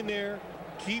hang in there,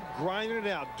 keep grinding it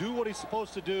out, do what he's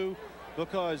supposed to do,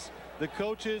 because the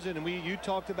coaches, and you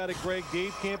talked about it, Greg,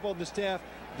 Dave Campbell and the staff,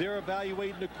 they're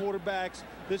evaluating the quarterbacks.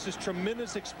 This is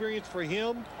tremendous experience for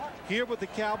him here with the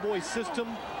Cowboys system,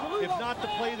 if not to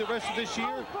play the rest of this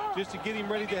year, just to get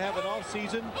him ready to have an off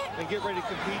season and get ready to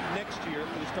compete next year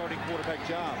for the starting quarterback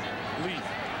job. Leaf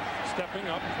stepping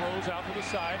up, throws out to the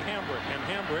side, Hambrick, and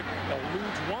Hambrick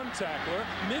eludes one tackler,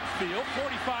 midfield,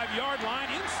 45-yard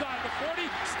line, inside the 40,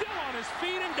 still on his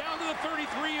feet and down to the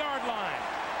 33-yard line.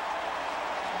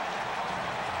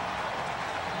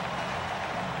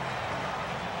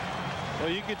 Well,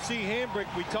 you can see Hambrick.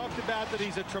 We talked about that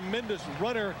he's a tremendous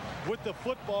runner with the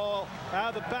football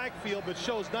out of the backfield, but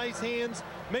shows nice hands,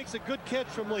 makes a good catch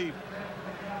from Leaf.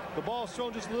 The ball's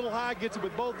thrown just a little high, gets it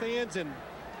with both hands, and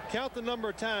count the number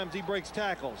of times he breaks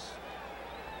tackles.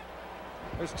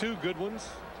 There's 2 good ones.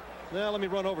 Now let me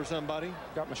run over somebody.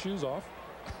 Got my shoes off.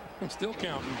 I'm still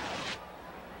counting.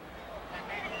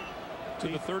 To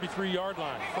the 33-yard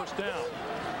line, first down.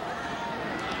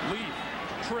 Leaf,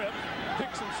 trip,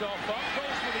 picks himself up,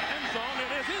 goes for the end zone.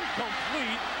 It is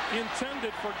incomplete,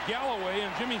 intended for Galloway,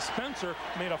 and Jimmy Spencer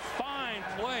made a fine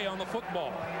play on the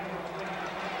football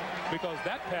because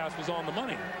that pass was on the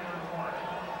money.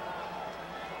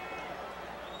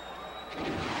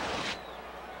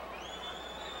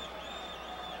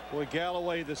 Boy,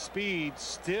 Galloway, the speed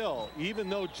still, even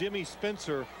though Jimmy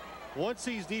Spencer, once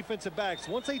these defensive backs,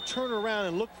 once they turn around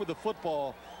and look for the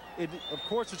football, of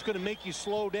course, it's going to make you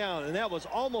slow down, and that was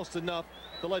almost enough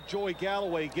to let Joey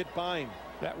Galloway get by him.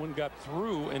 That one got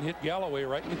through and hit Galloway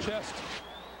right in the chest.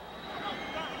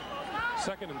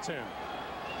 2nd and 10.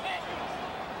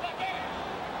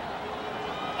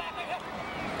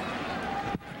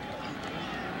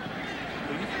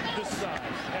 This side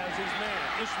has his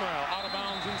man, Ishmael, out of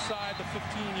bounds inside the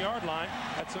 15-yard line.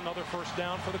 That's another first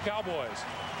down for the Cowboys.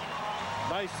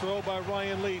 Nice throw by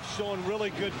Ryan Leaf, showing really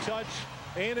good touch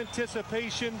and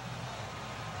anticipation.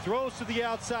 Throws to the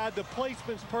outside. The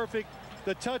placement's perfect.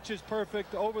 The touch is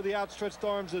perfect over the outstretched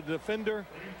arms of the defender.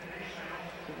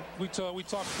 We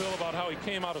talked, Phil, about how he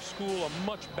came out of school a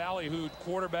much ballyhooed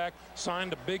quarterback,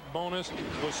 signed a big bonus,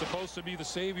 was supposed to be the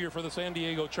savior for the San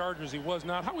Diego Chargers. He was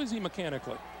not. How is he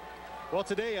mechanically? Well,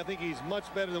 today I think he's much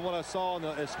better than what I saw,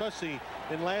 especially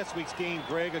in last week's game,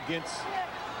 Greg, against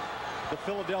the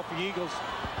Philadelphia Eagles.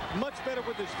 Much better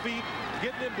with his feet,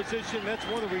 getting in position. That's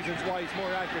one of the reasons why he's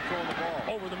more active throwing the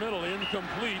ball. Over the middle,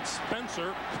 incomplete.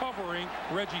 Spencer covering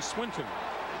Reggie Swinton.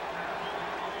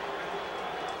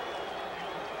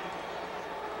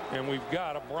 And we've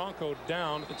got a Bronco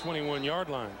down at the 21-yard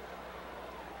line.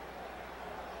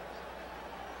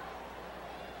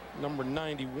 Number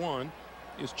 91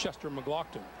 is Chester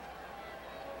McLaughlin.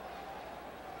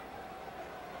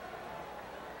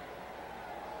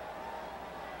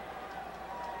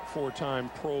 Four-time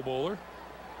Pro Bowler,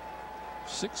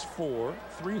 6'4",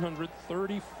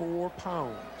 334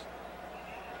 pounds.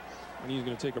 And he's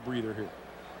going to take a breather here.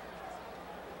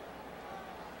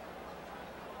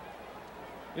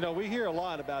 You know, we hear a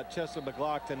lot about Chester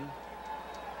McLaughlin.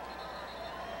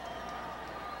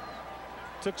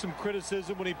 Took some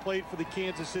criticism when he played for the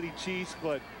Kansas City Chiefs,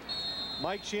 but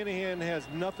Mike Shanahan has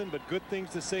nothing but good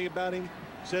things to say about him.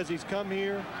 Says he's come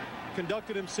here,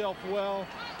 conducted himself well,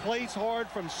 plays hard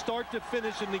from start to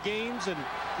finish in the games, and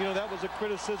you know that was a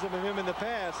criticism of him in the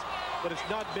past, but it's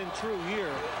not been true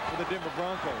here for the Denver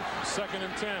Broncos. 2nd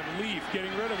and 10. Leaf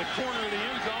getting rid of the corner of the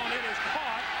end zone. It is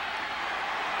caught.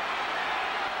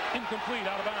 Incomplete,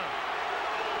 out of bounds.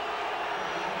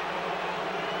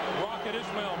 Rocket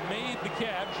Ishmael made the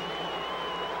catch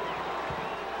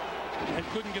and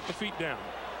couldn't get the feet down.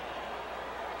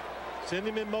 Send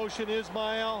him in motion,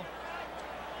 Ismail.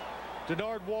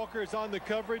 Denard Walker is on the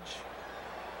coverage.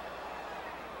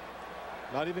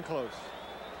 Not even close.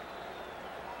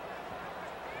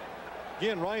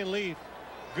 Again, Ryan Leaf,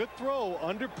 good throw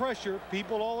under pressure,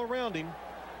 people all around him.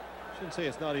 Shouldn't say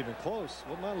it's not even close.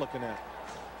 What am I looking at?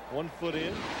 1 foot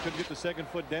in, couldn't get the 2nd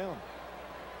foot down.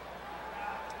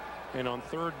 And on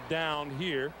 3rd down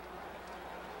here,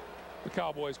 the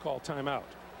Cowboys call timeout.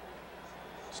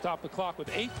 Stop the clock with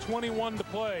 8:21 to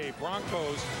play.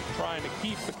 Broncos trying to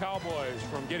keep the Cowboys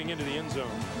from getting into the end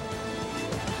zone.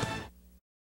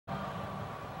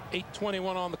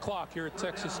 8:21 on the clock here at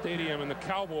Texas Stadium, and the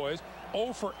Cowboys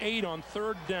 0 for 8 on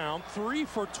 3rd down, 3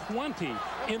 for 20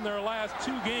 in their last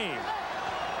 2 games.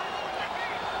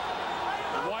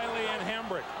 Wiley and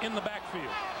Hambrick in the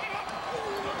backfield.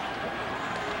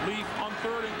 Leaf on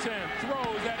 3rd and 10.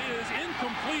 Throws, that is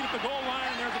incomplete at the goal line,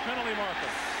 and there's a penalty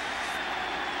marker.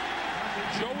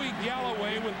 Joey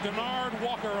Galloway with Denard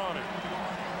Walker on it.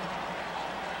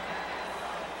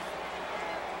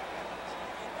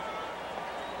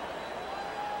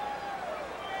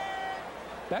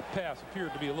 That pass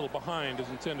appeared to be a little behind his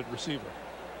intended receiver.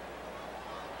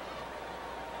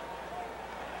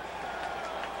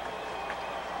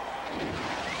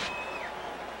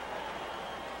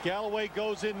 Galloway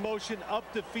goes in motion up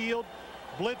the field.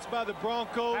 Blitz by the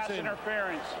Broncos. Pass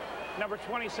interference. Number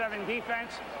 27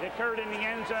 defense. It occurred in the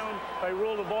end zone. By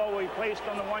rule, the ball will be placed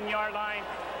on the 1-yard line.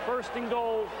 1st and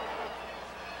goal.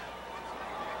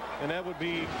 And that would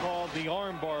be called the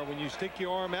arm bar. When you stick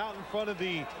your arm out in front of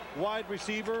the wide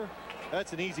receiver,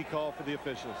 that's an easy call for the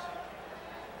officials.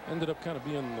 Ended up kind of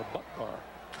being the butt bar.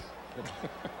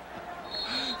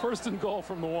 1st and goal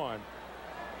from the 1.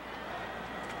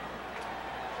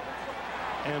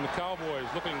 And the Cowboys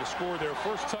looking to score their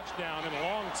first touchdown in a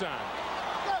long time.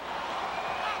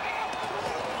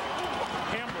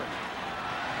 Hambrick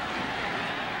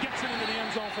gets it into the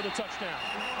end zone for the touchdown.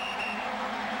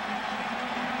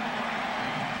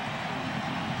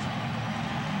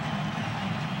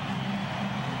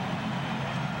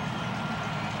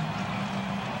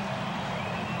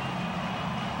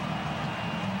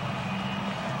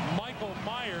 Michael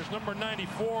Myers, number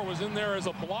 94, was in there as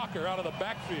a blocker out of the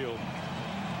backfield.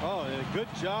 Oh, and a good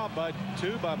job by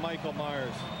Michael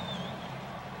Myers.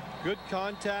 Good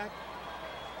contact.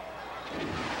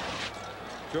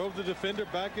 Drove the defender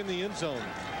back in the end zone.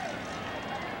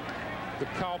 The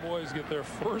Cowboys get their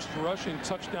first rushing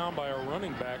touchdown by a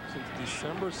running back since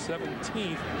December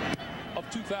 17th of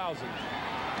 2000.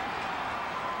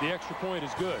 The extra point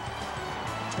is good.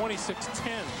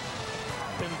 26-10,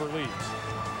 Denver leads.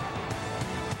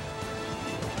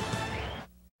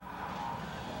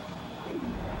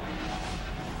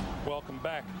 Welcome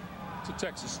back to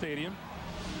Texas Stadium.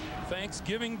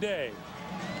 Thanksgiving Day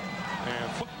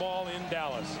and football in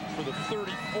Dallas for the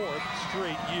 34th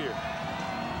straight year.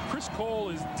 Chris Cole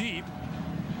is deep,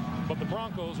 but the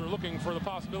Broncos are looking for the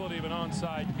possibility of an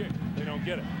onside kick. They don't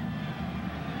get it.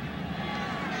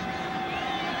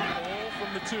 Cole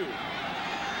from the 2.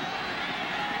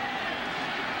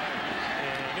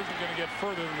 And isn't going to get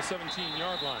further than the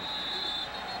 17-yard line.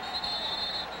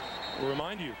 We'll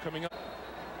remind you, coming up,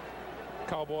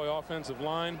 Cowboy offensive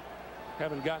line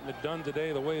haven't gotten it done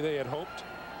today the way they had hoped.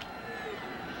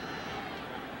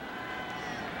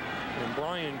 And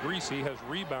Brian Griese has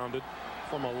rebounded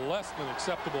from a less than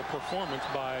acceptable performance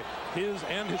by his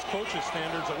and his coach's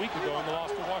standards a week ago in the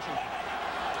loss to Washington.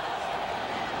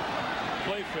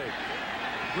 Play fake.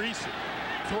 Griese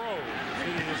throws.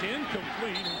 It is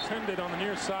incomplete, intended on the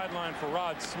near sideline for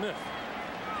Rod Smith.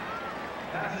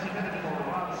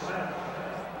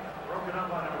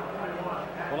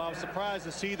 Well, I was surprised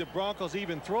to see the Broncos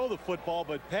even throw the football,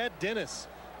 but Pat Dennis,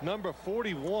 number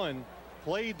 41,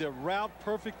 played the route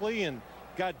perfectly and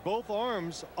got both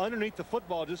arms underneath the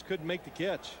football, just couldn't make the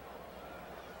catch.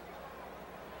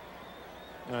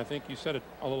 And I think you said it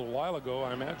a little while ago.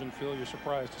 I imagine, Phil, you're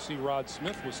surprised to see Rod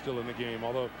Smith was still in the game,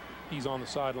 although he's on the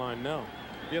sideline now.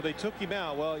 Yeah, they took him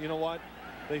out. Well, you know what?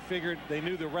 They figured, they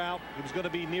knew the route. He was going to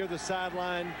be near the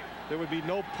sideline. There would be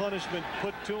no punishment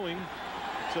put to him,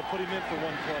 so put him in for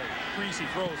one play. Griese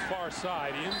throws far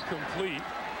side, incomplete.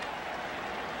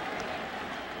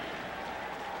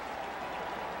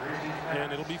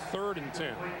 And it'll be 3rd and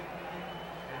 10.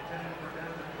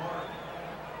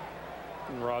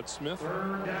 And Rod Smith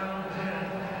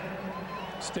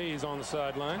stays on the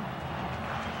sideline.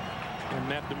 And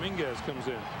Matt Dominguez comes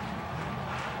in.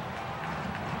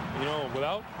 You know,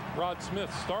 without Rod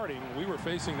Smith starting, we were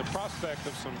facing the prospect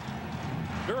of some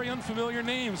very unfamiliar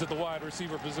names at the wide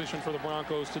receiver position for the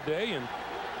Broncos today. And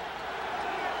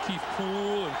Keith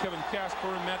Poole and Kevin Casper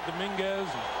and Matt Dominguez.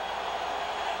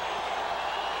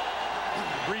 And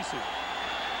Griese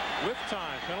with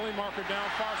time. Penalty marker down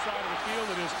far side of the field.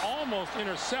 It is almost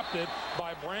intercepted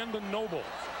by Brandon Noble.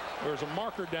 There's a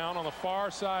marker down on the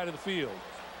far side of the field.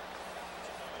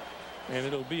 And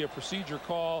it'll be a procedure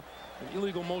call, an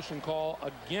illegal motion call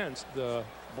against the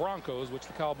Broncos, which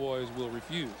the Cowboys will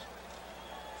refuse.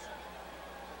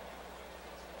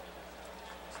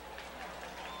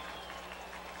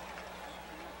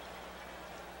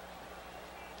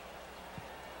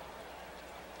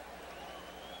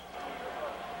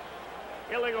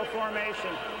 Illegal formation.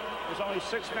 There's only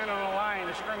 6 men on the line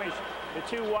of scrimmage. The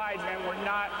 2 wide men were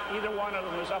not, either one of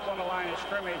them was up on the line of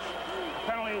scrimmage.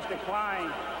 Penalty is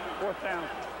declined. 4th down.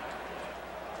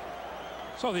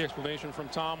 So the explanation from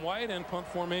Tom White, and punt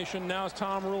formation now as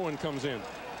Tom Ruin comes in.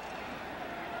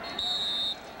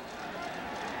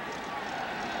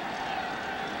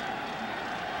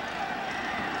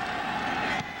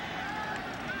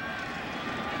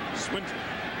 Swinton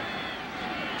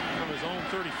from his own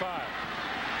 35.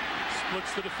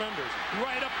 Splits the defenders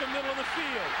right up the middle of the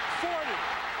field. 40,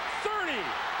 30,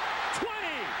 20.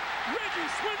 Reggie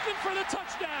Swinton for the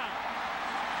touchdown.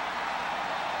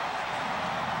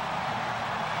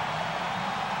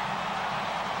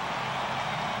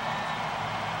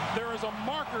 There is a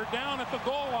marker down at the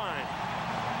goal line.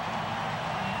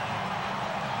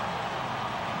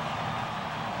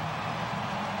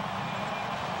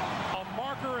 A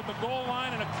marker at the goal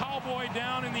line and a Cowboy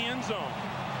down in the end zone.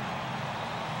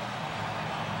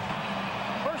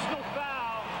 Personal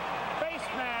foul, face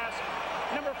mask,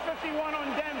 number 51 on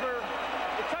Denver.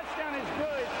 The touchdown is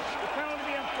good. The penalty to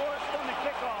be enforced on the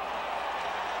kickoff.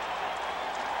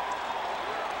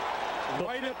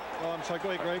 Right at, oh, I'm sorry, go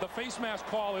ahead, Greg. The face mask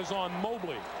call is on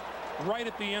Mobley, right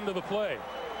at the end of the play.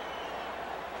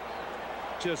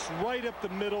 Just right up the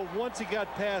middle. Once he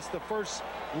got past the first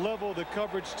level of the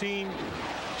coverage team,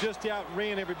 just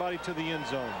outran everybody to the end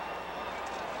zone.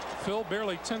 Phil,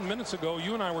 barely 10 minutes ago,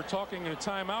 you and I were talking in a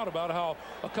timeout about how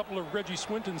a couple of Reggie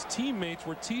Swinton's teammates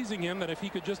were teasing him that if he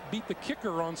could just beat the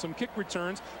kicker on some kick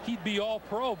returns, he'd be all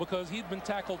pro because he'd been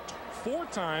tackled 4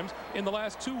 times in the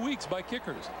last 2 weeks by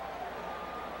kickers.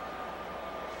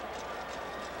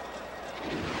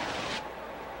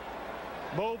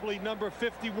 Mobley, number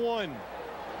 51.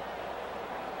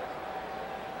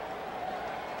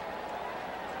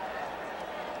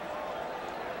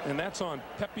 And that's on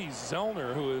Pepe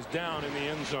Zellner, who is down in the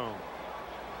end zone.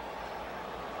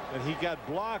 And he got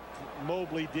blocked,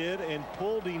 Mobley did, and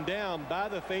pulled him down by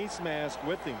the face mask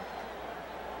with him.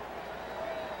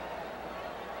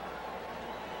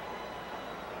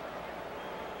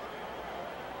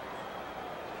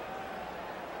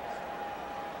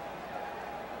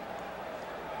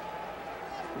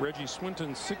 Reggie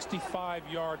Swinton's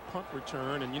 65-yard punt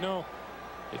return. And you know,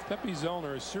 if Pepe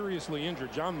Zellner is seriously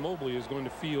injured, John Mobley is going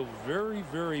to feel very,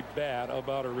 very bad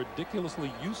about a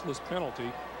ridiculously useless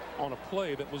penalty on a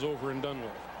play that was over and done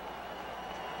with.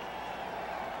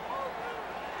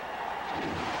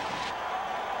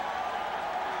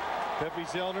 Pepe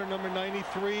Zellner, number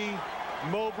 93.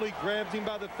 Mobley grabs him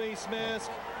by the face mask,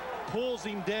 pulls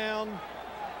him down.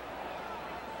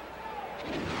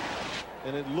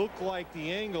 And it looked like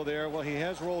the angle there. Well, he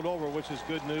has rolled over, which is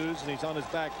good news, and he's on his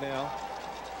back now.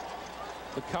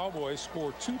 The Cowboys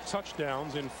scored 2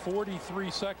 touchdowns in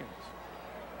 43 seconds.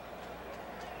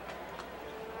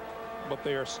 But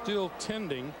they are still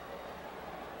tending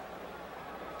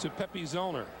to Pepe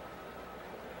Zellner,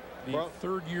 the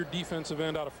third-year defensive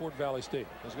end out of Fort Valley State.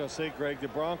 I was going to say, Greg, the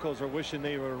Broncos are wishing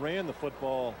they would have ran the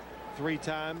football 3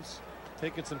 times,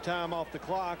 taking some time off the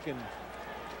clock, and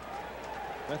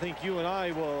I think you and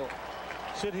I will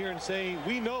sit here and say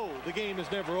we know the game is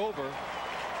never over,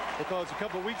 because a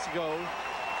couple of weeks ago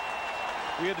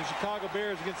we had the Chicago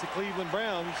Bears against the Cleveland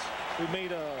Browns, who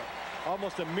made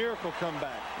almost a miracle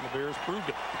comeback. And the Bears proved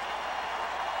it.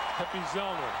 Pepe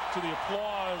Zellner, to the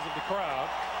applause of the crowd,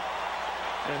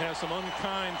 and has some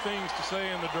unkind things to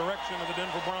say in the direction of the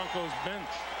Denver Broncos bench,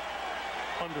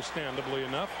 understandably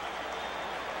enough.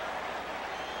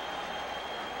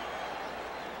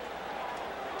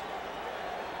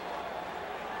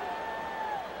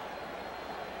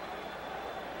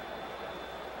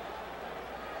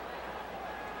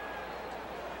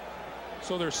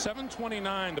 So there's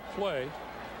 7:29 to play,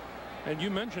 and you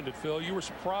mentioned it, Phil. You were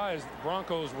surprised the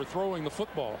Broncos were throwing the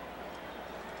football,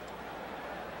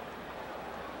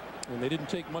 and they didn't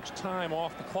take much time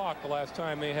off the clock the last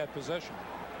time they had possession.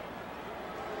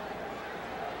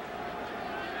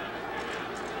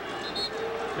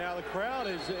 Now the crowd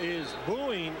is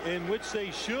booing, in which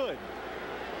they should.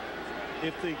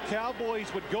 If the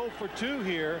Cowboys would go for 2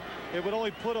 here, it would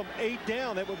only put them 8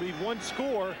 down. That would be 1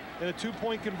 score and a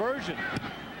 2-point conversion.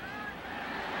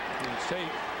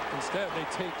 Instead, they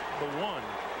take the 1.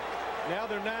 Now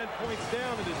they're 9 points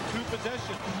down. It is 2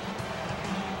 possessions.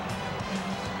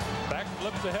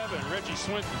 Backflip to heaven. Reggie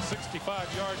Swinton,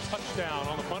 65-yard touchdown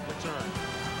on the punt return.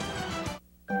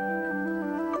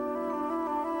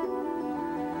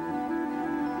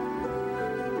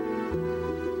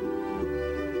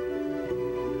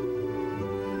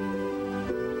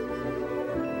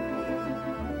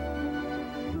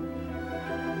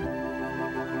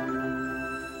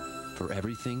 For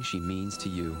everything she means to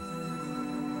you,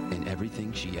 and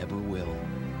everything she ever will,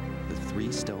 the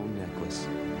 3-stone necklace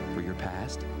for your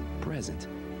past, present,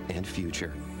 and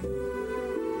future.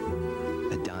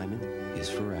 A diamond is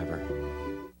forever.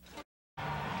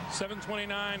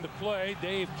 7:29 to play.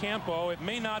 Dave Campo. It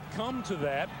may not come to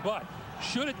that, but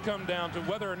should it come down to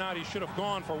whether or not he should have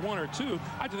gone for 1 or 2,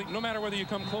 I think no matter whether you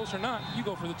come close or not, you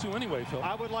go for the 2 anyway, Phil.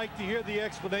 I would like to hear the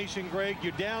explanation, Greg.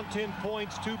 You're down 10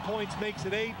 points. 2 points makes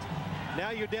it 8.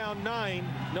 Now you're down 9.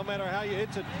 No matter how you,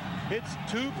 it's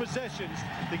 2 possessions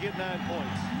to get 9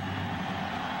 points.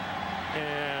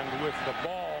 And with the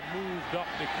ball moved up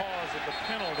because of the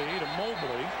penalty to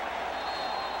Mobley,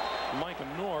 Micah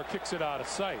Noor kicks it out of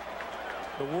sight.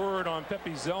 The word on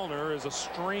Pepe Zellner is a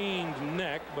strained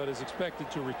neck, but is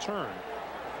expected to return.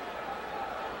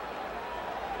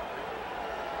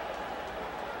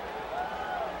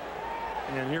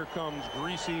 And here comes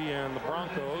Griese and the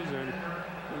Broncos, and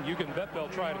you can bet they'll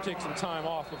try to take some time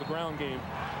off of the ground game.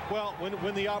 Well,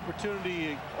 when the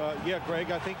opportunity, yeah, Greg,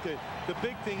 I think that the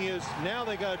big thing is now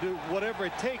they got to do whatever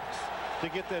it takes to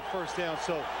get that first down.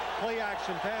 So play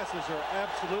action passes are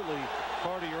absolutely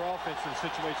part of your offense in a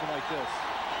situation like this.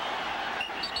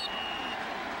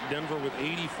 Denver with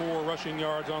 84 rushing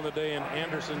yards on the day, and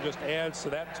Anderson just adds to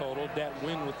that total. Dat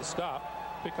win with the stop.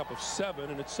 Pickup of 7,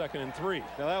 and it's 2nd and 3.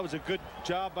 Now that was a good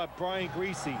job by Brian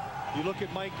Griese. You look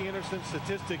at Mike Anderson's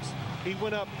statistics. He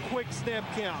went up quick snap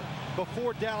count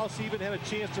before Dallas even had a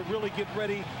chance to really get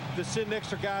ready to send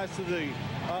extra guys to the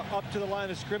up to the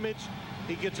line of scrimmage.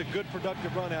 He gets a good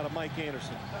productive run out of Mike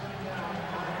Anderson.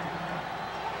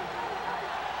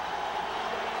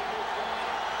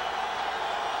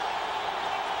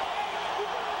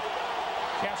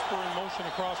 Casper in motion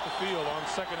across the field on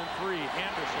 2nd and 3.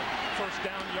 Anderson, first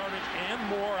down yardage and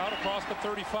more out across the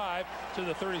 35 to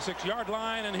the 36-yard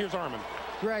line, and here's Armin.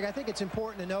 Greg, I think it's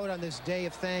important to note on this day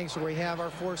of thanks where we have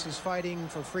our forces fighting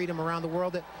for freedom around the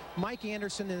world that Mike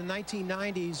Anderson in the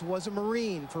 1990s was a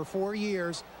Marine for 4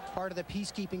 years, part of the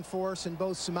peacekeeping force in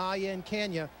both Somalia and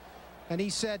Kenya. And he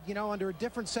said, you know, under a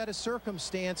different set of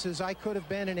circumstances, I could have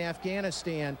been in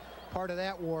Afghanistan, part of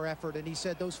that war effort. And he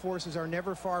said those forces are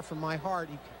never far from my heart,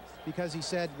 because he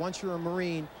said once you're a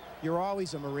Marine, you're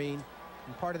always a Marine.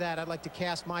 And part of that, I'd like to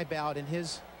cast my ballot in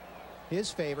his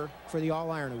favor for the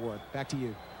All-Iron Award. Back to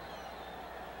you.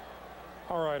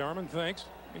 All right, Armin, thanks.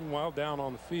 Meanwhile, down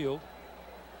on the field,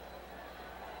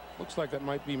 looks like that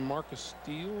might be Marcus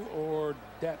Steele or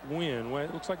Dat Win. Well,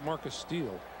 it looks like Marcus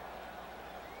Steele.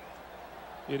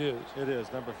 It is. It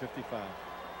is, number 55.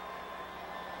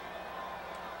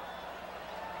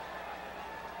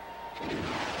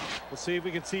 We'll see if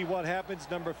we can see what happens.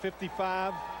 Number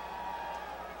 55.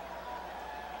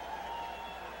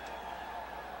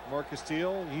 Marcus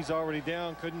Steele, he's already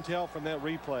down. Couldn't tell from that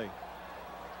replay.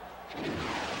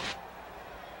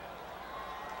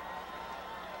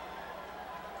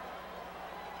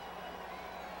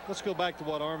 Let's go back to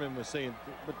what Armin was saying.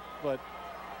 But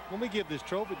when we give this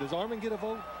trophy, does Armin get a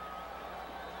vote?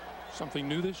 Something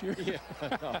new this year? Yeah,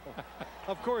 no.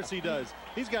 Of course he does.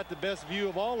 He's got the best view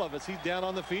of all of us. He's down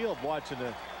on the field watching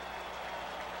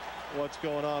what's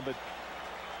going on. But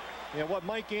yeah, what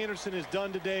Mike Anderson has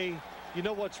done today, you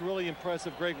know what's really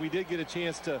impressive, Greg? We did get a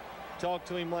chance to talk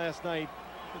to him last night.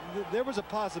 There was a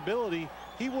possibility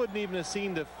he wouldn't even have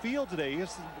seen the field today.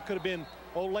 This could have been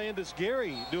Olandis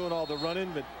Gary doing all the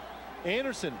running, but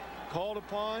Anderson called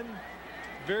upon,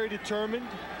 very determined.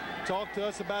 Talked to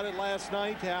us about it last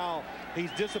night, how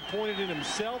he's disappointed in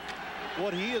himself,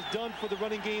 what he has done for the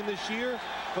running game this year,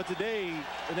 but today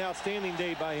an outstanding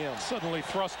day by him. Suddenly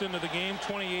thrust into the game,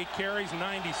 28 carries,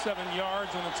 97 yards,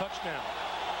 and a touchdown.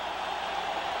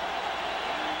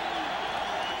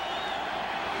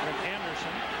 And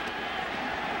Anderson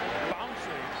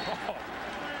bouncing. Oh,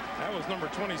 that was number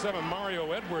 27,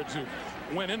 Mario Edwards, who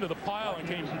went into the pile and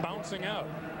came bouncing out.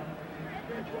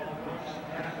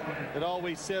 It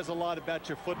always says a lot about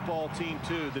your football team,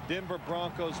 too. The Denver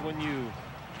Broncos, when you,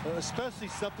 especially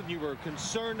something you were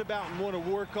concerned about and want to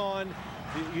work on,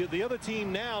 the other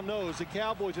team now knows the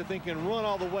Cowboys are thinking run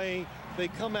all the way. They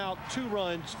come out 2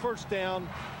 runs, first down,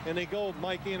 and they go with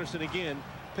Mike Anderson again.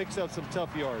 picks up some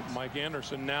tough yards. Mike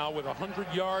Anderson now with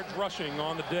 100 yards rushing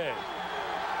on the day.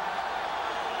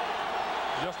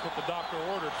 Just what the doctor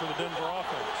ordered for the Denver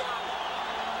offense.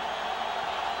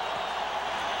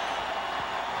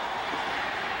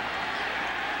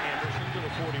 Anderson to the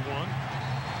 41.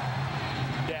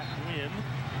 Dat Win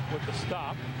with the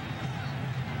stop.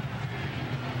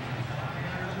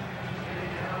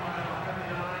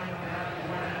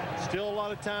 Still a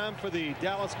lot of time for the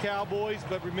Dallas Cowboys,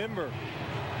 but remember,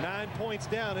 9 points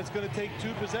down. It's going to take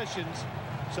 2 possessions,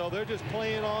 so they're just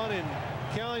playing on and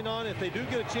counting on. If they do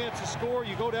get a chance to score,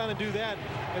 you go down and do that,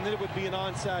 and then it would be an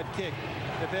onside kick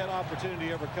if that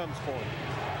opportunity ever comes for them.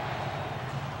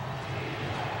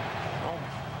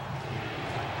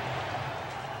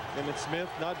 Emmitt Smith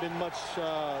not been much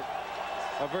a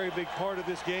very big part of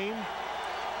this game.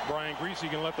 Brian Griese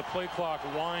can let the play clock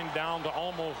wind down to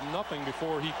almost nothing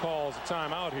before he calls a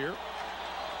timeout here,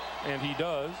 and he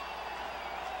does.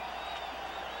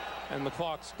 And the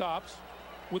clock stops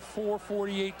with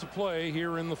 4:48 to play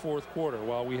here in the 4th quarter.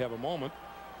 While we have a moment,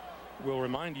 we'll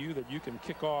remind you that you can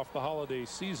kick off the holiday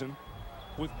season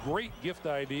with great gift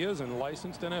ideas and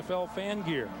licensed NFL fan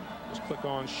gear. Just click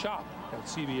on shop at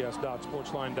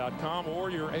cbs.sportsline.com or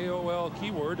your AOL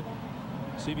keyword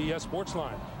CBS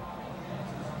Sportsline.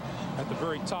 At the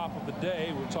very top of the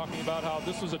day, we're talking about how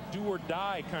this was a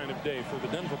do-or-die kind of day for the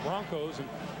Denver Broncos, and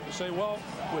you say, well,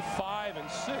 with 5 and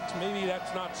 6, maybe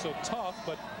that's not so tough,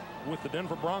 but with the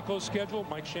Denver Broncos schedule,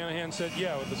 Mike Shanahan said,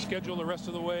 yeah, with the schedule the rest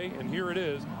of the way, and here it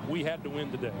is, we had to win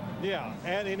today. Yeah,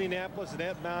 at Indianapolis and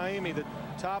at Miami, the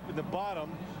top and the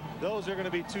bottom, those are going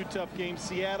to be 2 tough games.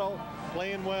 Seattle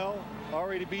playing well,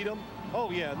 already beat them.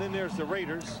 Oh, yeah, and then there's the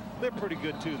Raiders. They're pretty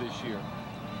good, too, this year.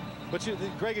 But,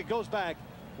 Greg, it goes back.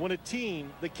 When a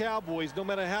team, the Cowboys, no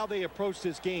matter how they approach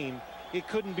this game, it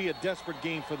couldn't be a desperate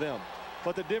game for them.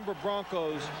 But the Denver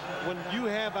Broncos, when you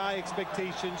have high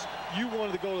expectations, you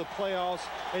wanted to go to the playoffs,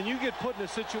 and you get put in a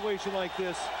situation like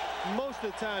this, most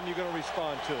of the time you're going to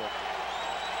respond to it.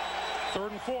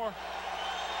 3rd and 4.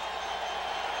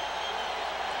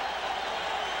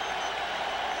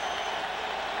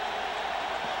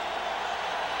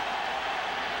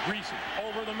 Griese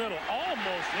over the middle,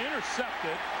 almost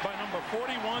intercepted by number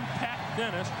 41, Pat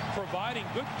Dennis, providing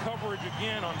good coverage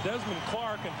again on Desmond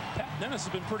Clark, and Pat Dennis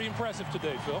has been pretty impressive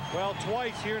today, Phil. Well,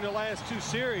 twice here in the last 2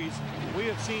 series, we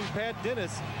have seen Pat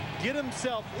Dennis get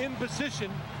himself in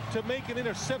position to make an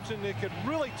interception that could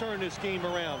really turn this game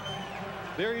around.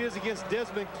 There he is against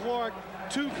Desmond Clark,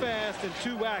 too fast and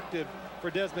too active for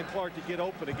Desmond Clark to get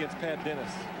open against Pat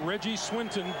Dennis. Reggie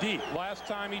Swinton deep. Last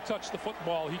time he touched the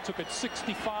football, he took it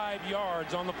 65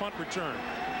 yards on the punt return.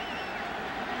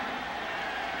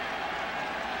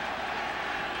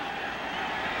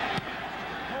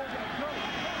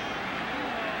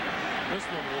 This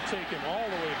one will take him all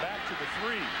the way back to the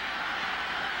 3.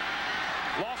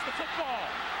 Lost the football.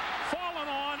 Fallen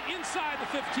on inside the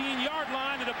 15-yard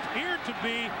line. It appeared to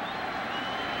be,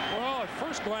 well, at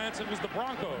first glance, it was the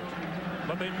Broncos,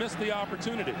 but they missed the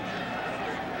opportunity.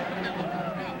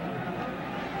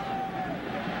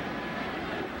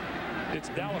 It's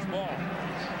Dallas ball.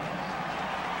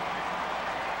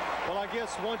 Well, I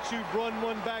guess once you've run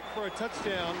one back for a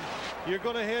touchdown, you're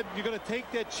going to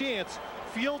take that chance,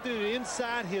 fielding it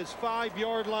inside his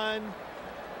 5-yard line.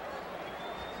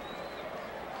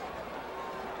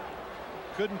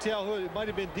 Couldn't tell who. It might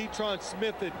have been Detron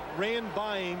Smith that ran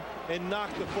by him and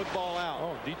knocked the football out.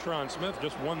 Oh, Detron Smith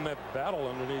just won that battle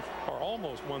underneath, or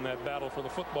almost won that battle for the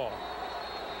football.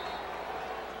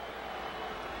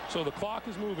 So the clock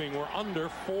is moving. We're under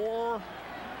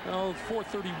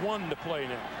 4:31 to play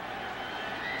now.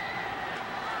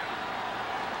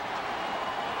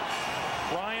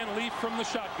 Ryan Leaf from the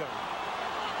shotgun.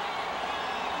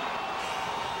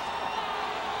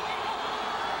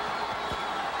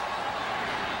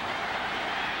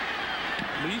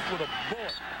 Leaf with a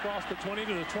bullet across the 20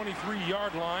 to the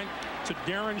 23-yard line to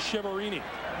Darren Shiverini.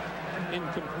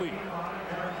 Incomplete.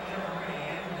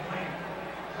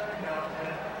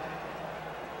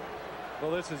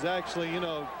 Well, this is actually,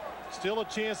 still a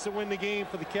chance to win the game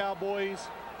for the Cowboys.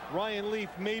 Ryan Leaf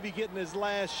maybe getting his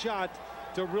last shot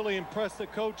to really impress the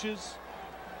coaches.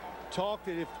 Talk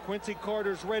that if Quincy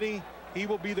Carter's ready, he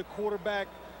will be the quarterback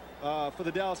for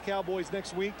the Dallas Cowboys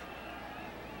next week.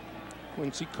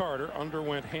 Quincy Carter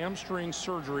underwent hamstring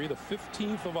surgery the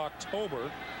 15th of October.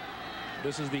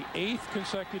 This is the 8th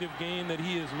consecutive game that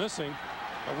he is missing.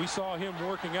 We saw him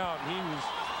working out, and he was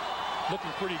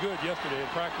looking pretty good yesterday in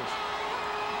practice.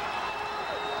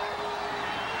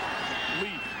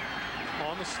 Leaf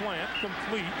on the slant,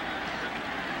 complete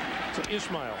to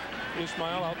Ismail.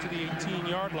 Ismail out to the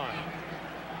 18-yard line.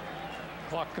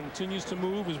 Clock continues to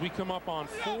move as we come up on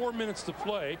 4 minutes to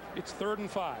play. It's 3rd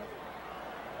and 5.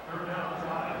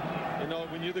 You know,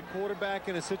 when you're the quarterback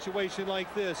in a situation like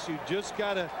this, you just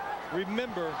got to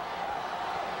remember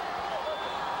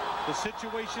the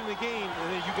situation in the game,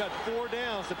 and then you got 4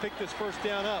 downs to pick this first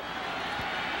down up.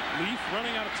 Leaf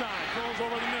running out of time, throws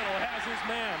over the middle, has his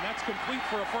man. That's complete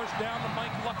for a first down to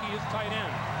Mike Lucky, his tight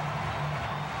end.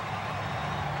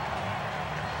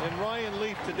 And Ryan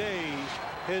Leaf today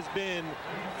has been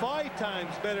 5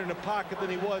 times better in the pocket than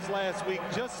he was last week.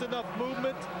 Just enough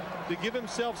movement to give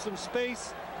himself some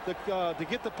space to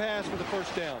get the pass for the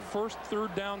first down. First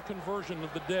 3rd down conversion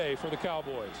of the day for the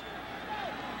Cowboys.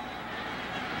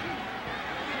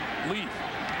 Leaf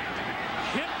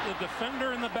hit the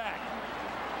defender in the back.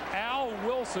 Al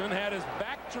Wilson had his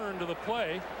back turned to the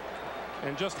play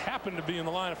and just happened to be in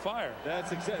the line of fire.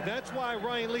 That's why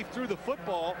Ryan Leaf threw the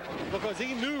football, because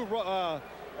he knew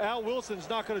Al Wilson's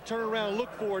not going to turn around and look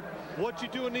for it. What you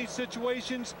do in these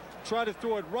situations, try to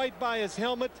throw it right by his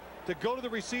helmet to go to the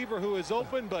receiver who is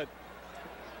open, but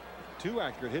too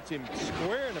accurate. Hits him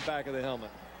square in the back of the helmet.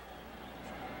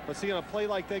 But see, on a play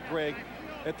like that, Greg,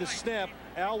 at the snap,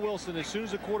 Al Wilson, as soon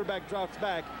as the quarterback drops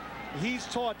back, he's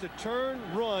taught to turn,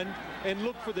 run, and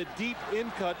look for the deep in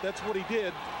cut. That's what he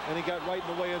did, and he got right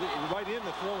in the way of right in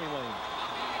the throwing lane.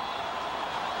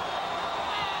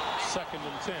 2nd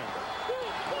and 10.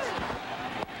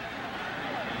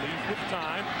 Leaf with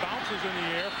time, bounces in the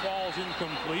air, falls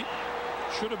incomplete.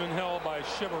 Should have been held by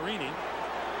Shiverini.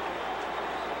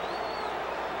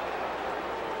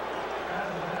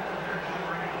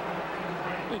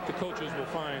 I think the coaches will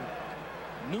find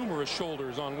numerous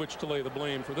shoulders on which to lay the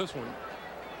blame for this one.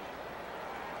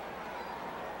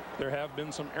 There have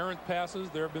been some errant passes.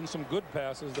 There have been some good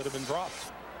passes that have been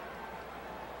dropped.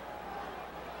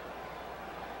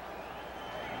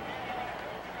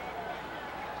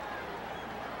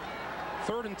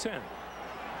 Third and 10.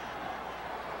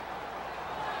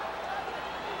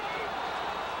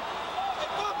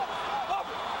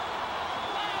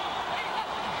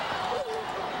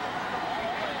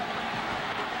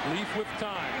 Leaf with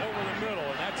time over the middle,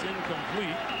 and that's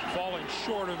incomplete, falling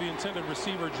short of the intended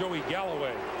receiver, Joey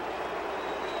Galloway.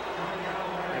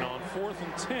 And on 4th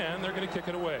and 10, they're going to kick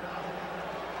it away.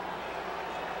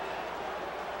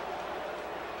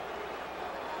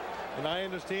 And I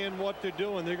understand what they're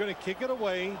doing. They're going to kick it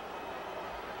away,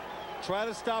 try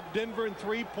to stop Denver in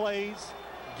 3 plays,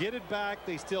 get it back.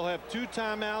 They still have 2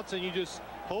 timeouts, and you just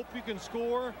hope you can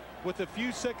score with a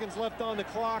few seconds left on the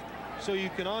clock, so you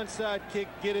can onside kick,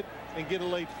 get it, and get a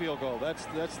late field goal. That's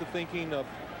the thinking of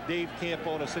Dave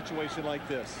Campo in a situation like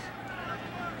this.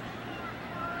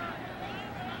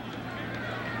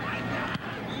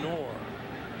 Nor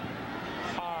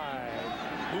high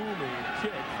booming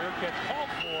kick. Fair catch called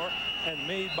for and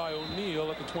made by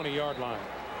O'Neal at the 20-yard line.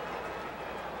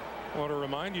 I want to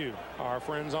remind you, our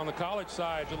friends on the college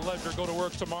side to the ledger go to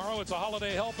work tomorrow. It's a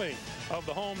holiday helping of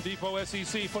the Home Depot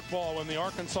SEC football when the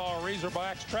Arkansas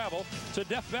Razorbacks travel to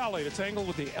Death Valley to tangle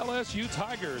with the LSU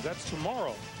Tigers. That's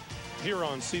tomorrow here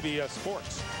on CBS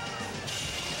Sports.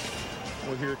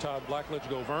 We'll hear Todd Blackledge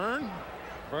go, Vern.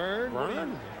 Vern?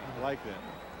 Vern? I like that.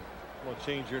 We'll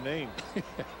change your name.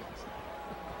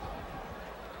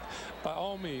 By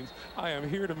all means, I am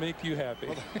here to make you happy.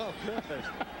 Oh, good.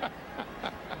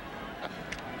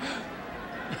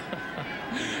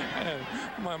 And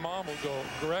my mom will go,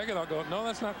 Greg, and I'll go, no,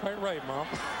 that's not quite right, Mom.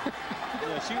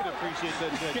 Yeah, she would appreciate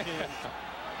that. Yeah.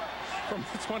 From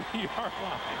the 20-yard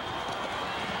line.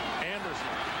 Anderson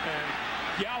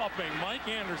and galloping Mike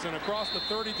Anderson across the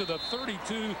 30 to the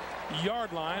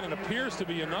 32-yard line, and appears to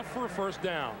be enough for a first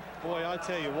down. Boy, I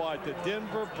tell you what, the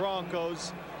Denver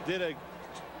Broncos did a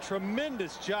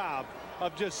tremendous job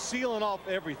of just sealing off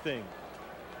everything.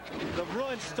 The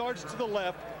run starts to the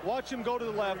left. Watch him go to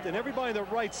the left, and everybody on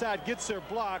the right side gets their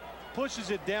block, pushes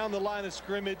it down the line of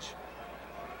scrimmage.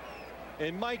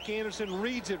 And Mike Anderson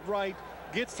reads it right,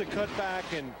 gets the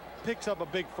cutback, and picks up a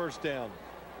big first down.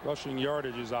 Rushing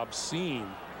yardage is obscene.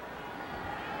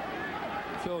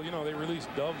 Phil, you know, they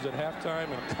released Doves at halftime,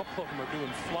 and a couple of them are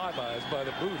doing flybys by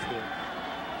the booth here.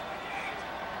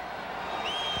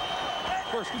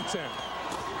 1st and 10.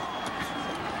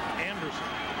 Anderson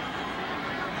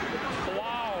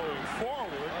plowing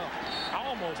forward,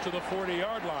 almost to the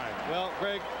 40-yard line. Well,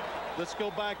 Greg, let's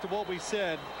go back to what we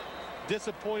said.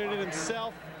 Disappointed in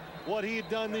himself, what he had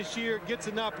done this year, gets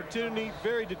an opportunity,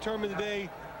 very determined today,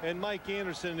 and Mike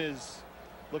Anderson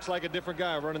looks like a different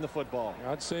guy running the football.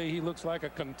 I'd say he looks like a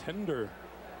contender.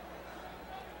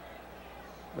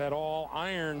 That all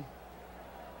iron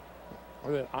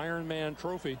Or that Iron Man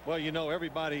trophy. Well, you know,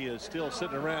 everybody is still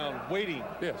sitting around waiting.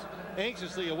 Yes.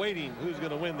 Anxiously awaiting who's going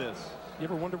to win this. You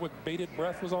ever wonder what bated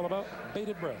breath was all about?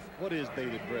 Bated breath. What is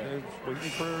bated breath? Waiting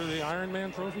for the Iron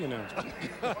Man trophy announcement.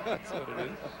 That's what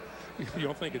it is. You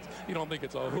don't think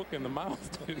it's a hook in the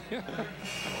mouth, do you?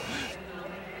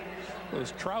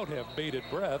 Those trout have bated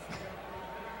breath.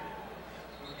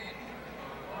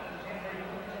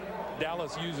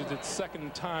 Dallas uses its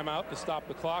second timeout to stop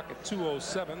the clock at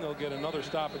 2:07. They'll get another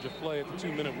stoppage of play at the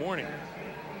 2-minute warning.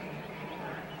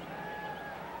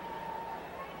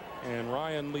 And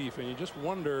Ryan Leaf, and you just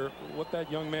wonder what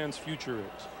that young man's future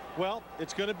is. Well,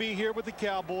 it's going to be here with the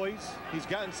Cowboys. He's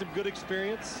gotten some good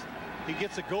experience. He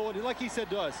gets to go, and like he said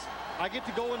to us, I get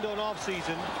to go into an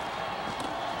offseason.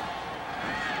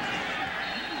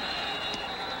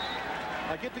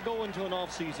 I get to go into an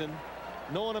offseason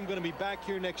knowing I'm going to be back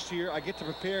here next year. I get to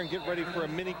prepare and get ready for a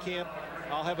mini camp.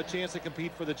 I'll have a chance to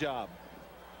compete for the job.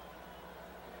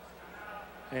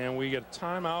 And we get a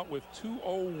timeout with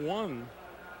 2:01.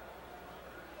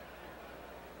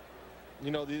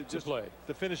 You know, just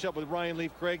to finish up with Ryan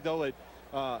Leaf, Craig, though, and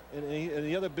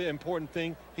the other big important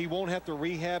thing, he won't have to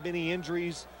rehab any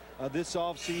injuries this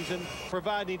offseason,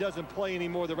 provided he doesn't play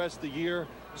anymore the rest of the year.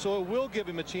 So it will give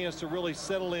him a chance to really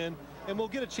settle in, and we'll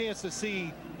get a chance to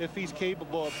see if he's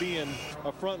capable of being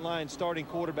a frontline starting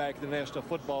quarterback in the National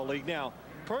Football League. Now,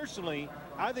 personally,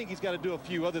 I think he's got to do a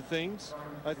few other things.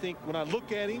 I think when I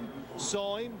look at him,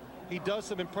 saw him, he does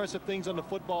some impressive things on the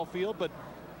football field, but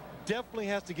definitely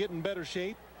has to get in better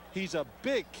shape. He's a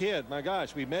big kid. My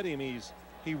gosh, we met him.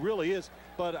 He really is.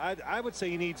 But I would say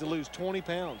he needs to lose 20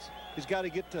 pounds. He's got to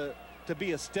get to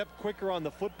be a step quicker on the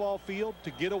football field,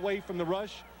 to get away from the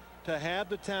rush, to have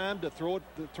the time to throw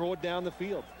it down the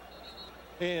field.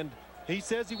 And he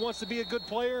says he wants to be a good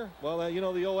player. Well, you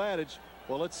know the old adage.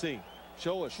 Well, let's see.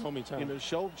 Show us. Show me time. You know,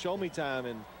 show me time.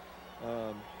 And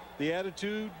the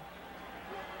attitude,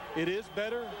 it is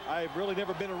better. I've really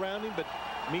never been around him, but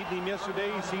meeting him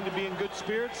yesterday, he seemed to be in good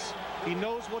spirits. He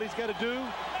knows what he's got to do.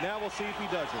 Now we'll see if he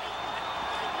does it.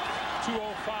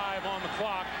 2:05 on the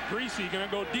clock. Griese going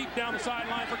to go deep down the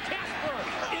sideline for Casper.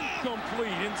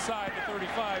 Incomplete inside the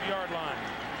 35-yard line.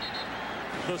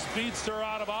 The speedster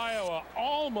out of Iowa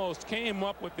almost came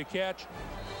up with the catch.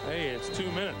 Hey, it's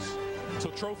 2 minutes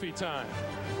till trophy time.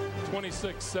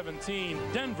 26-17.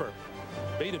 Denver.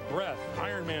 Bated breath.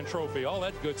 Ironman trophy. All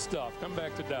that good stuff. Come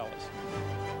back to Dallas.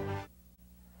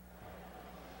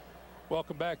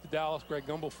 Welcome back to Dallas. Greg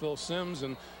Gumbel, Phil Simms,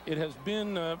 and it has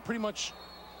been pretty much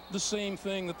the same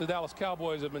thing that the Dallas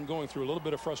Cowboys have been going through, a little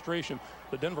bit of frustration.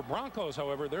 The Denver Broncos,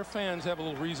 however, their fans have a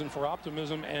little reason for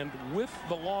optimism, and with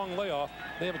the long layoff,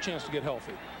 they have a chance to get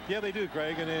healthy. Yeah, they do,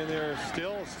 Greg, and they're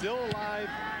still alive.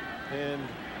 And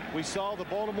we saw the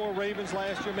Baltimore Ravens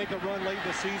last year make a run late in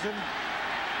the season.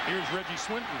 Here's Reggie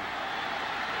Swinton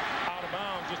out of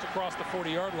bounds just across the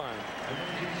 40-yard line.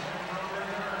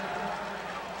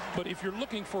 But if you're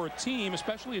looking for a team,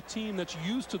 especially a team that's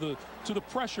used to the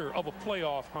pressure of a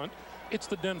playoff hunt, it's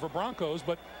the Denver Broncos.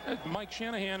 But Mike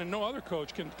Shanahan and no other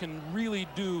coach can really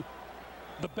do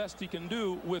the best he can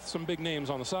do with some big names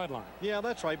on the sideline. Yeah,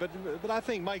 that's right. But I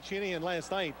think Mike Shanahan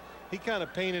last night, he kind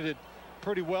of painted it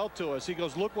pretty well to us. He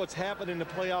goes, look what's happened in the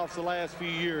playoffs the last few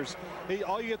years.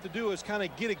 All you have to do is kind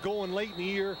of get it going late in the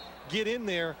year, get in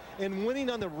there, and winning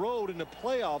on the road in the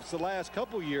playoffs the last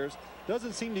couple years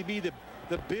doesn't seem to be the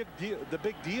big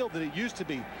deal that it used to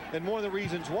be. And one of the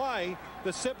reasons why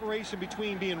the separation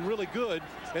between being really good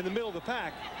and the middle of the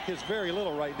pack is very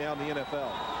little right now in the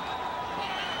NFL.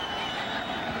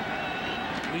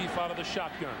 Leaf out of the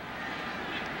shotgun.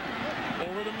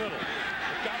 Over the middle.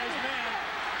 Got his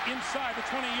man inside the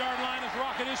 20-yard line is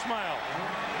Rocket Ismail.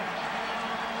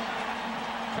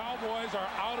 Cowboys are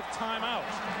out of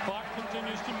timeouts. Clock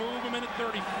continues to move.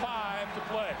 1:35 to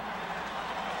play.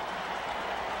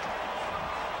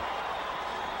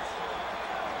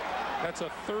 That's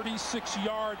a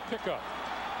 36-yard pickup.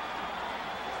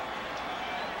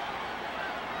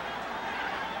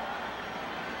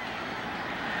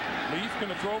 Leaf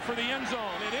going to throw for the end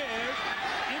zone. It is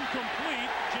incomplete.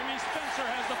 Jimmy Spencer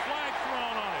has the flag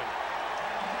thrown on it.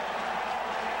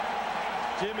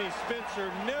 Jimmy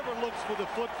Spencer never looks for the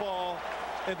football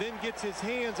and then gets his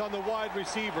hands on the wide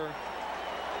receiver.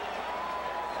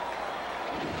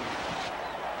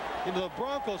 You know, the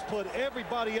Broncos put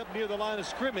everybody up near the line of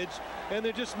scrimmage, and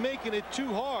they're just making it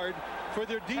too hard for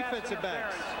their defensive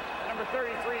backs. Number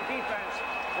 33 defense.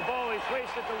 The ball is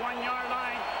placed at the 1-yard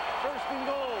line. First and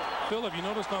goal. Phil, have you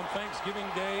noticed on Thanksgiving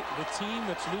Day, the team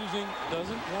that's losing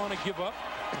doesn't want to give up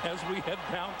as we head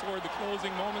down toward the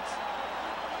closing moments?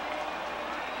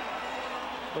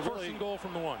 But First and goal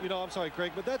from the 1. You know, I'm sorry,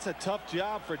 Craig, but that's a tough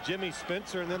job for Jimmy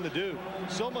Spencer and them to do.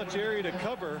 So much area to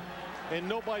cover and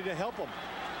nobody to help them.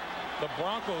 The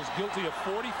Broncos guilty of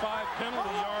 45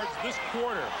 penalty yards this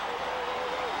quarter.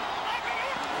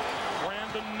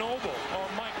 Brandon Noble or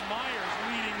Mike Myers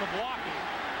leading the blocking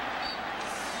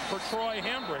for Troy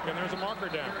Hambrick, and there's a marker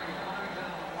down.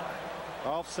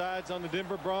 Offsides on the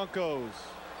Denver Broncos.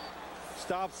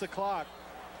 Stops the clock.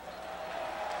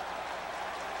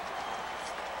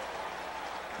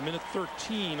 Minute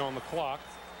 13 on the clock.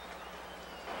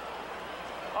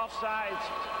 Offsides,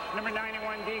 number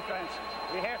 91 defense.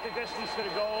 We have the distance to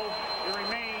the goal. It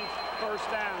remains first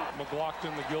down.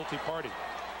 McLaughlin the guilty party.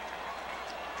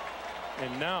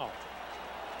 And now,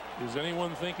 is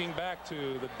anyone thinking back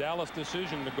to the Dallas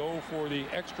decision to go for the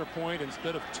extra point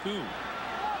instead of 2?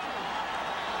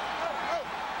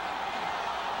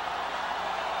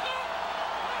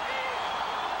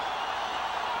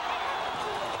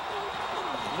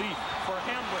 Leaf for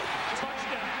Hambrick.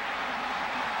 Touchdown.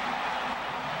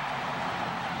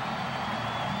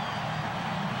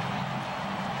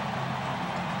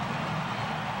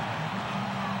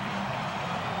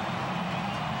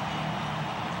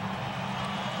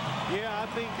 Yeah, I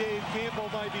think Dave Campbell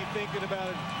might be thinking about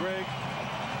it, Greg.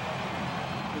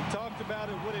 We talked about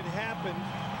it when it happened,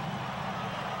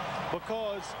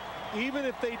 because even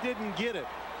if they didn't get it,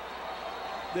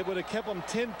 they would have kept them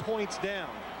 10 points down.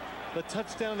 The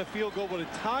touchdown, the field goal would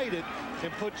have tied it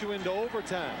and put you into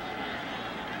overtime.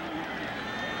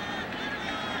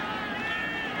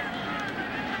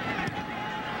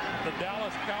 The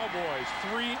Dallas Cowboys,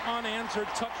 3 unanswered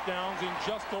touchdowns in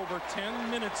just over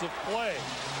 10 minutes of play.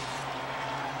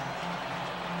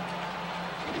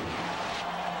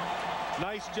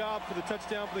 Nice job for the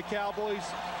touchdown for the Cowboys.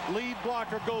 Lead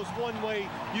blocker goes one way.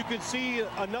 You can see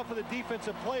enough of the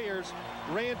defensive players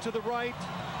ran to the right.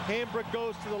 Hambrick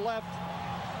goes to the left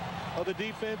of the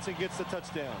defense and gets the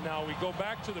touchdown. Now we go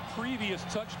back to the previous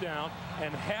touchdown,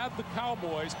 and had the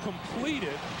Cowboys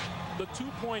completed the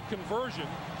 2-point conversion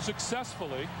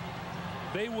successfully,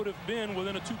 they would have been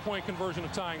within a 2-point conversion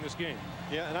of tying this game.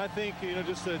 Yeah, and I think, you know,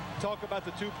 just to talk about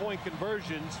the 2-point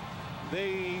conversions,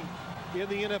 in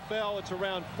the NFL, it's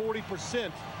around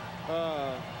 40%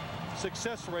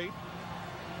 success rate.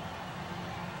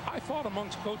 I thought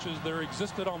amongst coaches there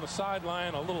existed on the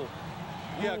sideline a little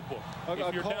rule book.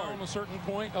 If you're down a certain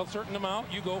point, a certain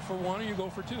amount, you go for 1 or you go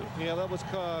for 2. Yeah, that was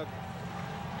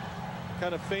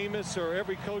kind of famous, or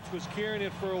every coach was carrying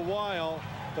it for a while,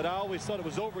 but I always thought it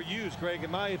was overused, Greg,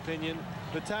 in my opinion.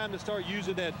 The time to start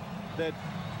using that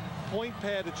point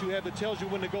pad that you have that tells you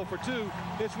when to go for 2,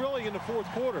 it's really in the 4th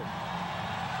quarter.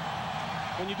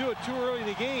 When you do it too early in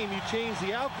the game, you change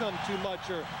the outcome too much,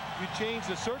 or you change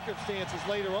the circumstances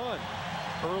later on.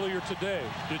 Earlier today,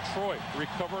 Detroit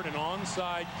recovered an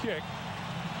onside kick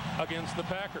against the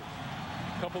Packers.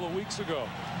 A couple of weeks ago,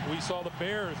 we saw the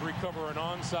Bears recover an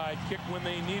onside kick when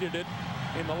they needed it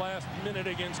in the last minute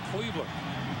against Cleveland.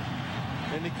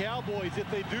 And the Cowboys, if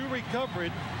they do recover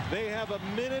it, they have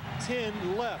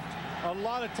 1:10 left. A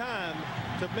lot of time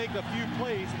to make a few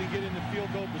plays and get into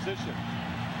field goal position.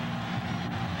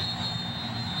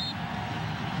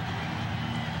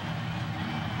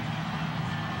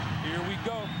 Here we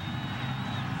go.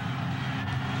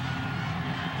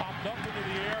 Popped up into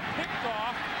the air, picked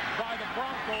off by the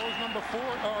Broncos, number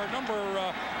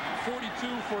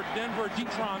 42 for Denver,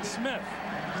 Detron Smith.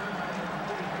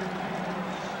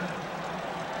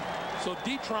 So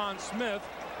Detron Smith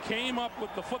came up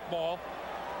with the football,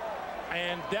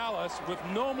 and Dallas, with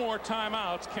no more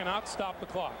timeouts, cannot stop the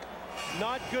clock.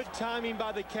 Not good timing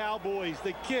by the Cowboys.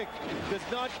 The kick does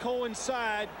not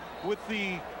coincide with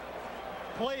the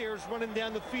players running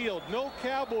down the field. No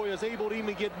Cowboy is able to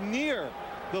even get near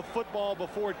the football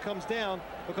before it comes down,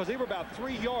 because they were about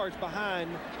 3 yards behind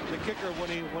the kicker when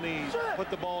he put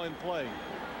the ball in play.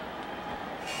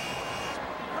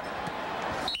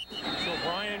 So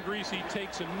Brian Griese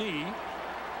takes a knee,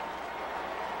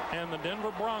 and the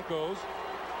Denver Broncos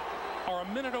are a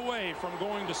minute away from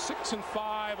going to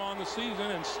 6-5 on the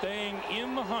season and staying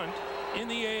in the hunt in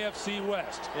the AFC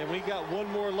West. And we got one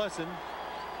more lesson: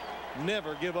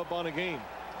 never give up on a game.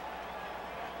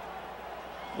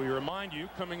 We remind you,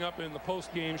 coming up in the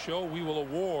post-game show, we will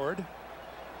award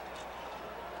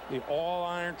the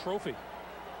All-Iron Trophy.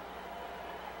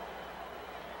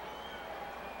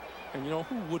 And you know,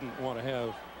 who wouldn't want to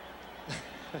have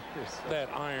that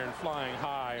iron flying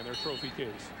high in their trophy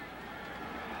case?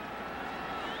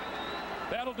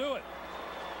 That'll do it.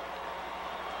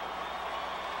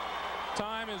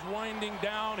 Time is winding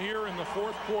down here in the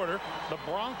fourth quarter. The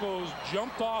Broncos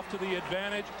jumped off to the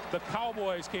advantage. The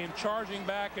Cowboys came charging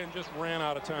back and just ran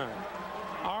out of time.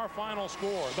 Our final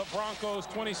score, the Broncos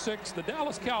 26, the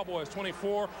Dallas Cowboys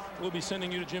 24. We'll be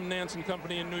sending you to Jim Nance and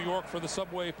Company in New York for the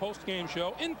Subway post-game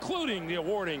show, including the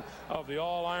awarding of the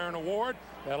All-Iron Award.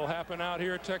 That'll happen out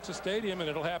here at Texas Stadium, and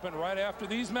it'll happen right after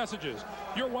these messages.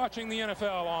 You're watching the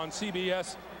NFL on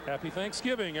CBS. Happy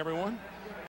Thanksgiving, everyone.